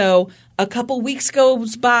 So a couple weeks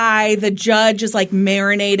goes by. The judge is like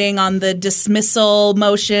marinating on the dismissal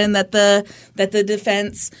motion that the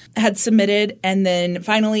defense had submitted. And then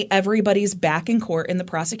finally everybody's back in court and the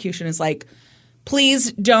prosecution is like,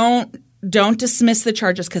 please don't don't dismiss the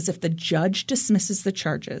charges, because if the judge dismisses the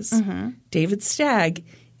charges, David Stagg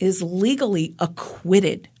is legally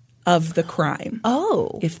acquitted of the crime.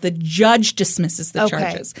 Oh. If the judge dismisses the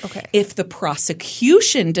charges. Okay. If the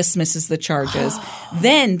prosecution dismisses the charges,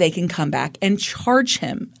 then they can come back and charge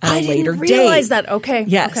him at a later date. I didn't realize that. Okay.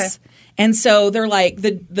 Yes. Okay. And so they're like,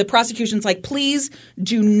 the prosecution's like, please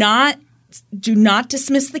do not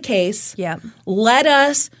dismiss the case. Yeah. Let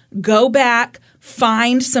us go back,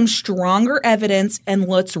 find some stronger evidence, and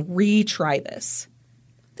let's retry this.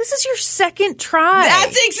 This is your second try.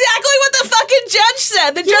 That's exactly what the fucking judge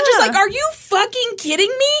said. The judge was like, are you fucking kidding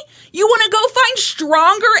me? You want to go find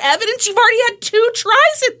stronger evidence? You've already had 2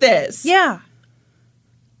 tries at this. Yeah.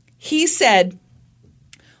 He said,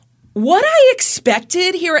 what I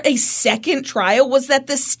expected here at a second trial was that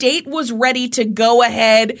the state was ready to go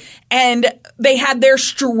ahead and they had their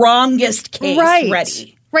strongest case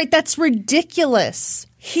ready. Right. That's ridiculous.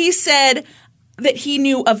 He said that he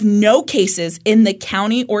knew of no cases in the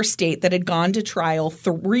county or state that had gone to trial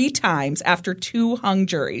 3 times after 2 hung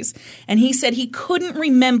juries. And he said he couldn't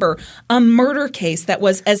remember a murder case that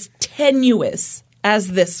was as tenuous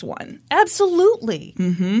as this one. Absolutely.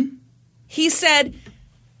 He said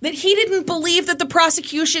that he didn't believe that the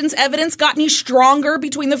prosecution's evidence got any stronger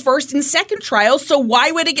between the first and second trial, so why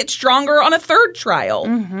would it get stronger on a third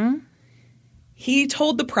trial? He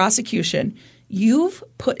told the prosecution, you've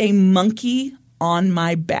put a monkey on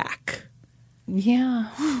my back. Yeah.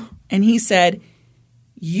 And he said,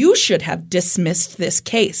 you should have dismissed this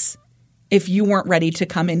case if you weren't ready to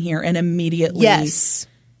come in here and immediately. Yes,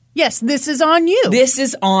 this is on you. This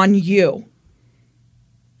is on you.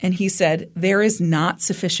 And he said, there is not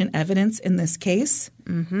sufficient evidence in this case.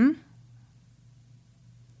 And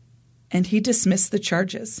he dismissed the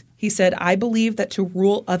charges. He said, I believe that to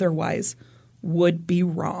rule otherwise would be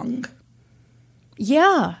wrong.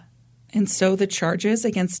 Yeah. And so the charges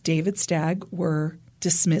against David Stagg were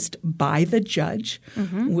dismissed by the judge,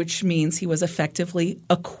 which means he was effectively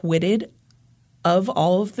acquitted of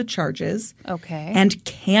all of the charges. Okay. And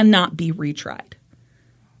cannot be retried.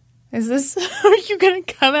 Are you going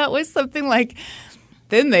to come out with something like,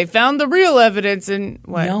 then they found the real evidence and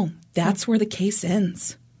what? No, that's where the case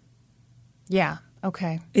ends. Yeah.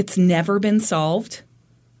 Okay. It's never been solved.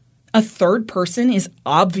 A third person is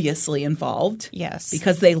obviously involved. Yes.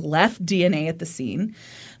 Because they left DNA at the scene.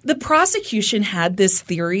 The prosecution had this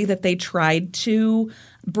theory that they tried to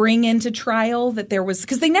bring into trial that there was –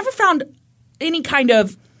 because they never found any kind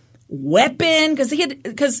of weapon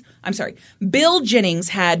Bill Jennings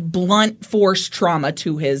had blunt force trauma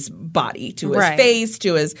to his body, to his face,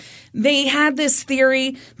 to his – they had this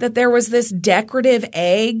theory that there was this decorative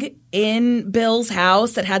egg in Bill's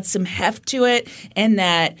house that had some heft to it and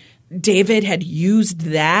that – David had used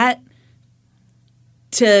that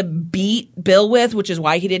to beat Bill with, which is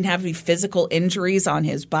why he didn't have any physical injuries on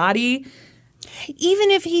his body.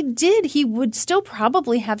 Even if he did, he would still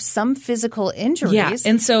probably have some physical injuries. Yeah,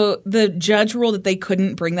 and so the judge ruled that they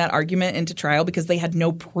couldn't bring that argument into trial because they had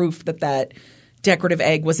no proof that that decorative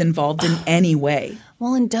egg was involved in any way.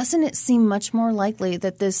 Well, and doesn't it seem much more likely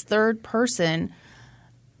that this third person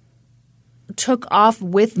took off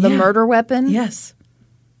with the murder weapon? Yes.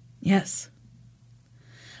 Yes.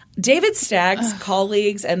 David Stagg's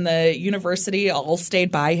colleagues and the university all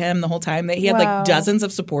stayed by him the whole time. He had like dozens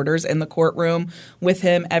of supporters in the courtroom with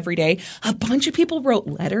him every day. A bunch of people wrote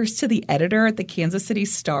letters to the editor at the Kansas City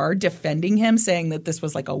Star defending him, saying that this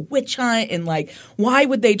was like a witch hunt and like why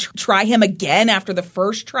would they try him again after the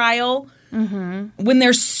first trial? When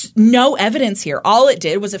there's no evidence here. All it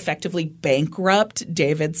did was effectively bankrupt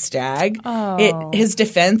David Stagg. His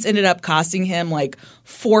defense ended up costing him like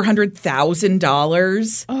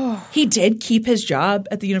 $400,000. He did keep his job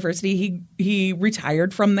at the university. He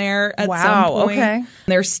retired from there at some point. Okay.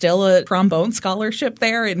 There's still a trombone scholarship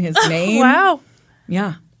there in his name. Wow.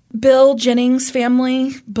 Yeah. Bill Jennings'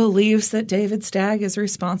 family believes that David Stagg is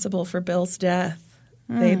responsible for Bill's death.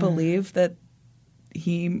 They believe that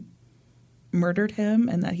he murdered him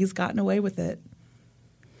and that he's gotten away with it.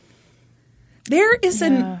 There is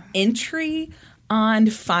an entry on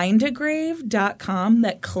findagrave.com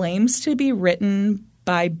that claims to be written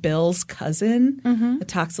by Bill's cousin. It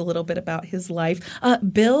talks a little bit about his life.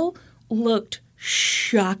 Bill looked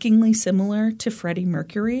shockingly similar to Freddie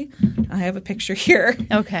Mercury. I have a picture here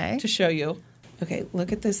to show you. Okay,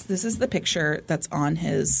 look at this. This is the picture that's on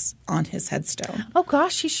his headstone. Oh,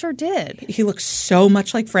 gosh, he sure did. He looks so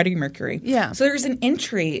much like Freddie Mercury. Yeah. So there's an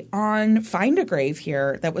entry on Find a Grave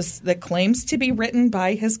here that claims to be written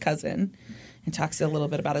by his cousin and talks a little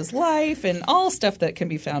bit about his life and all stuff that can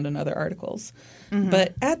be found in other articles.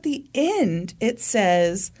 But at the end, it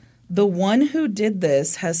says, The one who did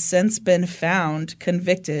this has since been found,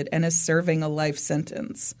 convicted, and is serving a life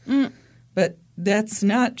sentence. But that's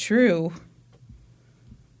not true.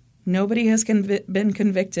 Nobody has been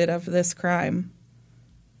convicted of this crime.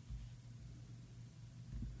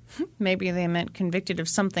 Maybe they meant convicted of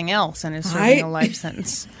something else and is serving a life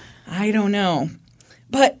sentence. I don't know.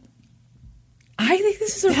 But I think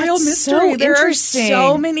this is a real mystery. So there are interesting.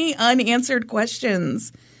 so many unanswered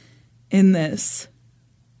questions in this.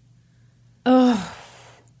 Oh.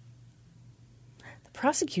 The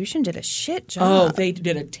prosecution did a shit job. Oh, they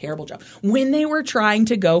did a terrible job. When they were trying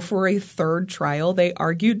to go for a third trial, they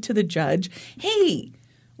argued to the judge, hey,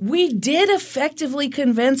 we did effectively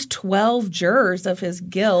convince 12 jurors of his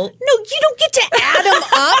guilt. No, you don't get to add them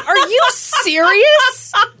up. Are you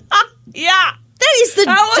serious? Yeah. That is the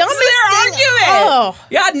That was dumbest their thing. argument. Oh,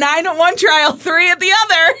 Yeah, 9 at one trial, 3 at the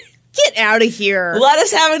other. get out of here. Let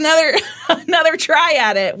us have another try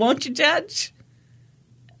at it, won't you, Judge?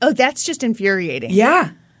 Oh, that's just infuriating.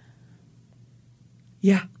 Yeah.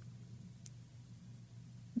 Yeah.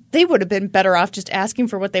 They would have been better off just asking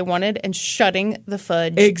for what they wanted and shutting the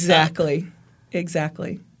fudge Exactly.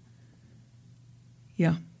 Exactly.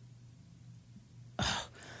 Yeah.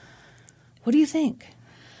 What do you think?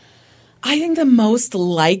 I think the most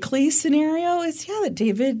likely scenario is, that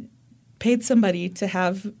David paid somebody to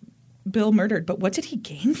have Bill murdered. But what did he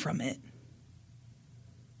gain from it?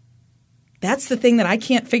 That's the thing that I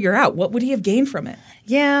can't figure out. What would he have gained from it?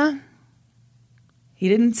 Yeah. He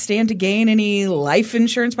didn't stand to gain any life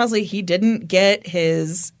insurance policy. He didn't get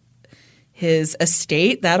his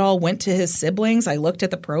estate. That all went to his siblings. I looked at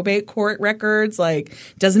the probate court records.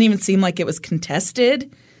 Doesn't even seem like it was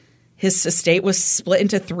contested. His estate was split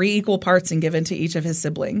into 3 equal parts and given to each of his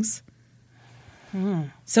siblings.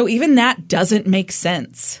 So even that doesn't make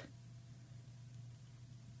sense.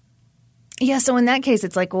 Yeah, so in that case,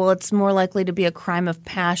 it's like, well, it's more likely to be a crime of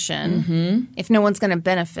passion if no one's going to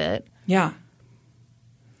benefit. Yeah.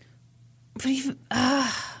 But even,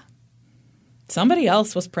 Somebody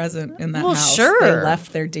else was present in that house. Sure. They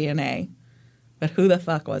left their DNA. But who the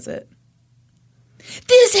fuck was it?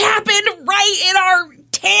 This happened right in our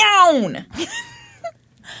town.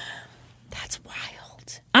 that's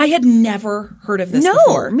wild. I had never heard of this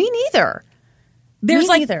before. No, me neither. There's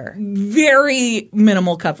Me neither. very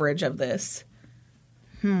minimal coverage of this.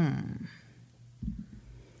 I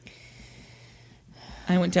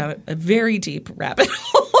went down a very deep rabbit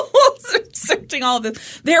hole searching all of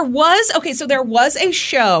this. There was a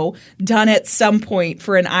show done at some point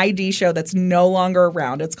for an ID show that's no longer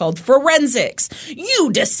around. It's called Forensics.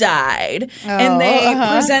 You decide. And they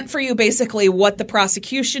present for you basically what the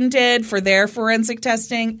prosecution did for their forensic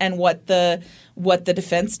testing and what the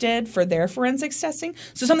defense did for their forensics testing.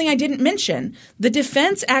 So something I didn't mention, the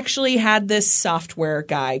defense actually had this software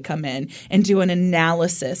guy come in and do an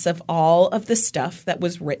analysis of all of the stuff that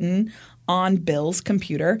was written on Bill's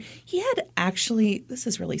computer. He had actually, this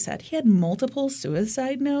is really sad, he had multiple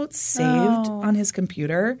suicide notes saved on his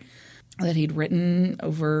computer that he'd written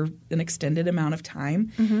over an extended amount of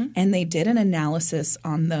time. And they did an analysis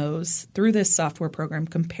on those through this software program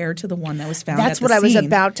compared to the one that was found at the scene. That's what I was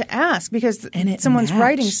about to ask because someone's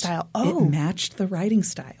writing style. It matched the writing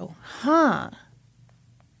style. Huh.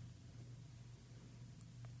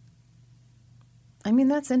 I mean,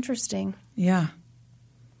 that's interesting. Yeah.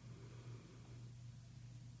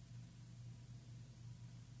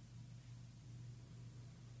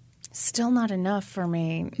 Still not enough for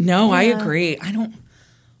me. No, I agree.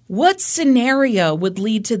 What scenario would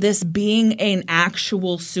lead to this being an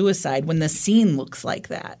actual suicide when the scene looks like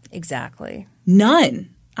that? Exactly. None.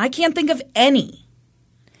 I can't think of any.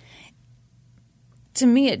 To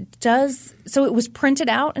me, it does. So it was printed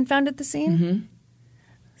out and found at the scene?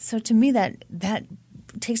 So to me, that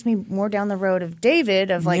takes me more down the road of David,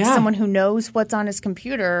 of someone who knows what's on his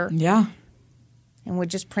computer. Yeah. And would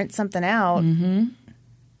just print something out.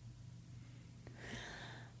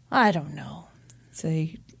 I don't know.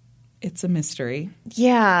 It's a mystery.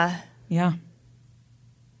 Yeah. Yeah.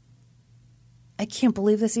 I can't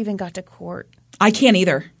believe this even got to court. I can't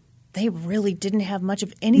either. They really didn't have much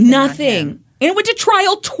of anything. Nothing. And it went to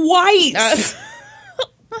trial twice.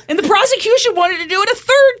 And the prosecution wanted to do it a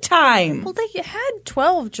third time. Well, they had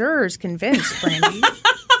 12 jurors convinced, Brandy.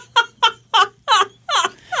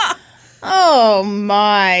 Oh,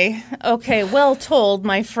 my. Okay, well told,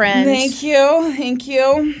 my friend. Thank you. Thank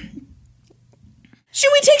you. Should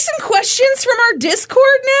we take some questions from our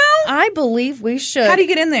Discord now? I believe we should. How do you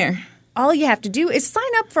get in there? All you have to do is sign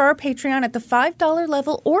up for our Patreon at the $5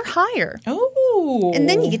 level or higher. Oh. And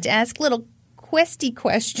then you get to ask little questy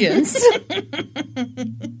questions.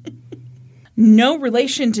 No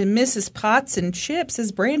relation to Mrs. Potts and Chips,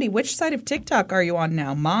 says Brandy. Which side of TikTok are you on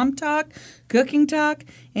now? Mom talk? Cooking talk?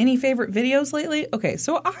 Any favorite videos lately? Okay,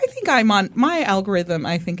 so I think I'm on – my algorithm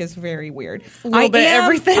I think is very weird. A little bit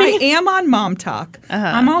everything. I am on Mom talk.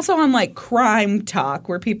 I'm also on like crime talk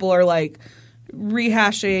where people are like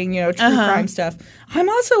rehashing, true crime stuff. I'm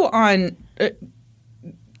also on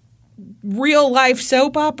real life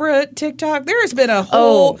soap opera TikTok. There has been a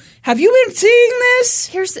whole have you been seeing this?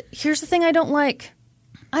 Here's the thing I don't like.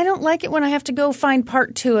 I don't like it when I have to go find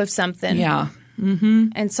part 2 of something. Yeah.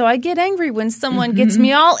 And so I get angry when someone gets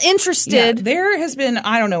me all interested. Yeah, there has been,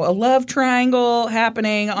 I don't know, a love triangle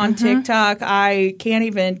happening on TikTok. I can't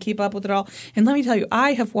even keep up with it all. And let me tell you,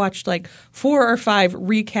 I have watched like 4 or 5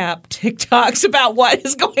 recap TikToks about what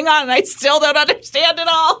is going on, and I still don't understand it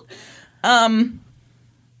all.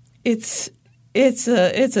 It's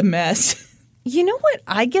a mess. You know what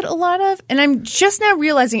I get a lot of? And I'm just now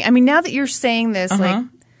realizing, I mean, now that you're saying this, like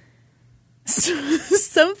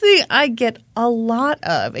something I get a lot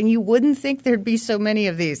of, and you wouldn't think there'd be so many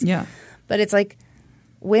of these. Yeah. But it's like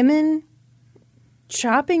women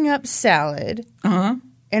chopping up salad, and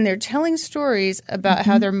they're telling stories about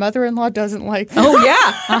how their mother-in-law doesn't like them. Oh,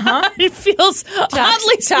 yeah. It feels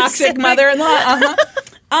oddly toxic specific. mother-in-law.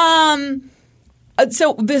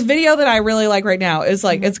 So this video that I really like right now is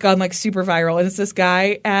like it's gone like super viral, and it's this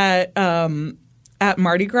guy at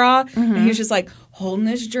Mardi Gras, and he's just like holding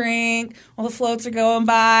his drink while the floats are going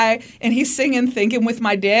by, and he's singing "Thinking with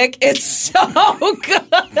My Dick." It's so good.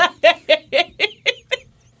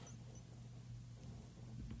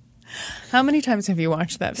 How many times have you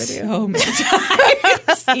watched that video? So many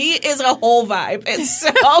times. He is a whole vibe. It's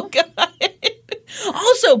so good.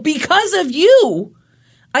 Also, because of you,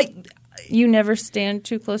 You never stand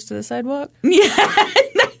too close to the sidewalk? Yeah.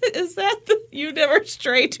 Is that you never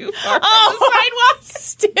stray too far from the sidewalk?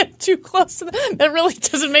 Stand too close to that really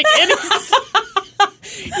doesn't make any sense.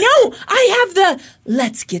 No, I have the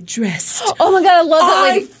let's get dressed. Oh my God, I love that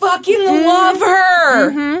lady. I fucking love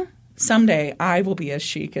her. Someday I will be as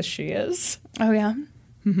chic as she is. Oh, yeah?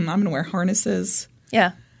 I'm going to wear harnesses.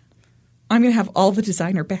 Yeah. I'm going to have all the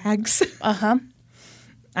designer bags. Uh-huh.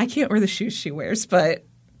 I can't wear the shoes she wears, but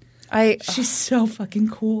she's so fucking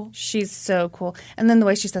cool. She's so cool. And then the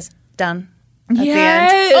way she says, done. At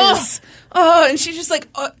Yes. the end. Oh, and she just like,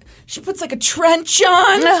 she puts like a trench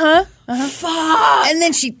on. Fuck. And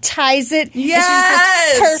then she ties it. Yes.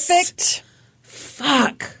 And she just looks perfect.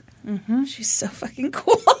 Fuck. She's so fucking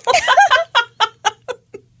cool.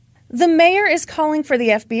 The mayor is calling for the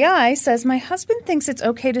FBI, says, my husband thinks it's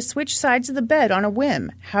okay to switch sides of the bed on a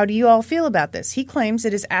whim. How do you all feel about this? He claims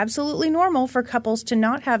it is absolutely normal for couples to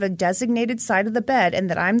not have a designated side of the bed and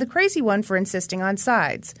that I'm the crazy one for insisting on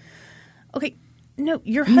sides. Okay, no,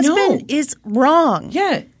 your husband is wrong.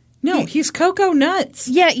 Yeah. No, he's cocoa nuts.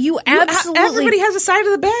 Yeah, you absolutely everybody has a side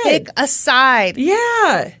of the bed. pick a side.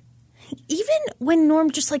 Yeah. Even when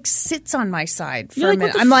Norm just like sits on my side for You're a like,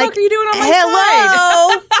 minute, what the I'm fuck like, are you doing on my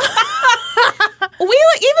hello.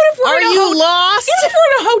 Even if we're Are in a you lost? Even if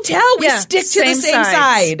we're in a hotel, we stick to the same sides.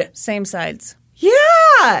 side. Same sides.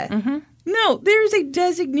 Yeah. No, there's a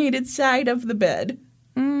designated side of the bed.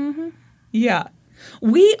 Yeah.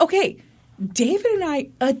 David and I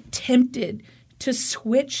attempted to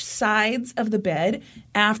switch sides of the bed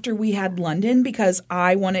after we had London because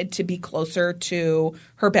I wanted to be closer to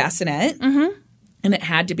her bassinet. And it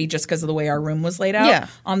had to be just because of the way our room was laid out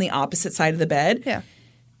on the opposite side of the bed. Yeah.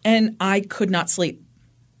 And I could not sleep.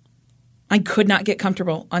 I could not get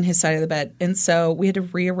comfortable on his side of the bed. And so we had to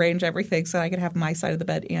rearrange everything so I could have my side of the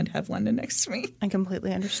bed and have London next to me. I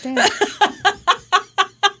completely understand.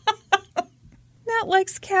 Nat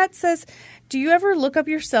Likes Cat says, do you ever look up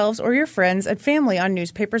yourselves or your friends and family on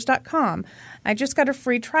newspapers.com? I just got a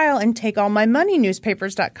free trial and take all my money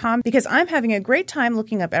newspapers.com because I'm having a great time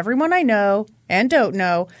looking up everyone I know and don't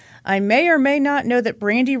know. I may or may not know that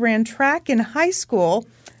Brandy ran track in high school.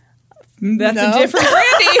 That's a different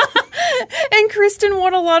Brandy. And Kristen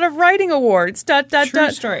won a lot of writing awards.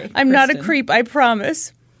 True story, I'm not a Kristen. creep, I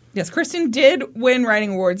promise. Yes, Kristen did win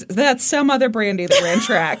writing awards. That's some other Brandy that ran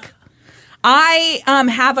track. I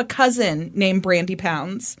have a cousin named Brandy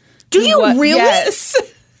Pounds. Do you really? Yes.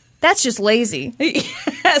 That's just lazy.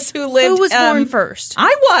 Yes, who lived... Who was born first?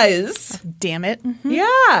 I was. Damn it. Yeah.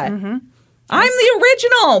 I'm the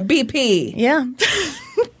original BP. Yeah.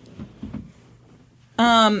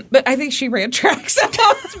 But I think she ran track, so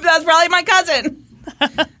that's probably my cousin.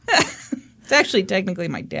 It's actually technically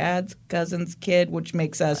my dad's cousin's kid, which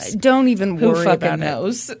makes us... Don't even who worry fucking about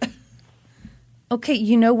knows. it. Okay,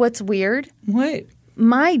 you know what's weird? What?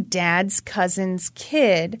 My dad's cousin's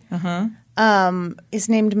kid is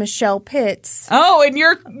named Michelle Pitts. Oh, and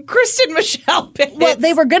you're Kristen Michelle Pitts. Well,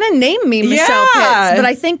 they were going to name me Michelle Pitts, but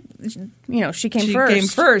I think, she came first. She came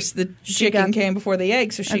first. The chicken came before the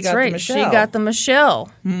egg, so she got the Michelle. She got the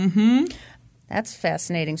Michelle. Mm-hmm. That's a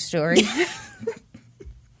fascinating story.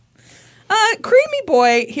 Creamy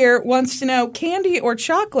Boy here wants to know candy or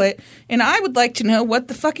chocolate, and I would like to know what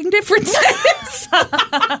the fucking difference is.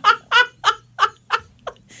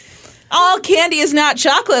 All candy is not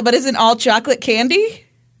chocolate, but isn't all chocolate candy?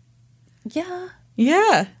 Yeah.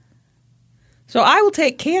 Yeah. So I will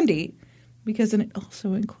take candy because then it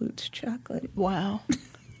also includes chocolate. Wow.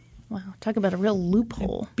 Wow. Talk about a real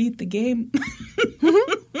loophole. Beat the game.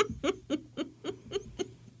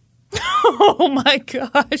 Oh my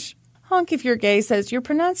gosh. Honk If You're Gay says, your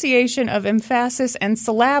pronunciation of emphasis and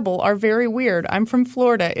syllable are very weird. I'm from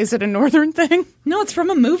Florida. Is it a northern thing? No, it's from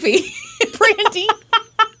a movie. Brandy.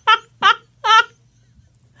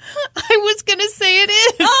 I was going to say it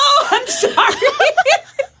is. Oh, I'm sorry.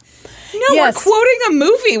 No, Yes. we're quoting a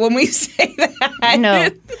movie when we say that. No.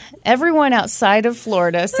 Everyone outside of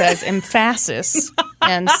Florida says emphasis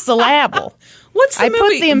and syllable. What's the I movie? put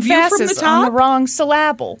the View from the emphasis Top? on the wrong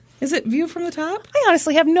syllable. Is it View from the Top? I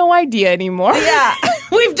honestly have no idea anymore. Yeah.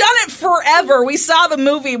 We've done it forever. We saw the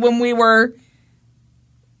movie when we were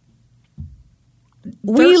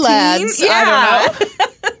We 13? lads. Yeah. I don't know.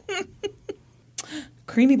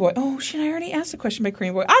 Creamy Boy. Oh, shit, I already asked a question by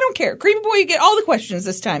Creamy Boy. I don't care. Creamy Boy, you get all the questions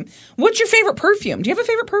this time. What's your favorite perfume? Do you have a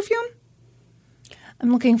favorite perfume?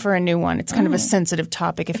 I'm looking for a new one. It's kind of a sensitive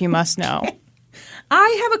topic, if you must know.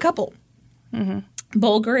 I have a couple.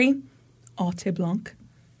 Bulgari, Aute Blanc.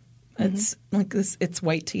 It's like this. It's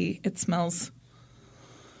white tea. It smells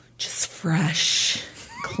just fresh,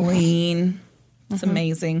 clean. It's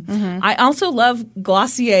amazing. I also love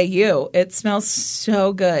Glossier You. It smells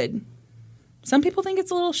so good. Some people think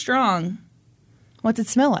it's a little strong. What's it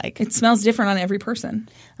smell like? It smells different on every person.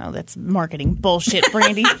 Oh, that's marketing bullshit,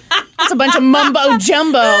 Brandy. That's a bunch of mumbo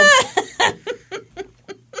jumbo.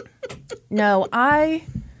 No, I'm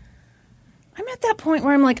at that point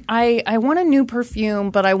where I'm like, I want a new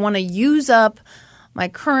perfume, but I want to use up my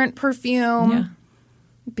current perfume. Yeah.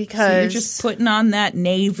 Because So you're just putting on that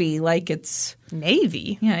navy like it's...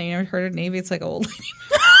 navy. Yeah, you never heard of navy? It's like old lady.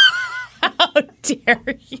 How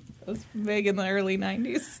dare you? It was big in the early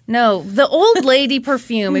 90s. No, the old lady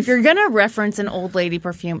perfume. If you're gonna reference an old lady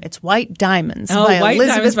perfume, it's White Diamonds by White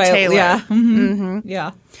Elizabeth Diamonds Taylor. Yeah. Mm-hmm.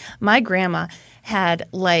 Yeah. My grandma had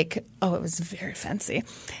it was very fancy.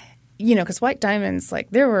 Because White Diamonds,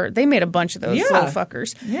 they made a bunch of those little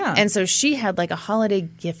fuckers. Yeah. And so she had a holiday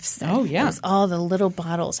gift set. Oh, yeah. It was all the little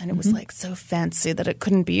bottles, and it was so fancy that it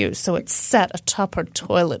couldn't be used. So it sat atop her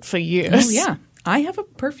toilet for years. Oh, yeah. I have a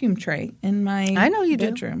perfume tray in my I know you do.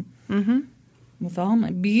 bedroom. Mm-hmm. With all my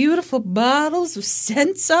beautiful bottles of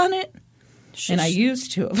scents on it. And I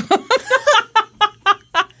used 2 of them.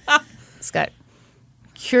 It's got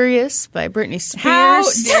Curious by Britney Spears. How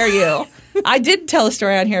dare you? I did tell a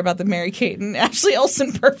story on here about the Mary-Kate and Ashley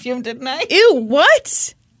Olsen perfume, didn't I? Ew,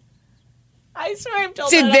 what? I swear I've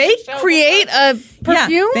told Did that they on the show create before. a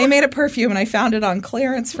perfume? Yeah, they made a perfume, and I found it on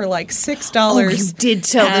clearance for $6. Oh, you did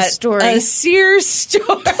tell the story. A Sears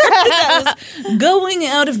store that was going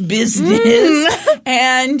out of business,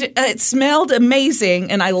 and it smelled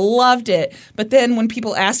amazing, and I loved it. But then when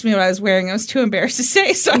people asked me what I was wearing, I was too embarrassed to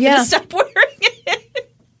say, so I had to stop wearing it.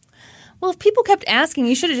 Well, if people kept asking,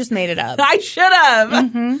 you should have just made it up. I should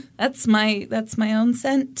have. That's my own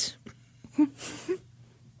scent.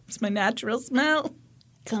 It's my natural smell.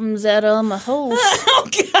 Comes out of my hose. Oh,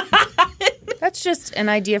 God. That's just an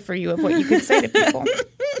idea for you of what you could say to people.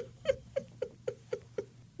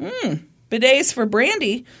 Bidets for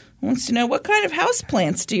Brandy wants to know, what kind of house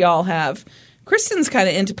plants do y'all have? Kristen's kind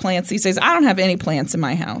of into plants these days. I don't have any plants in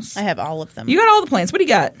my house. I have all of them. You got all the plants. What do you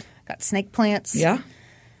got? Got snake plants. Yeah.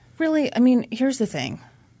 Really, here's the thing.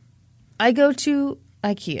 I go to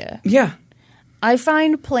IKEA. Yeah. I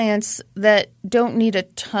find plants that don't need a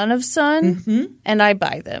ton of sun, and I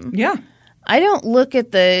buy them. Yeah. I don't look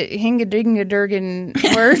at the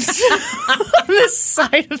hingadingadurgan words on the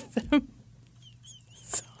side of them.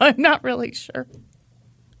 So I'm not really sure.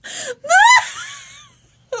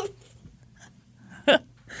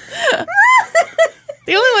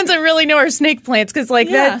 The only ones I really know are snake plants because, snake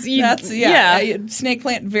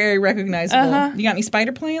plant, very recognizable. You got any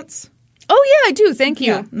spider plants? Oh, yeah, I do. Thank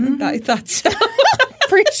you. Yeah, I thought so.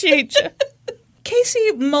 Appreciate you.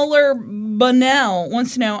 Casey Muller-Bunnell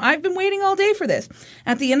wants to know, I've been waiting all day for this.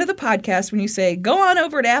 At the end of the podcast, when you say, go on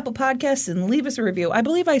over to Apple Podcasts and leave us a review, I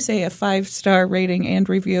believe I say a 5-star rating and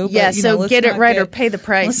review. Yeah, but, so get it right or pay the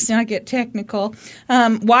price. Let's not get technical.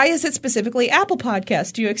 Why is it specifically Apple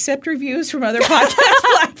Podcasts? Do you accept reviews from other podcast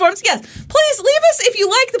platforms? Yes. Please leave us, if you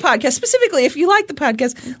like the podcast, specifically if you like the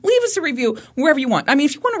podcast, leave us a review wherever you want. I mean,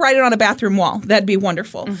 if you want to write it on a bathroom wall, that'd be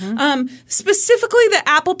wonderful. Specifically the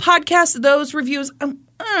Apple Podcasts, those reviews, I don't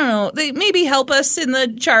know, they maybe help us in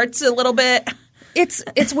the charts a little bit.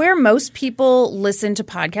 It's where most people listen to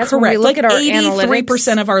podcasts. Correct. When we look like at our 83%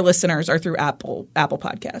 analytics, of our listeners are through Apple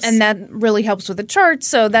Podcasts. and that really helps with the charts.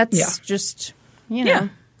 So that's just, you know. Yeah.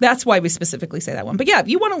 That's why we specifically say that one. But yeah, if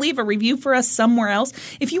you want to leave a review for us somewhere else,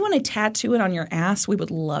 if you want to tattoo it on your ass, we would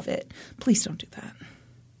love it. Please don't do that.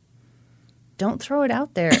 Don't throw it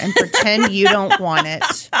out there and pretend you don't want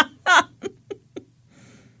it.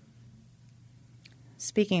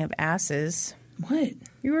 Speaking of asses. What?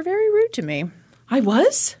 You were very rude to me. I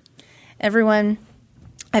was? Everyone,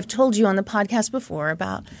 I've told you on the podcast before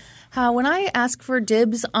about how when I ask for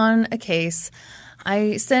dibs on a case,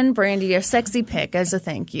 I send Brandy a sexy pic as a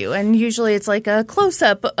thank you. And usually it's like a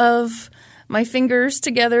close-up of my fingers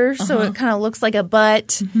together so it kind of looks like a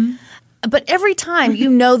butt. But every time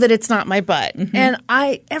you know that it's not my butt. And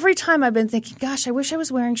every time I've been thinking, gosh, I wish I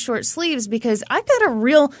was wearing short sleeves because I got a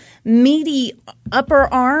real meaty upper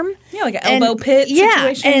arm. Yeah, like an elbow pit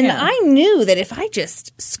situation. And I knew that if I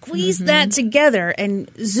just squeezed that together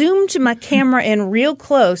and zoomed my camera in real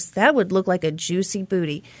close, that would look like a juicy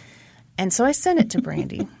booty. And so I sent it to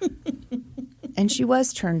Brandy. And she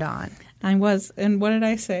was turned on. I was. And what did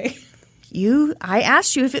I say? I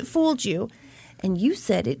asked you if it fooled you. And you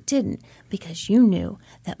said it didn't because you knew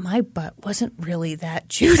that my butt wasn't really that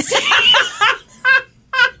juicy.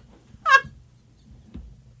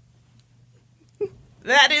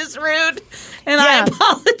 That is rude. And I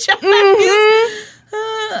apologize.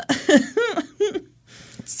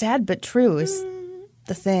 Sad but true is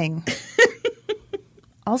the thing.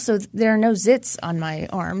 Also, there are no zits on my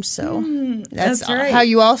arms, so that's right. how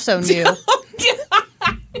you also knew.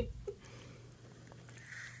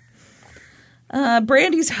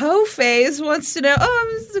 Brandy's hoe phase wants to know,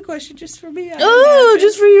 this is a question just for me.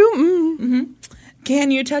 Just for you?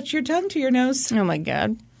 Can you touch your tongue to your nose? Oh, my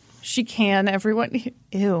God. She can, everyone.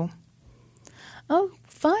 Ew. Oh,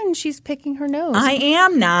 fun. She's picking her nose. I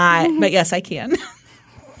am not, but yes, I can.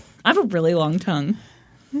 I have a really long tongue.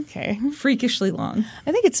 Okay. Freakishly long.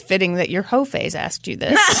 I think it's fitting that your hoe phase asked you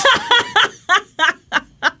this.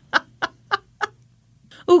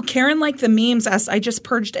 Ooh, Karen, like the memes, asked, I just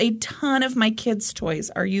purged a ton of my kids' toys.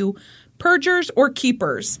 Are you purgers or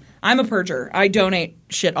keepers? I'm a purger. I donate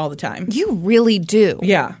shit all the time. You really do.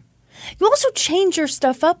 Yeah. You also change your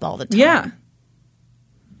stuff up all the time. Yeah.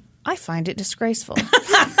 I find it disgraceful.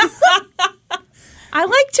 I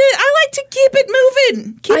like to keep it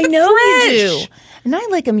moving. Keep it fresh. You do. And I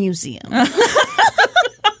like a museum.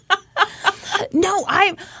 No,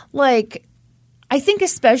 I think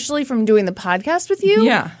especially from doing the podcast with you.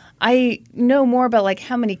 Yeah. I know more about like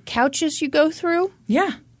how many couches you go through.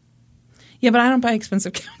 Yeah. Yeah, but I don't buy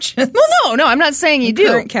expensive couches. Well, no, I'm not saying you do.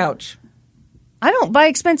 Current couch. I don't buy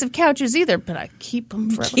expensive couches either, but I keep them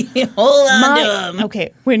forever. Hold on to them.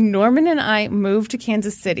 Okay, when Norman and I moved to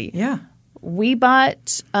Kansas City, we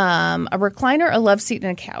bought a recliner, a love seat,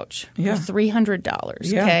 and a couch for $300.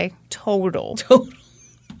 Okay, total.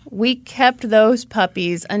 We kept those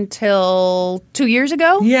puppies until 2 years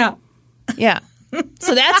ago. Yeah.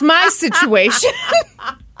 So that's my situation.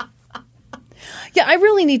 Yeah, I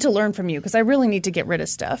really need to learn from you because I really need to get rid of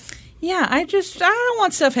stuff. Yeah, I don't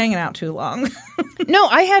want stuff hanging out too long. No,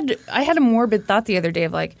 I had a morbid thought the other day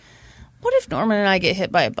of like, what if Norman and I get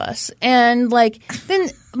hit by a bus? And like, then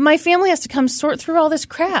my family has to come sort through all this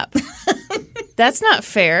crap. That's not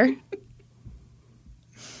fair.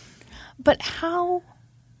 But how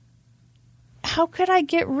could I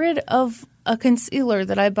get rid of a concealer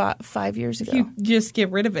that I bought 5 years ago? You just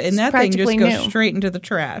get rid of it. And It's that thing just practically goes new. straight into the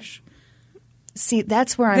trash. See,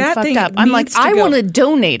 that's where I'm That fucked thing up. I'm like, needs to I go. want to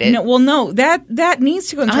donate it. No, that needs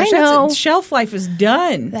to go in the I trash. know. Shelf life is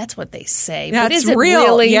done. That's what they say. That's but is it real.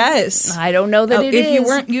 Really? Yes. I don't know that it is. If you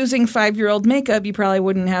weren't using 5-year-old makeup, you probably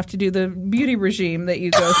wouldn't have to do the beauty regime that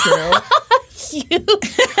you go through. You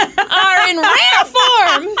are in rare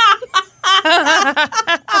form.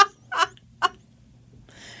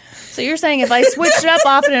 So you're saying if I switched it up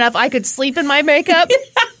often enough, I could sleep in my makeup?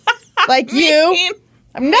 Like you?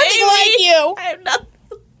 I'm nothing like you. I'm not.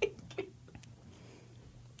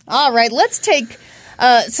 All right, let's take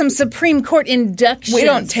some Supreme Court inductions. We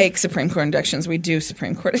don't take Supreme Court inductions. We do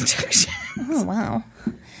Supreme Court inductions. Oh, wow.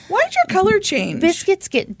 Why did your color change? Biscuits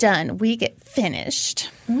get done. We get finished.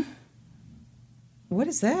 What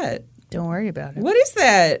is that? Don't worry about it. What is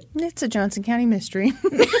that? It's a Johnson County mystery.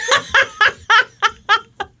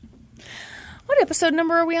 What episode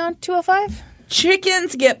number are we on? 205?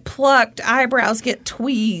 Chickens get plucked. Eyebrows get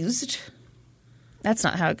tweezed. That's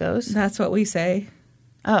not how it goes. That's what we say.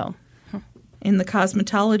 Oh. In the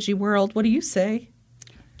cosmetology world, what do you say?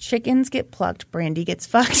 Chickens get plucked. Brandy gets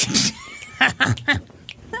fucked.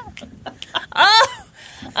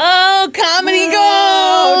 Oh, comedy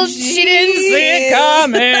gold! She didn't see it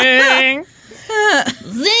coming.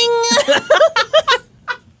 Zing!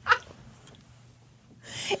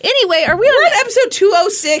 Anyway, are we We're on on episode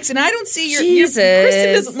 206, and I don't see your Jesus.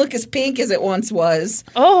 Kristen doesn't look as pink as it once was.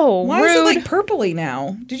 Oh, Why rude. is it like purpley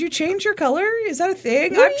now? Did you change your color? Is that a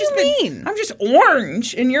thing? What do you mean? I'm just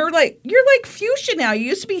orange, and you're like fuchsia now. You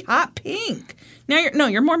used to be hot pink. Now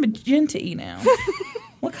you're more magenta-y now.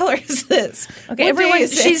 What color is this? Okay, What everyone, day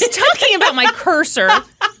is it? she's talking about my cursor in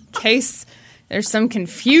case there's some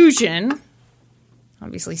confusion.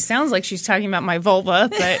 Obviously sounds like she's talking about my vulva,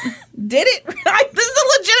 but... Did it? This is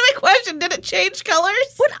a legitimate question. Did it change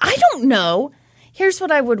colors? What? I don't know. Here's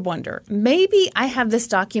what I would wonder. Maybe I have this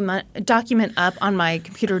document up on my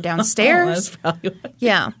computer downstairs. Oh, that's probably what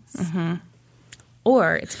Yeah. Mm-hmm.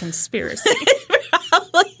 Or it's a conspiracy. it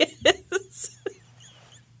probably is.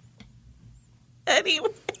 Anyway.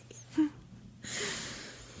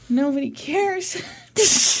 Nobody cares.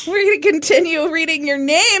 We're going to continue reading your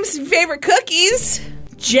names and favorite cookies.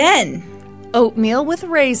 Jen. Oatmeal with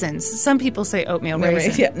raisins. Some people say oatmeal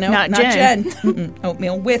raisins. Yeah, no, not Jen. Mm-mm.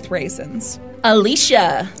 Oatmeal with raisins.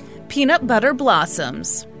 Alicia. Peanut butter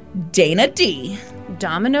blossoms. Dana D.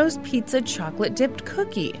 Domino's pizza chocolate dipped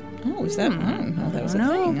cookie. Oh, is that? I don't know that was a know.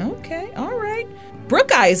 thing. Okay, all right.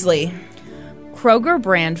 Brooke Isley. Kroger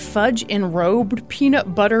brand fudge enrobed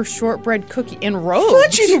peanut butter shortbread cookie. Enrobed?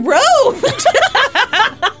 Fudge enrobed.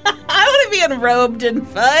 I want to be enrobed in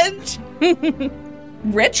fudge.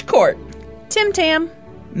 Rich Court. Tim Tam.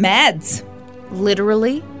 Mads.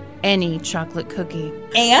 Literally any chocolate cookie.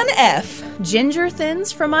 Ann F. Ginger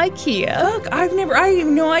thins from IKEA. Look, I didn't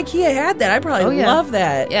even know IKEA had that. I probably yeah. love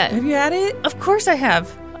that. Yeah. Have you had it? Of course I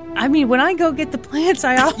have. I mean, when I go get the plants,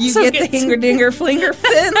 I also You get the hinger dinger flinger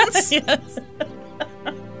fins. Yes.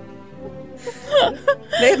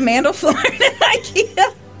 They have Mandelflower at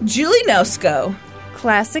IKEA. Julie Nosco.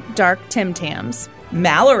 Classic dark Tim Tams.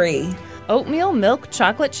 Mallory. Oatmeal milk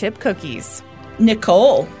chocolate chip cookies.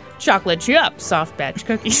 Nicole. Chocolate chip soft batch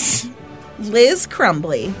cookies. Liz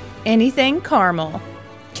Crumbly. Anything caramel.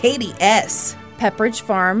 Katie S. Pepperidge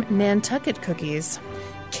Farm Nantucket cookies.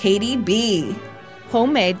 Katie B.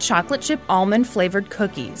 Homemade chocolate chip almond flavored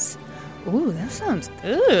cookies. Ooh, that sounds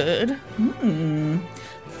good.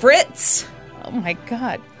 Fritz. Oh my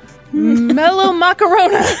god. Mellow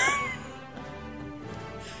macarona.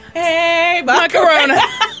 Hey, Macarona.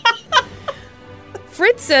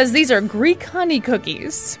 Fritz says these are Greek honey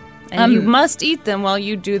cookies. And you must eat them while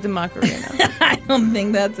you do the macarena. I don't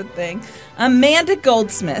think that's a thing. Amanda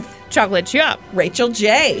Goldsmith. Chocolate chip. Rachel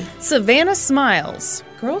J. Savannah Smiles.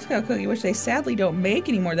 Girl Scout cookie, which they sadly don't make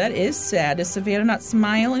anymore. That is sad. Does Savannah not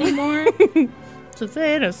smile anymore?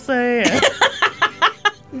 Savannah say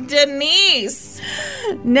Denise.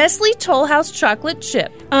 Nestle Toll House chocolate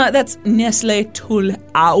chip. That's Nestle Toll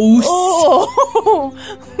House. Oh,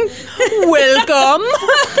 welcome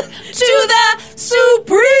To the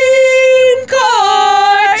Supreme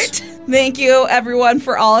Court. Thank you, everyone,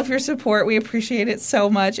 for all of your support. We appreciate it so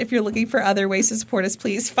much. If you're looking for other ways to support us,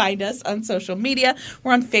 please find us on social media.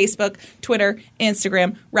 We're on Facebook, Twitter,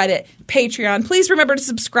 Instagram, Reddit, Patreon. Please remember to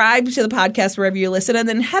subscribe to the podcast wherever you listen, and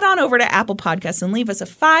then head on over to Apple Podcasts and leave us a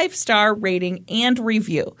 5-star rating and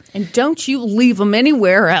review. And don't you leave them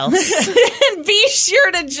anywhere else. And be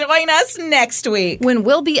sure to join us next week. When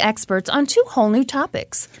we'll be experts on 2 whole new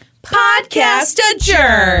topics. Podcast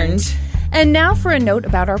adjourned. And now for a note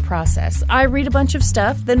about our process. I read a bunch of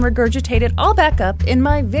stuff, then regurgitate it all back up in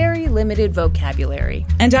my very limited vocabulary.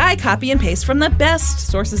 And I copy and paste from the best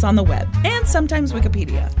sources on the web, and sometimes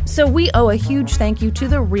Wikipedia. So we owe a huge thank you to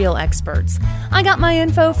the real experts. I got my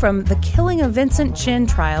info from The Killing of Vincent Chin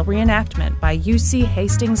Trial Reenactment by UC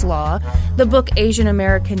Hastings Law, the book Asian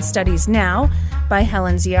American Studies Now by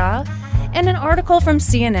Helen Zia, and an article from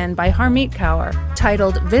CNN by Harmeet Kaur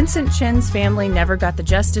titled Vincent Chin's Family Never Got the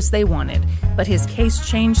Justice They Wanted, but His Case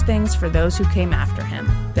Changed Things for Those Who Came After Him.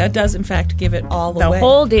 That does, in fact, give it all away. The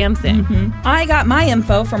whole damn thing. I got my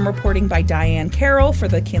info from reporting by Diane Carroll for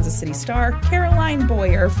the Kansas City Star, Caroline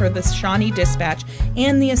Boyer for the Shawnee Dispatch,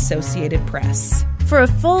 and the Associated Press. For a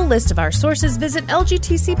full list of our sources, visit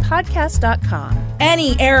lgtcpodcast.com.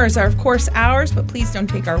 Any errors are, of course, ours, but please don't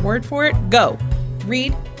take our word for it. Go.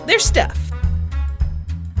 Read their stuff.